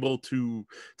be able to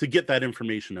get that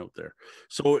information out there.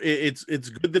 So it's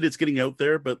good that it's getting out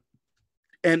there, but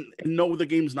and no, the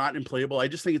game's not unplayable. I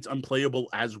just think it's unplayable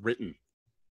as written.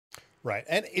 Right.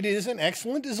 And it is an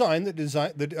excellent sign that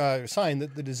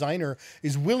the designer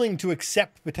is willing to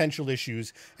accept potential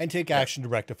issues and take action to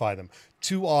rectify them.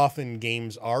 Too often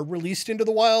games are released into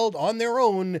the wild on their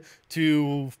own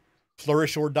to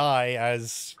flourish or die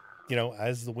as, you know,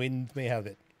 as the wind may have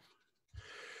it.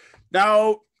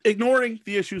 Now, ignoring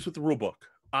the issues with the rulebook,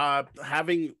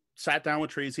 having sat down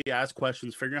with Tracy, asked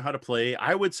questions, figuring out how to play,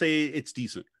 I would say it's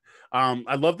decent.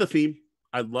 I love the theme.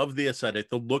 I love the aesthetic.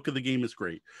 The look of the game is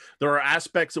great. There are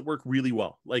aspects that work really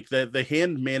well, like the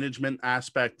hand management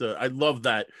aspect. I love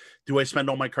that. Do I spend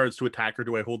all my cards to attack or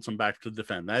do I hold some back to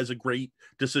defend? That is a great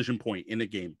decision point in a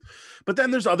game. But then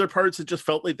there's other parts that just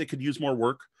felt like they could use more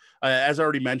work. As I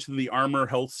already mentioned, the armor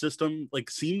health system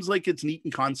seems like it's neat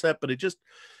in concept, but it just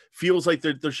feels like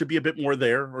there should be a bit more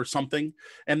there or something.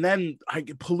 And then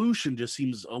pollution just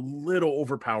seems a little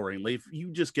overpowering. Like, if you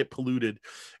just get polluted,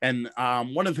 and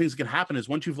one of the things that can happen is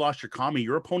once you've lost your kami,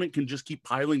 your opponent can just keep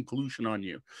piling pollution on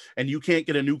you, and you can't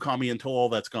get a new kami until all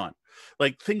that's gone.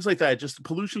 Like, things like that. Just the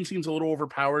pollution seems a little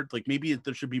overpowered. Like, maybe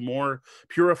there should be more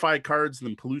purified cards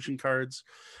than pollution cards.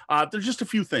 There's just a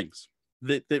few things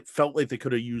that felt like they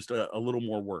could have used a little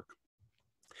more work.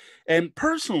 And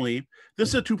personally, this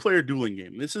is a two-player dueling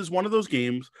game. This is one of those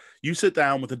games you sit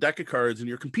down with a deck of cards and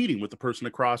you're competing with the person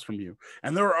across from you.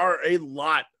 And there are a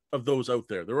lot of those out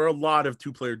there. There are a lot of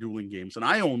two-player dueling games, and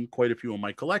I own quite a few in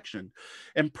my collection.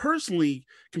 And personally,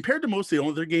 compared to most of the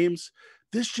other games,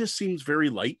 this just seems very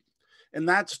light, and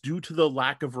that's due to the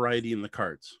lack of variety in the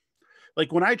cards.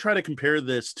 Like, when I try to compare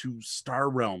this to Star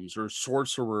Realms or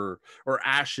Sorcerer or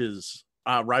Ashes,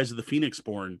 Rise of the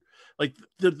Phoenixborn, like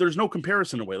there's no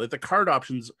comparison away. Like, the card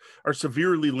options are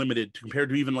severely limited compared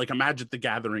to even like a Magic the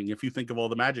Gathering. If you think of all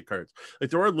the Magic cards, like,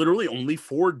 there are literally only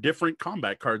 4 different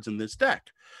combat cards in this deck.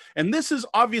 And this is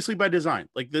obviously by design.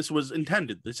 Like, this was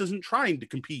intended. This isn't trying to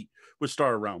compete with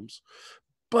Star Realms,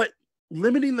 but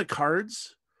limiting the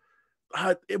cards,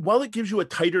 while it gives you a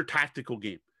tighter tactical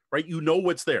game, right? You know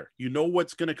what's there. You know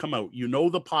what's going to come out. You know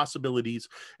the possibilities,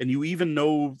 and you even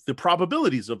know the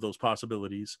probabilities of those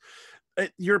possibilities.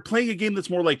 You're playing a game that's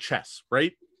more like chess,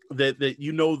 right? That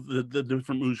you know the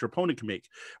different moves your opponent can make.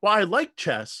 While I like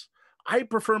chess, I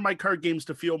prefer my card games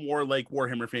to feel more like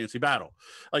Warhammer Fantasy Battle.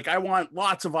 Like, I want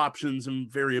lots of options and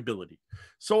variability.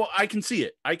 So I can see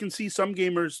it. I can see some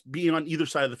gamers being on either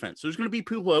side of the fence. There's going to be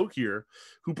people out here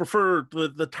who prefer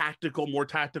the tactical, more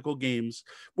tactical games,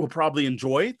 will probably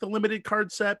enjoy the limited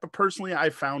card set. But personally, I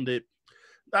found it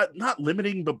not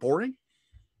limiting, but boring.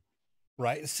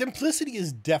 Right. Simplicity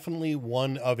is definitely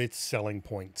one of its selling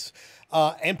points,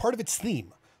 and part of its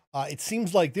theme. It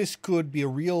seems like this could be a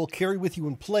real carry with you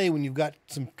and play when you've got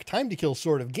some time to kill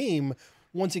sort of game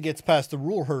once it gets past the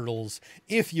rule hurdles,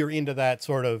 if you're into that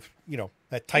sort of,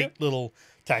 that tight little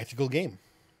tactical game.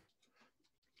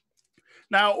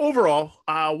 Now, overall,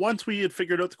 once we had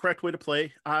figured out the correct way to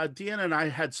play, Deanna and I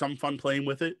had some fun playing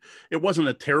with it. It wasn't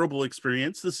a terrible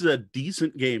experience. This is a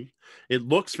decent game. It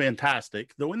looks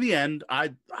fantastic, though. In the end,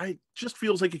 I just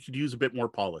feels like it could use a bit more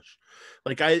polish.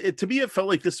 To me, it felt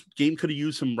like this game could have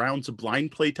used some rounds of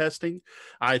blind play testing.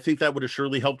 I think that would have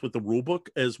surely helped with the rulebook,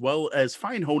 as well as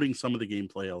fine honing some of the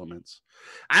gameplay elements.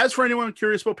 As for anyone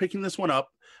curious about picking this one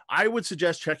up, I would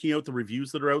suggest checking out the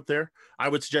reviews that are out there. I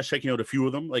would suggest checking out a few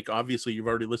of them. Like, obviously, you've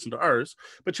already listened to ours,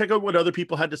 but check out what other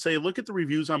people had to say. Look at the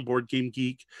reviews on Board Game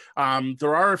Geek.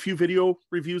 There are a few video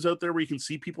reviews out there where you can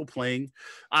see people playing.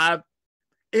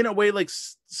 In a way,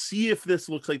 see if this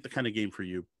looks like the kind of game for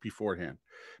you beforehand.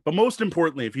 But most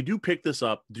importantly, if you do pick this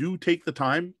up, do take the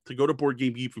time to go to Board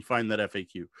Game Geek and find that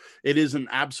FAQ. It is an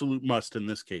absolute must in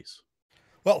this case.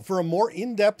 Well, for a more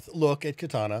in-depth look at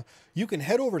Katana, you can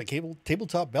head over to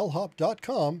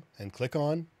tabletopbellhop.com and click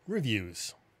on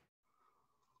Reviews.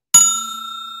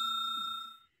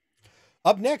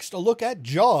 Up next, a look at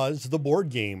Jaws, the board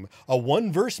game, a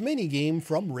one-verse mini-game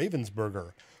from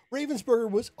Ravensburger. Ravensburger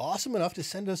was awesome enough to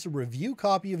send us a review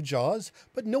copy of Jaws,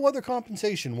 but no other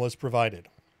compensation was provided.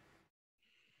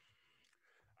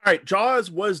 All right, Jaws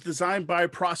was designed by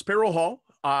Prospero Hall,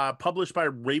 published by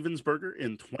Ravensburger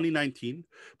in 2019,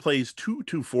 plays 2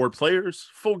 to 4 players.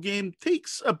 Full game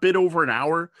takes a bit over an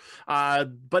hour,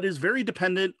 but is very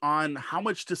dependent on how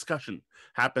much discussion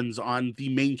happens on the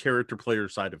main character player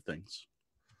side of things.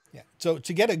 Yeah. So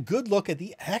to get a good look at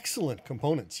the excellent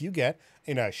components you get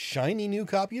in a shiny new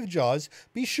copy of Jaws,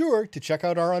 be sure to check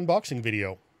out our unboxing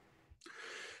video.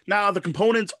 Now, the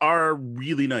components are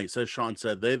really nice, as Sean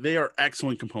said. They are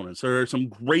excellent components. There are some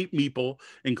great meeple,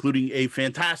 including a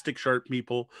fantastic shark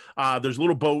meeple. There's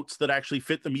little boats that actually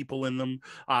fit the meeple in them.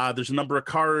 There's a number of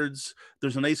cards.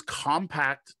 There's a nice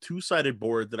compact 2-sided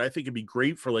board that I think would be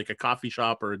great for like a coffee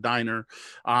shop or a diner.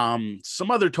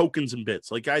 Some other tokens and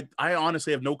bits. I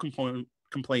honestly have no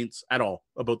complaints at all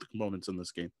about the components in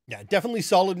this game. Yeah, definitely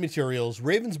solid materials.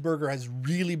 Ravensburger has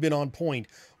really been on point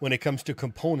when it comes to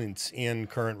components in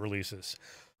current releases.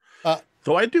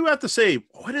 Though I do have to say,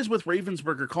 what is with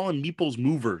Ravensburger calling meeples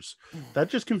movers? That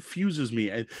just confuses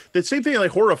me. The same thing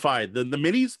like Horrified. The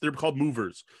minis, they're called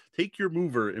movers. Take your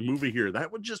mover and move it here.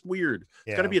 That was just weird.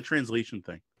 It's got to be a translation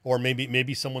thing. Or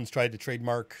maybe someone's tried to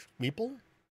trademark meeple?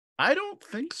 I don't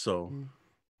think so.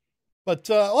 But,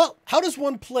 how does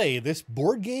one play this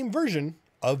board game version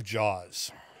of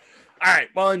Jaws? All right.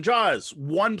 Well, in Jaws,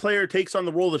 one player takes on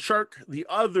the role of the shark. The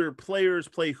other players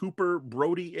play Hooper,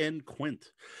 Brody, and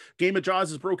Quint. Game of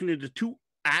Jaws is broken into 2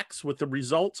 acts with the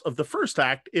results of the first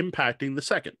act impacting the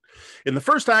second. In the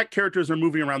first act, characters are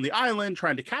moving around the island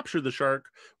trying to capture the shark,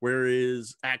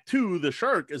 whereas Act 2, the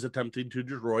shark is attempting to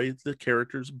destroy the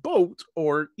character's boat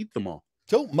or eat them all.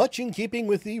 So much in keeping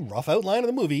with the rough outline of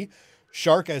the movie,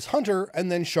 shark as hunter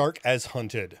and then shark as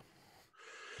hunted.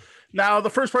 Now, the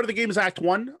first part of the game is Act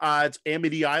 1. It's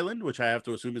Amity Island, which I have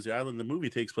to assume is the island the movie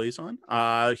takes place on.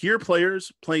 Here,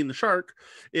 players playing the shark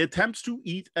attempts to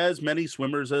eat as many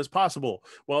swimmers as possible,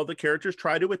 while the characters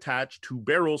try to attach 2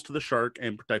 barrels to the shark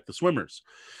and protect the swimmers.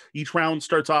 Each round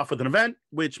starts off with an event,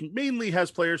 which mainly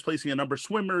has players placing a number of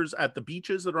swimmers at the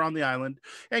beaches that are on the island,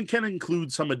 and can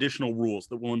include some additional rules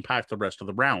that will impact the rest of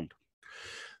the round.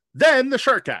 Then the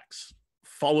shark acts,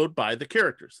 followed by the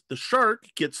characters. The shark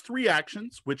gets 3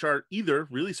 actions, which are either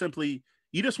really simply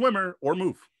eat a swimmer or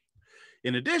move.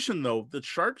 In addition, though, the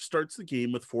shark starts the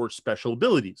game with 4 special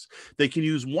abilities. They can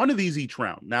use one of these each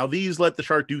round. Now, these let the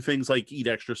shark do things like eat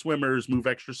extra swimmers, move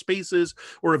extra spaces,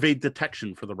 or evade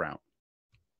detection for the round.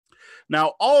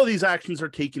 Now, all of these actions are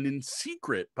taken in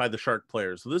secret by the shark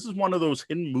players. So this is one of those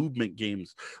hidden movement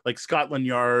games like Scotland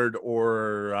Yard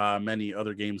or many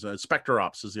other games. Spectre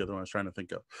Ops is the other one I was trying to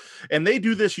think of. And they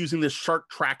do this using this shark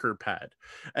tracker pad.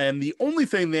 And the only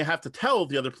thing they have to tell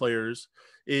the other players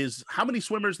is how many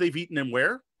swimmers they've eaten and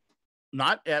where,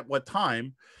 not at what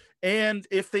time, and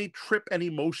if they trip any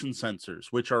motion sensors,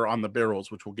 which are on the barrels,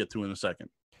 which we'll get to in a second.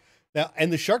 Now,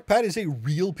 and the shark pad is a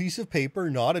real piece of paper,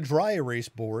 not a dry erase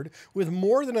board, with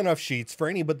more than enough sheets for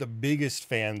any but the biggest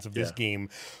fans of this game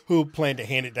who plan to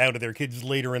hand it down to their kids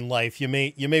later in life. You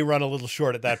may run a little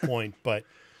short at that point, but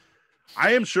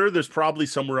I am sure there's probably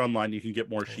somewhere online you can get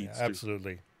more sheets.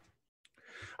 Absolutely.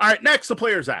 All right, next, the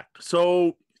Players Act.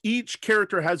 So Each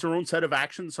character has their own set of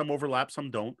actions. Some overlap,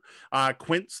 some don't.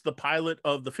 Quince, the pilot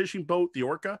of the fishing boat, the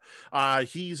Orca,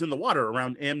 he's in the water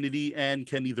around Amity and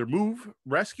can either move,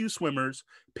 rescue swimmers,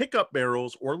 pick up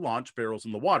barrels, or launch barrels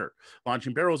in the water.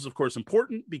 Launching barrels is, of course,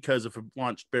 important because if a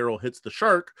launched barrel hits the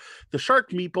shark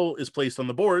meeple is placed on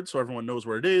the board so everyone knows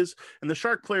where it is, and the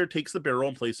shark player takes the barrel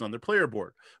and places it on their player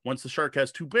board. Once the shark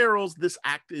has 2 barrels, this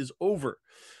act is over.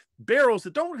 Barrels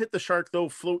that don't hit the shark, though,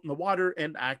 float in the water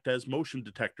and act as motion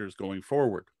detectors going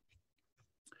forward.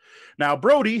 Now,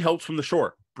 Brody helps from the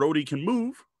shore. Brody can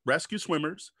move, rescue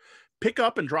swimmers, pick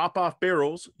up and drop off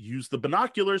barrels, use the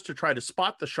binoculars to try to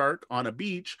spot the shark on a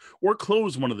beach, or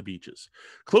close one of the beaches.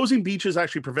 Closing beaches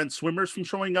actually prevents swimmers from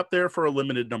showing up there for a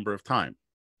limited number of time.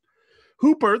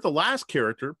 Hooper, the last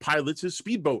character, pilots his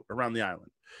speedboat around the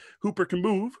island. Hooper can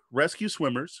move, rescue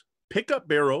swimmers, pick up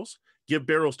barrels, give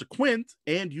barrels to Quint,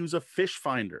 and use a fish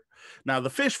finder. Now, the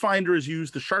fish finder is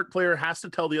used. The shark player has to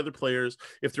tell the other players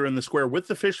if they're in the square with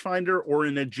the fish finder or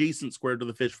in an adjacent square to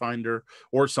the fish finder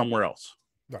or somewhere else.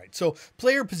 Right. So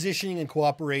player positioning and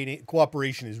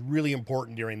cooperation is really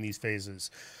important during these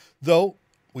phases. Though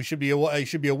we should be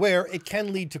aware it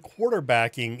can lead to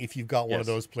quarterbacking if you've got one of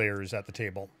those players at the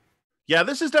table. Yeah,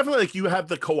 this is definitely like you have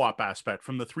the co-op aspect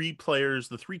from the 3 players.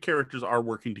 The 3 characters are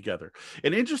working together.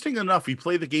 And interesting enough, you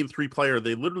play the game 3-player,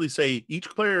 they literally say each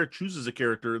player chooses a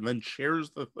character and then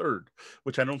shares the third,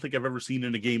 which I don't think I've ever seen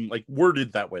in a game like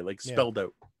worded that way, like spelled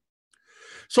out.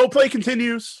 So play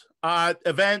continues.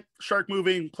 Event, shark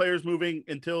moving, players moving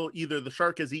until either the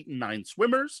shark has eaten 9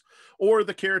 swimmers or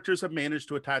the characters have managed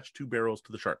to attach 2 barrels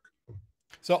to the shark.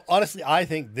 So honestly, I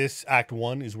think this Act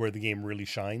 1 is where the game really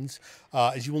shines,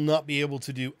 as you will not be able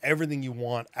to do everything you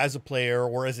want as a player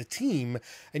or as a team,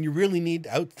 and you really need to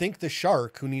outthink the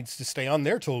shark who needs to stay on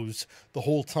their toes the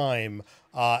whole time.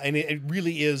 And it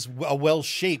really is a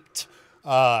well-shaped,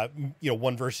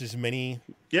 one versus many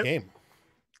game.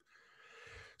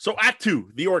 So Act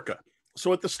 2, the Orca.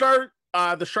 So at the start,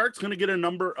 the shark's going to get a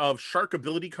number of shark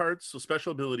ability cards, so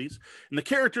special abilities, and the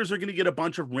characters are going to get a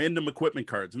bunch of random equipment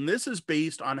cards. And this is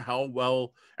based on how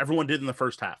well everyone did in the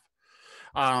first half.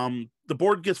 The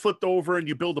board gets flipped over and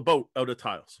you build a boat out of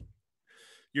tiles.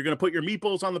 You're going to put your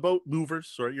meeples on the boat,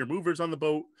 your movers on the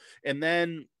boat. And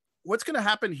then what's going to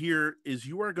happen here is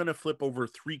you are going to flip over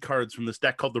 3 cards from this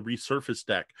deck called the Resurface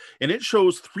deck. And it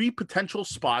shows 3 potential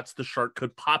spots the shark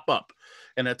could pop up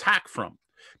and attack from.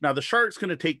 Now, the shark's going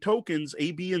to take tokens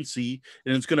A, B, and C,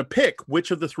 and it's going to pick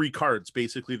which of the 3 cards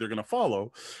basically they're going to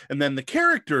follow. And then the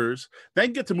characters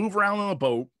then get to move around on the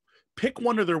boat, pick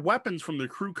one of their weapons from their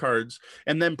crew cards,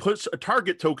 and then puts a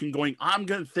target token going, I'm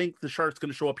going to think the shark's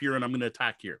going to show up here and I'm going to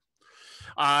attack here.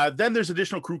 Then there's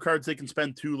additional crew cards they can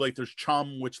spend too, like there's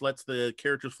Chum, which lets the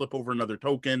characters flip over another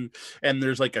token, and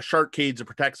there's like a shark cage that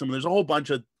protects them. There's a whole bunch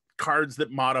of cards that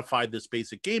modify this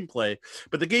basic gameplay,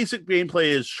 but the basic gameplay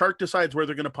is shark decides where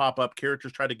they're going to pop up,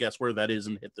 characters try to guess where that is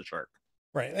and hit the shark.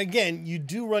 Right. Again, you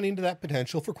do run into that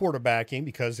potential for quarterbacking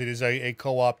because it is a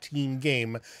co-op team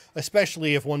game,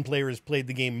 especially if one player has played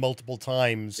the game multiple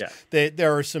times.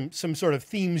 There are some sort of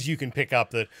themes you can pick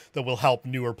up that will help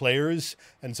newer players,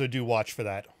 and so do watch for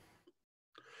that.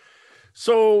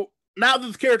 So now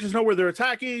that the characters know where they're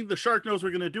attacking, the shark knows we're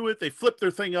going to do it. They flip their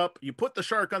thing up. You put the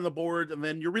shark on the board, and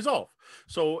then you resolve.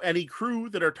 So any crew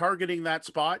that are targeting that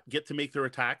spot get to make their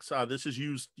attacks. This is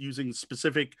using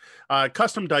specific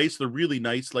custom dice. They're really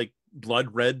nice, like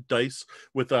blood red dice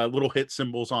with little hit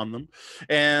symbols on them.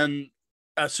 And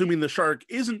assuming the shark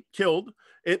isn't killed,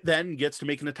 it then gets to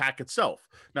make an attack itself.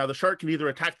 Now, the shark can either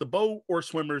attack the boat or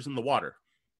swimmers in the water.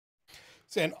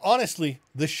 And honestly,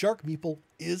 the shark meeple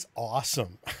is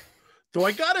awesome. Though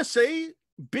I gotta say,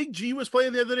 Big G was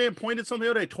playing the other day and pointed something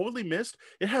out I totally missed.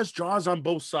 It has jaws on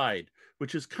both sides,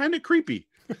 which is kind of creepy.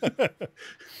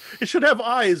 It should have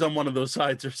eyes on one of those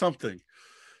sides or something.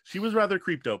 She was rather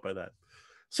creeped out by that.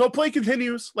 So play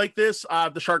continues like this.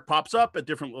 The shark pops up at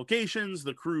different locations,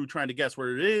 the crew trying to guess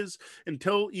where it is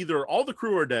until either all the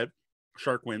crew are dead,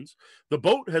 shark wins, the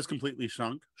boat has completely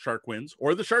sunk, shark wins,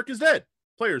 or the shark is dead,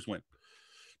 players win.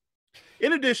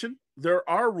 In addition, there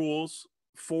are rules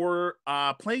for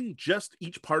playing just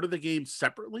each part of the game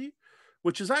separately,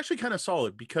 which is actually kind of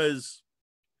solid because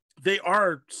they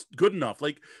are good enough.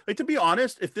 Like to be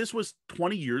honest, if this was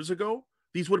 20 years ago,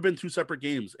 these would have been 2 separate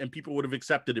games and people would have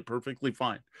accepted it perfectly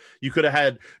fine. You could have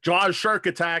had Jaws shark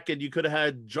attack and you could have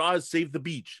had Jaws save the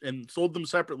beach and sold them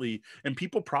separately, and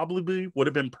people probably would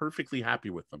have been perfectly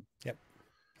happy with them. Yep,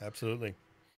 absolutely.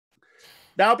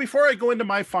 Now, before I go into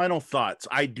my final thoughts,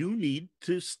 I do need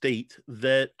to state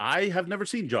that I have never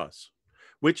seen Jaws.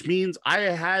 which means I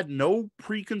had no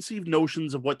preconceived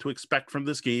notions of what to expect from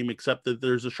this game, except that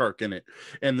there's a shark in it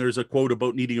and there's a quote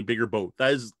about needing a bigger boat.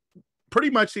 That is pretty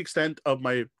much the extent of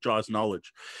my Jaws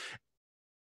knowledge.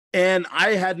 And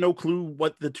I had no clue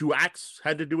what the two acts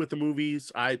had to do with the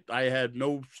movies. I had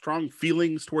no strong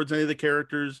feelings towards any of the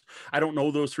characters. I don't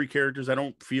know those three characters. I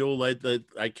don't feel like that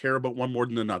I care about one more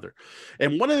than another.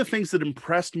 And one of the things that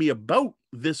impressed me about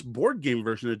this board game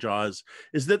version of Jaws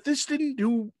is that this didn't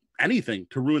do anything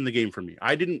to ruin the game for me.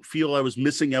 I didn't feel I was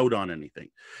missing out on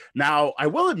anything. Now, I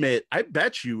will admit, I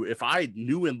bet you if I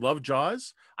knew and loved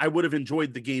Jaws, I would have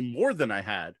enjoyed the game more than I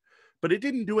had. But it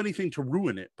didn't do anything to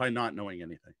ruin it by not knowing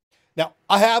anything. Now,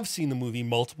 I have seen the movie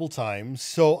multiple times,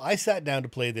 so I sat down to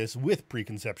play this with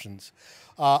preconceptions.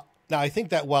 Now, I think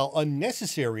that while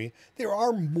unnecessary, there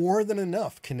are more than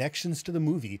enough connections to the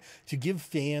movie to give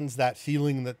fans that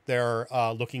feeling that they're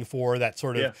looking for, that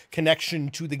sort of connection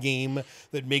to the game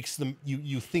that makes them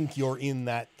you think you're in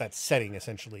that setting,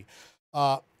 essentially.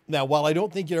 Now, while I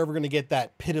don't think you're ever going to get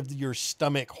that pit of your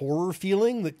stomach horror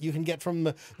feeling that you can get from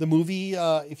the movie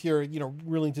if you're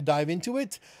willing to dive into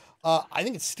it, I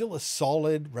think it's still a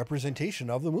solid representation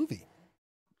of the movie.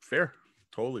 Fair.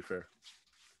 Totally fair.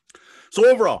 So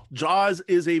overall, Jaws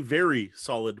is a very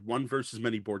solid one versus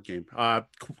many board game.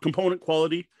 Component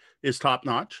quality is top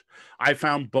notch. I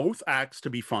found both acts to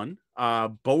be fun.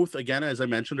 Both, again, as I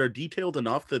mentioned, are detailed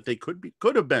enough that they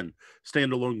could have been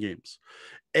standalone games.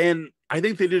 And I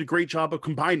think they did a great job of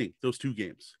combining those two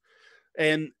games.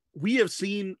 And we have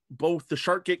seen both the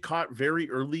shark get caught very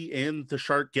early and the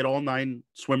shark get all 9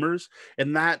 swimmers,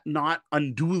 and that not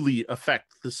unduly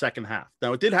affect the second half.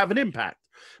 Now, it did have an impact,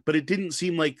 but it didn't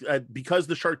seem like because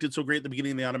the shark did so great at the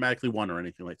beginning, they automatically won or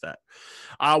anything like that.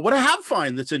 What I have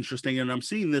found that's interesting, and I'm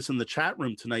seeing this in the chat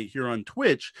room tonight here on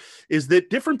Twitch, is that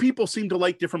different people seem to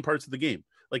like different parts of the game.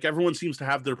 Like everyone seems to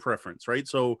have their preference, right?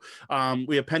 So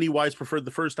we have Pennywise preferred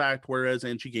the first act, whereas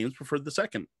Angie Games preferred the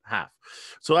second half.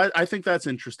 So I think that's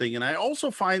interesting. And I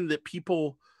also find that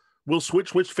people will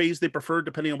switch which phase they prefer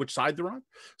depending on which side they're on.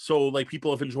 So like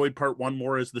people have enjoyed part 1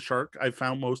 more as the shark. I've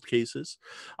found most cases.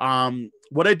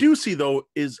 What I do see though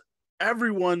is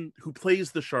everyone who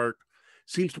plays the shark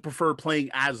seems to prefer playing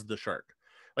as the shark.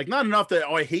 Like not enough that,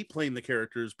 I hate playing the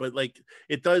characters, but like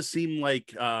it does seem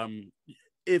like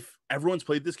if everyone's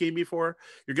played this game before,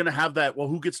 you're going to have that, well,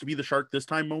 who gets to be the shark this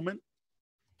time moment?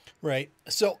 Right.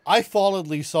 So I fall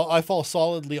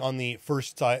solidly on the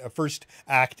first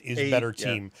act is better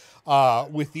team,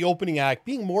 with the opening act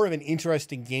being more of an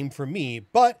interesting game for me.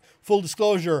 But full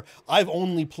disclosure, I've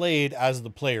only played as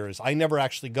the players. I never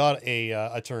actually got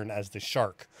a turn as the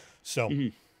shark. So.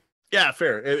 Mm-hmm. Yeah,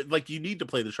 fair. Like you need to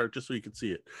play the shark just so you can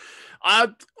see it.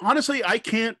 Honestly, I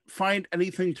can't find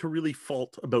anything to really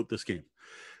fault about this game.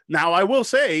 Now, I will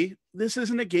say this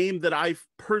isn't a game that I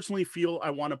personally feel I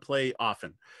want to play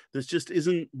often. This just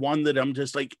isn't one that I'm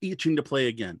just like itching to play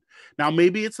again. Now,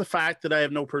 maybe it's the fact that I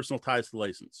have no personal ties to the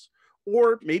license,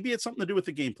 or maybe it's something to do with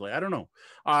the gameplay. I don't know.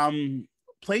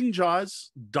 Playing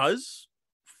Jaws does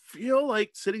feel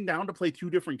like sitting down to play 2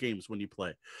 different games when you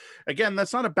play. Again,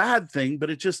 that's not a bad thing, but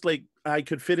it's just like I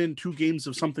could fit in 2 games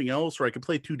of something else, or I could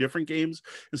play 2 different games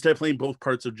instead of playing both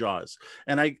parts of Jaws.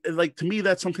 And to me,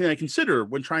 that's something I consider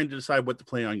when trying to decide what to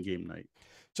play on game night.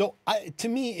 So to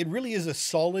me, it really is a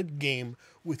solid game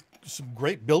with some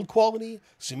great build quality,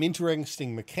 some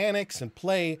interesting mechanics and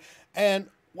play. And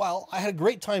while I had a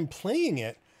great time playing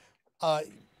it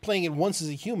once as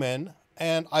a human,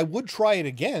 and I would try it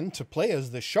again to play as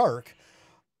the shark,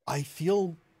 I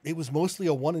feel it was mostly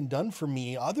a one and done for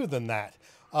me other than that,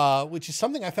 which is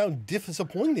something I found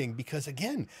disappointing because,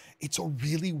 again, it's a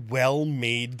really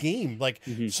well-made game. Like,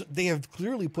 so they have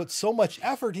clearly put so much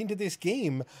effort into this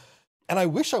game, and I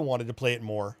wish I wanted to play it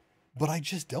more, but I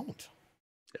just don't.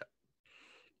 Yeah.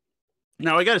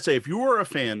 Now, I got to say, if you are a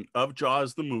fan of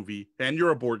Jaws, the movie, and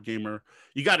you're a board gamer,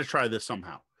 you got to try this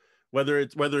somehow. Whether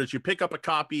it's you pick up a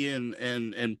copy and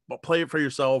play it for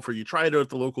yourself, or you try it out at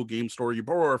the local game store, you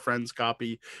borrow a friend's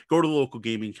copy, go to the local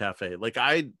gaming cafe. Like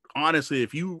honestly,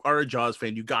 if you are a Jaws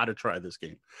fan, you got to try this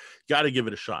game. You got to give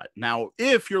it a shot. Now,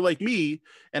 if you're like me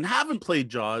and haven't played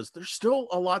Jaws, there's still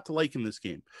a lot to like in this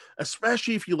game,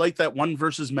 especially if you like that one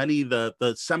versus many, the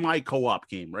semi co-op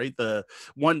game, right? The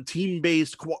one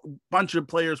team-based bunch of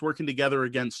players working together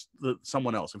against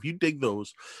someone else. If you dig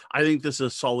those, I think this is a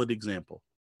solid example.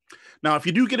 Now, if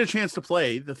you do get a chance to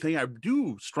play, the thing I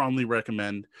do strongly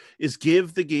recommend is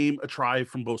give the game a try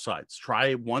from both sides. Try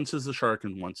it once as the shark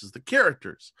and once as the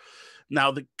characters.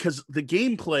 Now, because the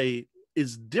gameplay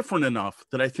is different enough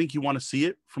that I think you want to see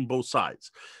it from both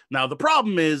sides. Now, the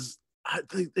problem is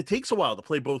it takes a while to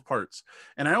play both parts,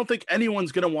 and I don't think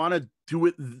anyone's going to want to do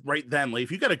it right then. Like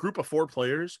if you got a group of 4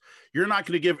 players, you're not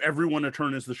going to give everyone a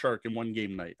turn as the shark in one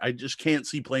game night. I just can't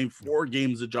see playing 4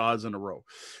 games of Jaws in a row.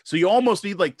 So you almost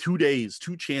need like 2 days,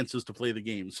 2 chances to play the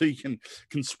game, so you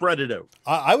can spread it out.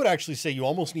 I would actually say you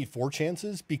almost need 4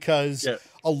 chances, because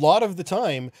a lot of the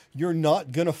time you're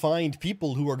not going to find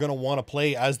people who are going to want to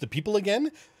play as the people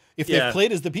again. If they've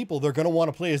played as the people, they're going to want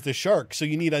to play as the shark. So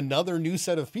you need another new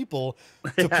set of people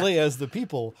to play as the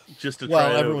people, just to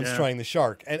while everyone's trying the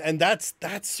shark. And that's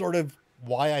sort of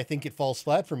why I think it falls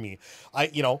flat for me.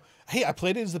 Hey, I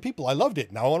played it as the people. I loved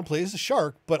it. Now I want to play as the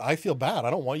shark, but I feel bad.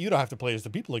 I don't want you to have to play as the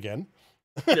people again.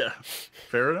 Yeah,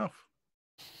 fair enough.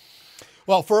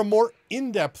 Well, for a more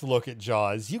in-depth look at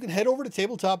Jaws, you can head over to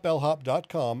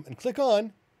tabletopbellhop.com and click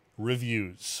on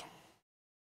Reviews.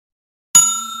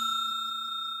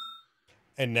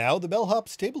 And now the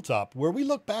Bellhop's Tabletop, where we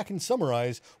look back and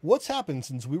summarize what's happened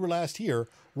since we were last here,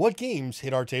 what games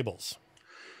hit our tables.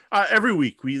 Every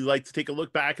week, we like to take a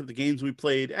look back at the games we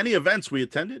played, any events we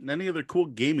attended, and any other cool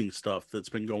gaming stuff that's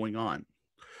been going on.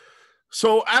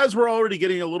 So as we're already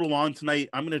getting a little long tonight,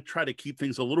 I'm going to try to keep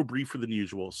things a little briefer than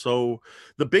usual. So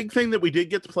the big thing that we did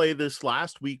get to play this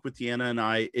last week with Deanna and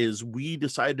I is we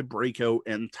decided to break out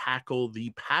and tackle the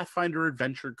Pathfinder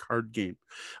Adventure Card game,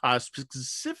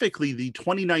 specifically the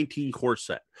 2019 core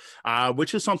set,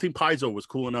 which is something Paizo was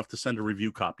cool enough to send a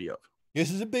review copy of. This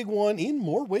is a big one in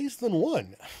more ways than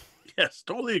one. Yes,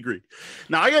 totally agree.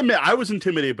 Now, I admit, I was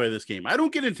intimidated by this game. I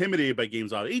don't get intimidated by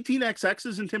games.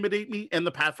 18xx's intimidate me, and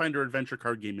the Pathfinder Adventure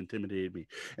Card game intimidated me.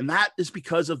 And that is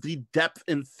because of the depth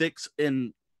and thickness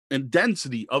and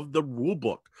density of the rule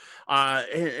book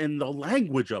and the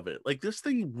language of it. Like, this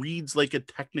thing reads like a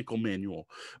technical manual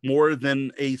more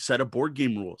than a set of board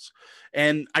game rules.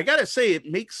 And I gotta say, it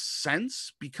makes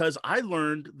sense because I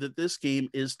learned that this game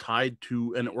is tied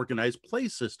to an organized play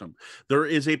system. There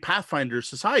is a Pathfinder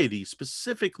Society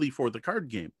specifically for the card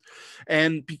game.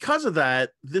 And because of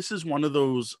that, this is one of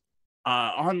those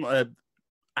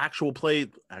actual play is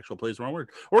the wrong word,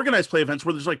 organized play events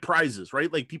where there's like prizes,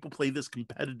 right? Like people play this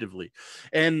competitively.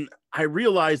 And I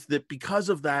realized that because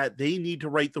of that, they need to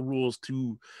write the rules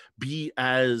to be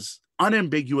as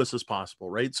unambiguous as possible,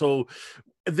 right? So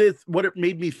what it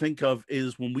made me think of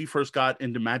is when we first got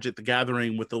into Magic the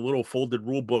Gathering with the little folded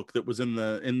rule book that was in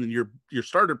your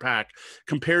starter pack,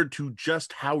 compared to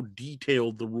just how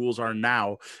detailed the rules are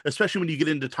now, especially when you get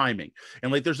into timing.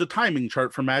 And like there's a timing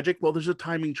chart for Magic, well, there's a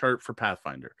timing chart for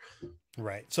Pathfinder.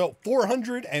 Right. So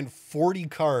 440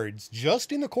 cards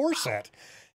just in the core set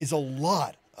is a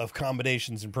lot of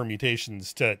combinations and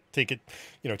permutations to take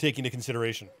into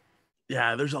consideration.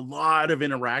 Yeah, there's a lot of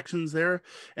interactions there.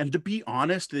 And to be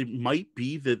honest, it might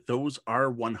be that those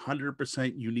are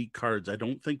 100% unique cards. I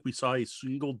don't think we saw a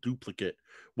single duplicate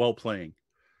while playing.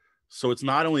 So it's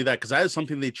not only that, because that is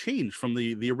something they changed from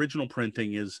the original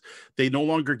printing, is they no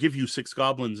longer give you 6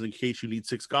 goblins in case you need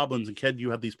 6 goblins. Instead,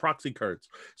 you have these proxy cards.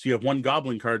 So you have 1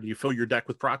 goblin card and you fill your deck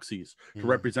with proxies to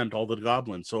represent all the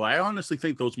goblins. So I honestly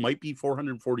think those might be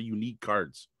 440 unique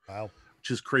cards. Wow.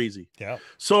 Which is crazy. Yeah.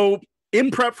 So in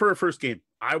prep for our first game,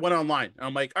 I went online.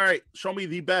 I'm like, all right, show me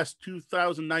the best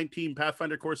 2019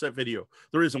 Pathfinder core set video.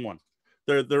 There isn't one.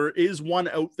 There is one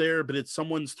out there, but it's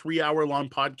someone's 3-hour-long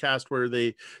podcast where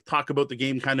they talk about the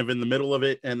game kind of in the middle of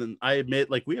it. And then I admit,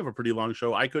 like, we have a pretty long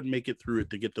show. I couldn't make it through it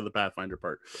to get to the Pathfinder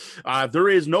part. There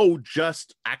is no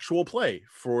just actual play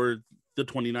for the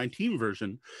 2019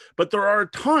 version, but there are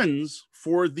tons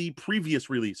for the previous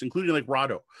release, including like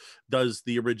Rado does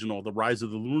the original, the Rise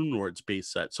of the Loon Lords base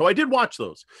set. So I did watch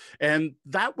those, and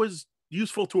that was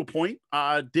useful to a point,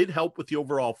 did help with the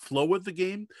overall flow of the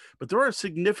game, but there are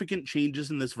significant changes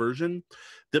in this version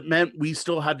that meant we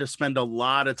still had to spend a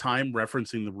lot of time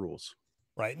referencing the rules.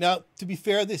 Right. Now, to be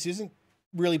fair, this isn't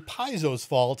really Paizo's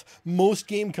fault. Most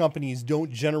game companies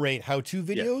don't generate how-to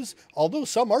videos, although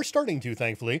some are starting to,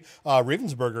 thankfully.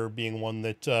 Ravensburger being one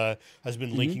that has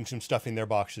been linking some stuff in their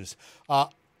boxes. I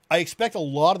expect a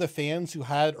lot of the fans who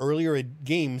had earlier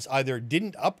games either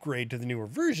didn't upgrade to the newer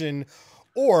version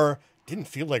or didn't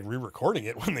feel like re-recording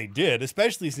it when they did,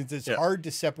 especially since it's hard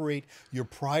to separate your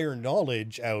prior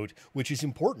knowledge out, which is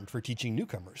important for teaching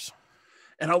newcomers.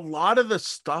 And a lot of the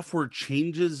stuff were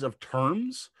changes of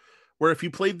terms, where if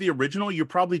you played the original, you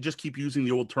probably just keep using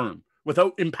the old term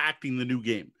without impacting the new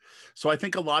game. So I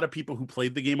think a lot of people who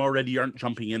played the game already aren't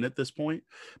jumping in at this point,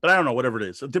 but I don't know, whatever it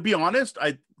is. To be honest,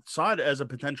 I saw it as a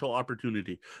potential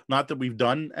opportunity. Not that we've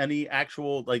done any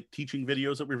actual like teaching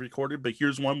videos that we've recorded, but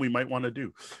here's one we might want to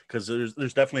do, because there's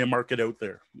definitely a market out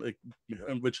there, like,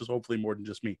 which is hopefully more than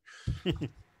just me.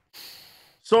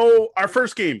 So our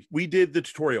first game, we did the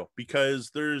tutorial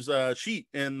because there's a sheet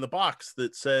in the box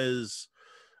that says,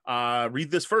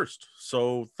 read this first.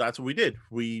 So that's what we did.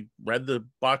 We read the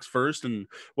box first. And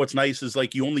what's nice is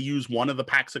like you only use one of the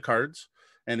packs of cards.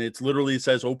 And it's literally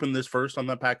says open this first on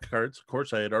that pack of cards. Of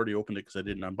course, I had already opened it because I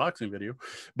did an unboxing video,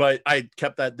 but I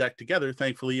kept that deck together,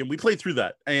 thankfully, and we played through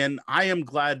that. And I am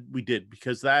glad we did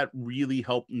because that really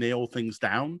helped nail things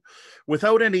down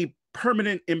without any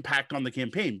permanent impact on the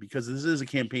campaign, because this is a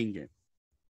campaign game.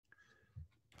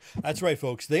 That's right,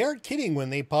 folks. They aren't kidding when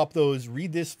they pop those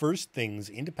read this first things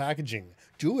into packaging.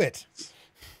 Do it.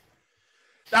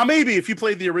 Now, maybe if you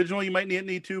played the original, you might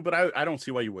need to, but I don't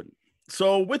see why you wouldn't.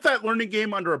 So with that learning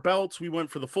game under our belts, we went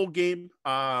for the full game.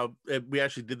 We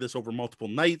actually did this over multiple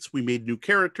nights. We made new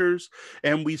characters,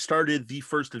 and we started the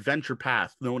first adventure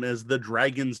path known as the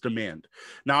Dragon's Demand.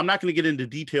 Now, I'm not going to get into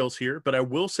details here, but I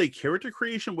will say character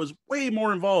creation was way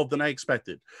more involved than I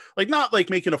expected. Like, not like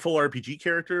making a full RPG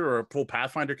character or a full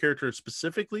Pathfinder character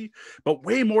specifically, but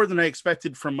way more than I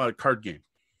expected from a card game.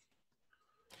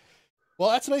 Well,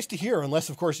 that's nice to hear, unless,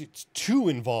 of course, it's too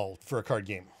involved for a card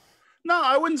game. No,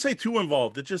 I wouldn't say too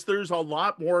involved. It's just there's a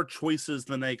lot more choices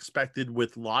than I expected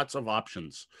with lots of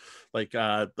options. Like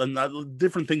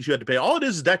different things you had to pay. All it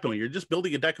is deck building. You're just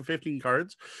building a deck of 15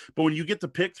 cards. But when you get to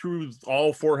pick through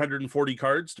all 440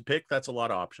 cards to pick, that's a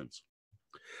lot of options.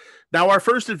 Now, our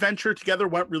first adventure together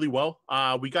went really well.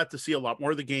 We got to see a lot more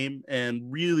of the game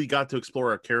and really got to explore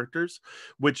our characters,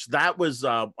 which that was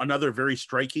another very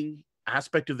striking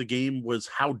aspect of the game, was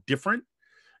how different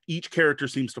each character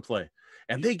seems to play.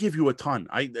 And they give you a ton.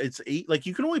 It's 8, like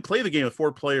you can only play the game with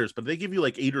 4 players, but they give you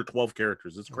like 8 or 12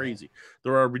 characters. It's crazy.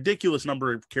 There are a ridiculous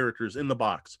number of characters in the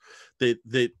box that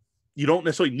you don't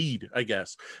necessarily need, I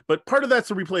guess. But part of that's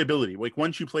the replayability. Like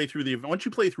once you play through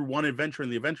one adventure in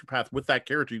the adventure path with that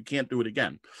character, you can't do it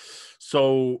again.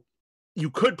 So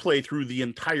you could play through the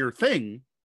entire thing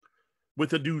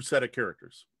with a new set of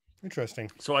characters.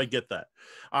 Interesting. So I get that.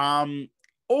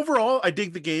 Overall, I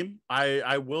dig the game.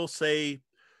 I will say,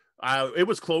 it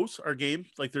was close, our game.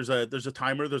 Like there's a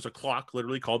timer, there's a clock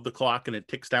literally called the clock, and it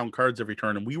ticks down cards every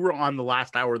turn. And we were on the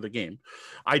last hour of the game.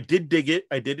 I did dig it.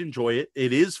 I did enjoy it.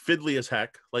 It is fiddly as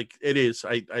heck. Like it is.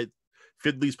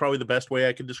 Fiddly is probably the best way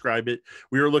I could describe it.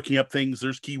 We were looking up things.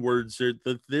 There's keywords.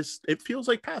 It feels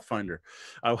like Pathfinder.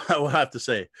 I will have to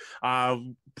say,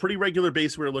 pretty regular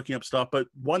base. We were looking up stuff. But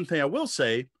one thing I will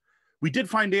say, we did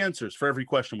find answers for every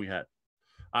question we had.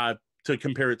 To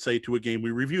compare it, say, to a game we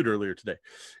reviewed earlier today.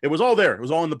 It was all there. It was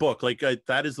all in the book. Like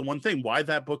that is the one thing why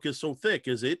that book is so thick,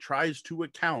 is it tries to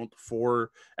account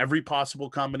for every possible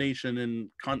combination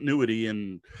and continuity,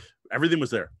 and everything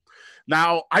was there.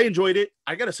 Now, I enjoyed it.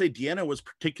 I got to say, Deanna was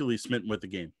particularly smitten with the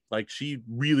game. Like she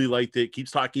really liked it,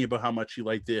 keeps talking about how much she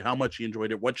liked it, how much she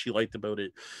enjoyed it, what she liked about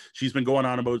it. She's been going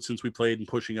on about it since we played and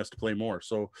pushing us to play more.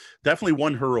 So definitely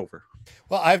won her over.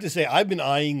 Well, I have to say, I've been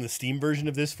eyeing the Steam version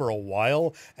of this for a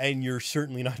while, and you're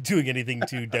certainly not doing anything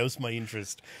to douse my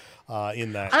interest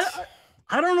in that.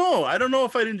 I don't know. I don't know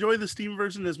if I'd enjoy the Steam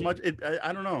version as much.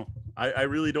 I don't know. I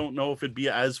really don't know if it'd be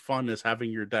as fun as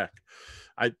having your deck.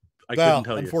 I couldn't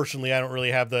tell you. Unfortunately, I don't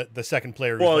really have the second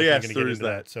player. Well, yes, going to there get is into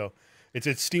that. So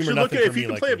it's Steam or nothing nothing for for me. me. If you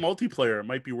can play it multiplayer, it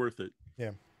might be worth it.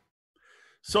 Yeah.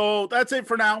 So that's it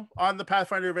for now on the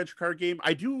Pathfinder Adventure Card game.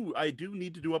 I do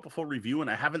need to do up a full review, and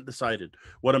I haven't decided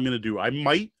what I'm going to do. I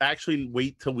might actually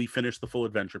wait till we finish the full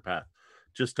adventure path,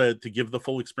 just to give the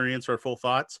full experience or full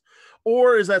thoughts.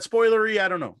 Or is that spoilery? I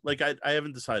don't know. Like I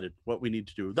haven't decided what we need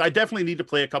to do. I definitely need to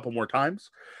play a couple more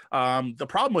times. The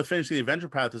problem with finishing the adventure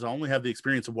path is I only have the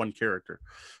experience of one character.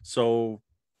 So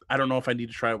I don't know if I need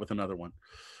to try it with another one.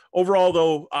 Overall,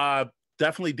 though,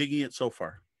 definitely digging it so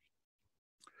far.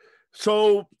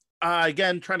 So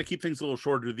again, trying to keep things a little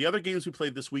shorter. The other games we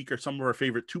played this week are some of our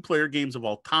favorite 2-player games of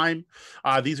all time.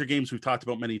 These are games we've talked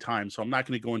about many times, so I'm not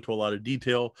going to go into a lot of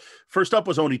detail. First up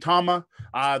was Onitama.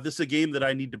 This is a game that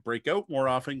I need to break out more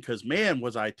often because, man,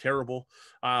 was I terrible.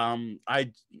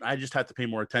 I just had to pay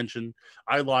more attention.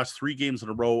 I lost 3 games in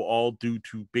a row, all due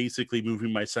to basically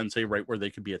moving my sensei right where they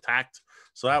could be attacked.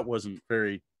 So that wasn't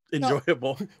very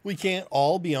enjoyable. No, we can't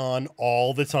all be on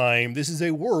all the time. This is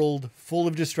a world full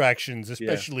of distractions,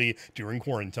 especially during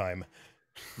quarantine.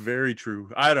 Very true.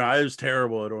 I don't know. I was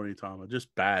terrible at Onitama,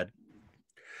 just bad.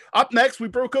 Up next, we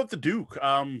broke out the Duke.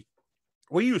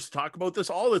 We used to talk about this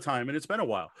all the time, and it's been a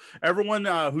while. Everyone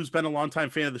who's been a longtime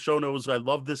fan of the show knows I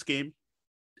love this game,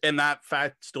 and that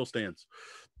fact still stands.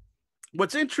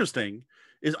 What's interesting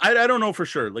is I don't know for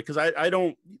sure, like, because I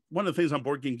don't, one of the things on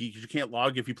Board Game Geek is you can't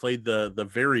log if you played the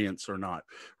variants or not,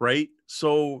 right?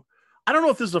 So I don't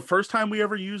know if this is the first time we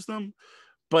ever used them,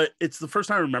 but it's the first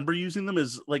time I remember using them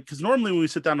is like, because normally when we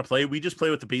sit down to play, we just play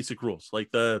with the basic rules.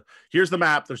 Like here's the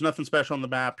map. There's nothing special on the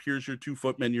map. Here's your 2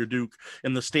 footmen, your Duke,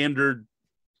 and the standard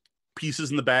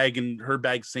pieces in the bag, and her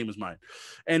bag's same as mine.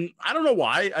 And I don't know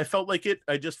why I felt like it.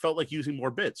 I just felt like using more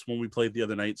bits when we played the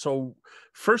other night. So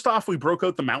first off, we broke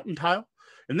out the mountain tile.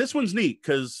 And this one's neat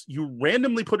because you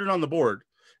randomly put it on the board.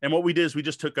 And what we did is we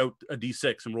just took out a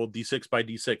D6 and rolled D6 by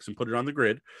D6 and put it on the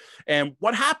grid. And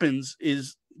what happens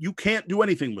is you can't do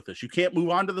anything with this. You can't move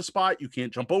onto the spot. You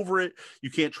can't jump over it. You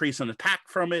can't trace an attack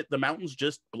from it. The mountain's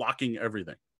just blocking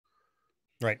everything.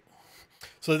 Right.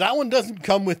 So that one doesn't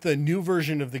come with the new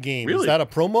version of the game. Really? Is that a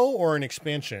promo or an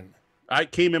expansion?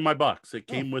 It came in my box. It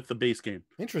came with the base game.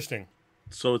 Interesting.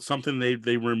 So it's something they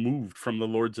removed from the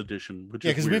Lord's Edition, which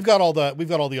is because weird. we've got all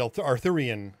the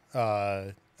Arthurian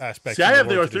aspects. See, I have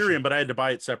the Arthurian, but I had to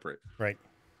buy it separate. Right.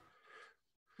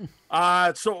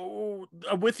 So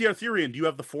with the Arthurian, do you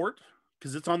have the fort?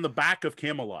 Because it's on the back of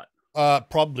Camelot.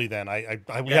 Probably then.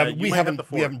 We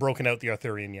haven't broken out the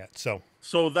Arthurian yet.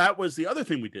 So that was the other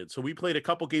thing we did. So we played a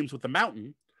couple games with the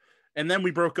mountain, and then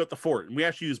we broke out the fort, and we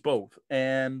actually used both.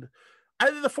 And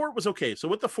the fort was okay. So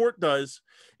what the fort does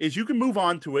is you can move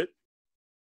on to it,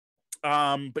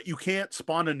 but you can't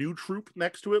spawn a new troop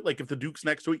next to it. Like if the Duke's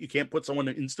next to it, you can't put someone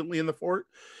instantly in the fort.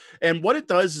 And what it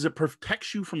does is it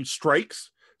protects you from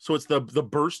strikes. So it's the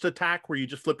burst attack where you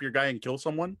just flip your guy and kill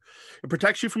someone. It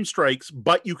protects you from strikes,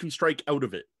 but you can strike out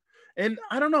of it. And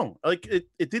I don't know, like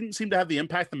it didn't seem to have the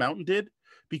impact the mountain did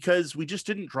because we just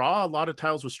didn't draw a lot of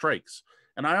tiles with strikes.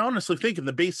 And I honestly think in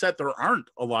the base set, there aren't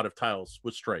a lot of tiles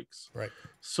with strikes. Right.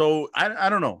 So I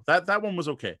don't know. That one was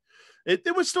okay.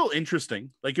 It was still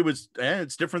interesting. Like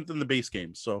it's different than the base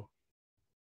game. So.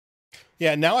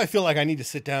 Yeah, now I feel like I need to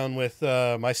sit down with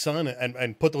my son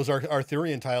and put those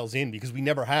Arthurian tiles in because we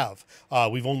never have.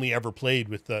 We've only ever played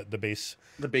with the base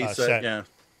set. Yeah.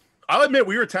 I'll admit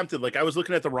we were tempted. Like I was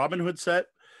looking at the Robin Hood set,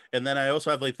 and then I also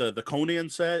have like the Conan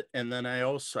set, and then I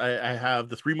have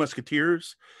the Three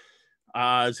Musketeers.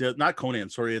 Not Conan,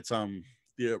 sorry, it's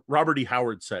the Robert E.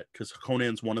 Howard set because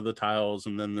Conan's one of the tiles,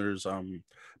 and then there's a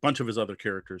bunch of his other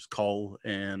characters, Cull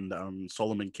and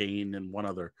Solomon Kane and one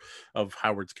other of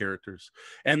Howard's characters.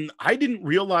 And I didn't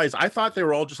realize, I thought they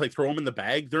were all just like throw them in the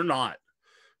bag. They're not.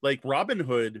 Like Robin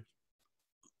Hood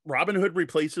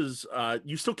replaces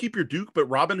you still keep your Duke, but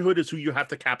Robin Hood is who you have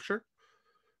to capture.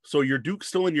 So your Duke's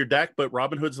still in your deck, but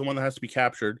Robin Hood's the one that has to be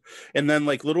captured. And then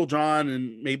like Little John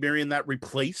and Maid Marian, that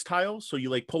replace tiles. So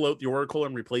you like pull out the Oracle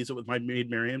and replace it with my Maid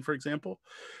Marian, for example.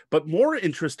 But more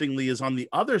interestingly is on the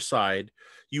other side,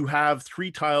 you have 3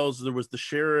 tiles. There was the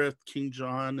Sheriff, King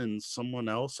John, and someone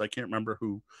else. I can't remember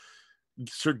who.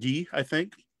 Sir Guy, I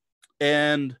think.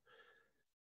 And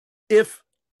if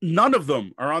none of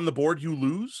them are on the board, you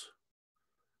lose.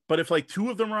 But if like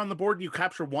 2 of them are on the board and you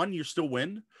capture 1, you still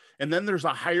win. And then there's a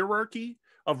hierarchy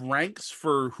of ranks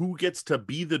for who gets to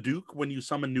be the Duke when you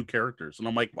summon new characters. And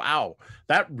I'm like, wow,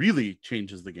 that really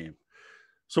changes the game.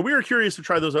 So we were curious to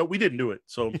try those out. We didn't do it.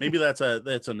 So maybe that's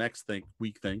a next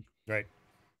week thing. Right.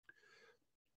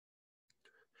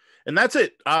 And that's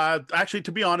it. Actually,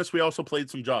 to be honest, we also played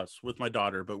some Jaws with my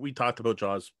daughter, but we talked about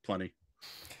Jaws plenty.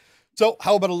 So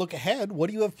how about a look ahead?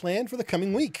 What do you have planned for the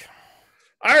coming week?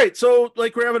 All right, so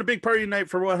like we're having a big party tonight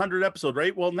for 100 episode,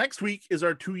 right? Well, next week is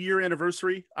our 2-year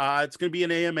anniversary. It's going to be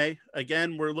an AMA.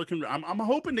 Again, we're looking, I'm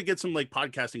hoping to get some like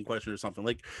podcasting questions or something.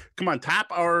 Like, come on, tap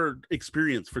our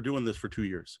experience for doing this for 2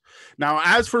 years. Now,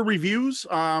 as for reviews,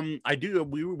 we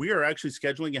are actually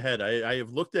scheduling ahead. I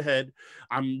have looked ahead.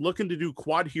 I'm looking to do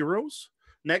Quad Heroes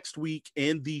next week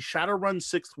and the Shadowrun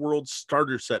 6th World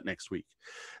starter set next week.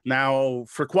 Now,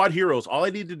 for Quad Heroes, all I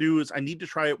need to do is I need to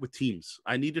try it with teams.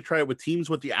 I need to try it with teams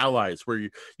with the allies, where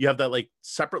you have that like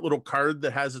separate little card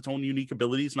that has its own unique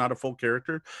abilities, not a full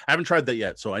character. I haven't tried that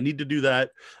yet, so I need to do that.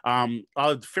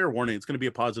 Fair warning, it's going to be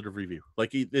a positive review.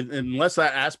 Like, unless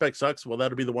that aspect sucks, well,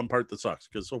 that'll be the one part that sucks,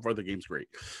 because so far the game's great.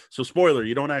 So spoiler,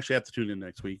 you don't actually have to tune in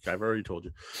next week. I've already told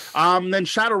you. Then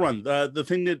Shadowrun, the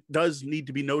thing that does need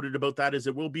to be noted about that is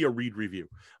it will be a read review.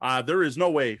 There is no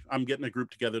way I'm getting a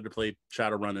group together to play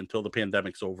Shadowrun until the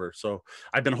pandemic's over. So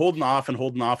I've been holding off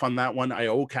on that one. I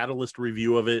owe Catalyst a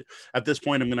review of it. At this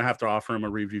point, I'm going to have to offer him a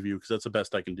read review because that's the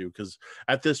best I can do. Because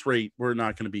at this rate, we're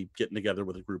not going to be getting together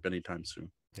with a group anytime soon.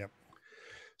 Yep.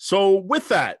 So with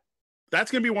that, That's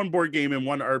going to be one board game and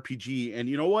one RPG. And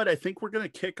you know what? I think we're going to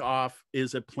kick off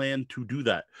is a plan to do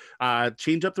that.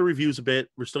 Change up the reviews a bit.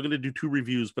 We're still going to do 2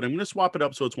 reviews, but I'm going to swap it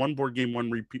up so it's one board game,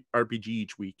 one RPG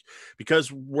each week, because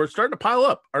we're starting to pile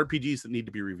up RPGs that need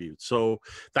to be reviewed. So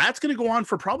that's going to go on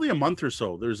for probably a month or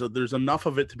so. There's enough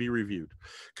of it to be reviewed,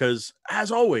 because as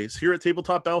always, here at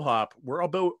Tabletop Bellhop, we're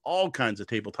about all kinds of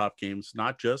tabletop games,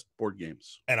 not just board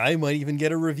games. And I might even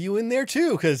get a review in there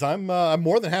too, because I'm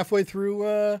more than halfway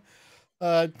through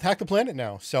Hack the Planet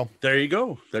now. So there you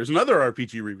go. There's another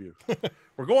RPG review.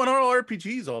 We're going on all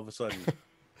RPGs all of a sudden.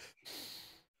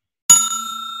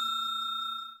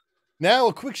 Now,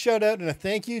 a quick shout out and a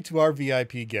thank you to our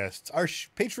VIP guests, our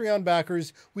Patreon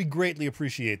backers. We greatly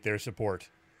appreciate their support.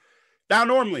 Now,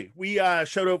 normally we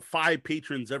shout out 5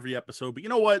 patrons every episode, but you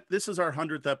know what? This is our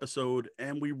 100th episode,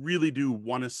 and we really do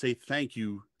want to say thank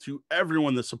you to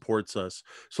everyone that supports us.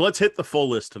 So let's hit the full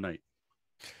list tonight.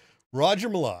 Roger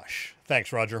Malash.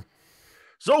 Thanks, Roger.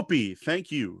 Zopi,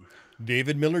 thank you.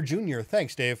 David Miller Jr.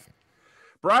 Thanks, Dave.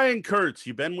 Brian Kurtz,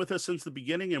 you've been with us since the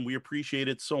beginning, and we appreciate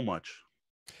it so much.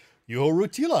 Yo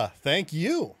Rutila, thank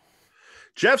you.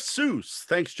 Jeff Seuss,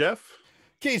 thanks, Jeff.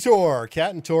 Kator,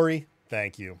 Cat and Tori,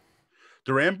 thank you.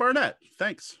 Duran Barnett,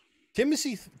 thanks.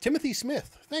 Timothy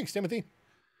Smith, thanks, Timothy.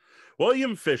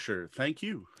 William Fisher, thank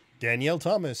you. Danielle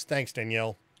Thomas, thanks,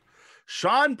 Danielle.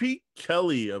 Sean P.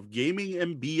 Kelly of Gaming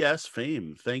and BS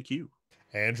fame, thank you.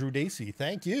 Andrew Dacey,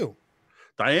 thank you.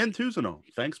 Diane Tuzano,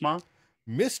 thanks, Ma.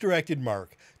 Misdirected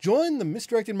Mark. Join the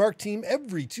Misdirected Mark team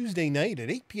every Tuesday night at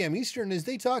 8 p.m. Eastern as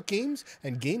they talk games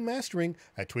and game mastering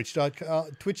at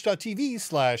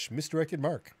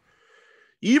twitch.tv/misdirectedmark.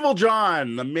 Evil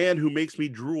John, the man who makes me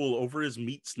drool over his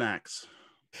meat snacks.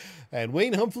 And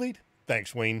Wayne Humfleet,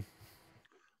 thanks, Wayne.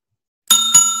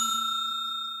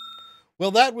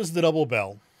 Well, that was the double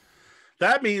bell.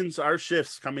 That means our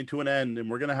shift's coming to an end, and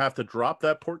we're going to have to drop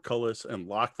that portcullis and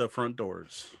lock the front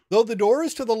doors. Though the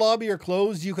doors to the lobby are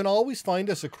closed, you can always find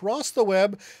us across the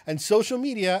web and social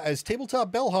media as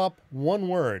Tabletop Bellhop, one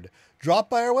word.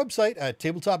 Drop by our website at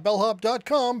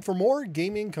tabletopbellhop.com for more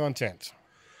gaming content.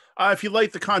 If you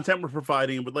like the content we're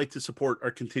providing and would like to support our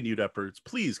continued efforts,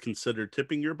 please consider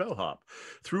tipping your bellhop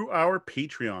through our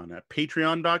Patreon at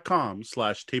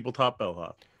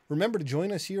patreon.com/tabletopbellhop. Remember to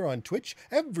join us here on Twitch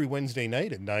every Wednesday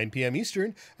night at 9 p.m.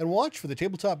 Eastern and watch for the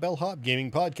Tabletop Bellhop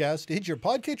Gaming Podcast to hit your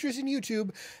podcatchers in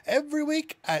YouTube every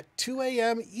week at 2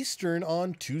 a.m. Eastern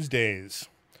on Tuesdays.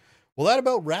 Well, that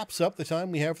about wraps up the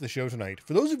time we have for the show tonight.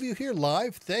 For those of you here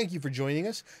live, thank you for joining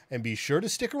us, and be sure to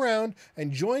stick around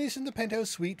and join us in the Penthouse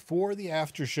Suite for the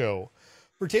after show.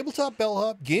 For Tabletop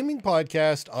Bellhop Gaming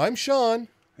Podcast, I'm Sean.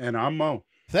 And I'm Mo.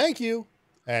 Thank you,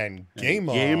 and game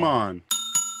on. Game on.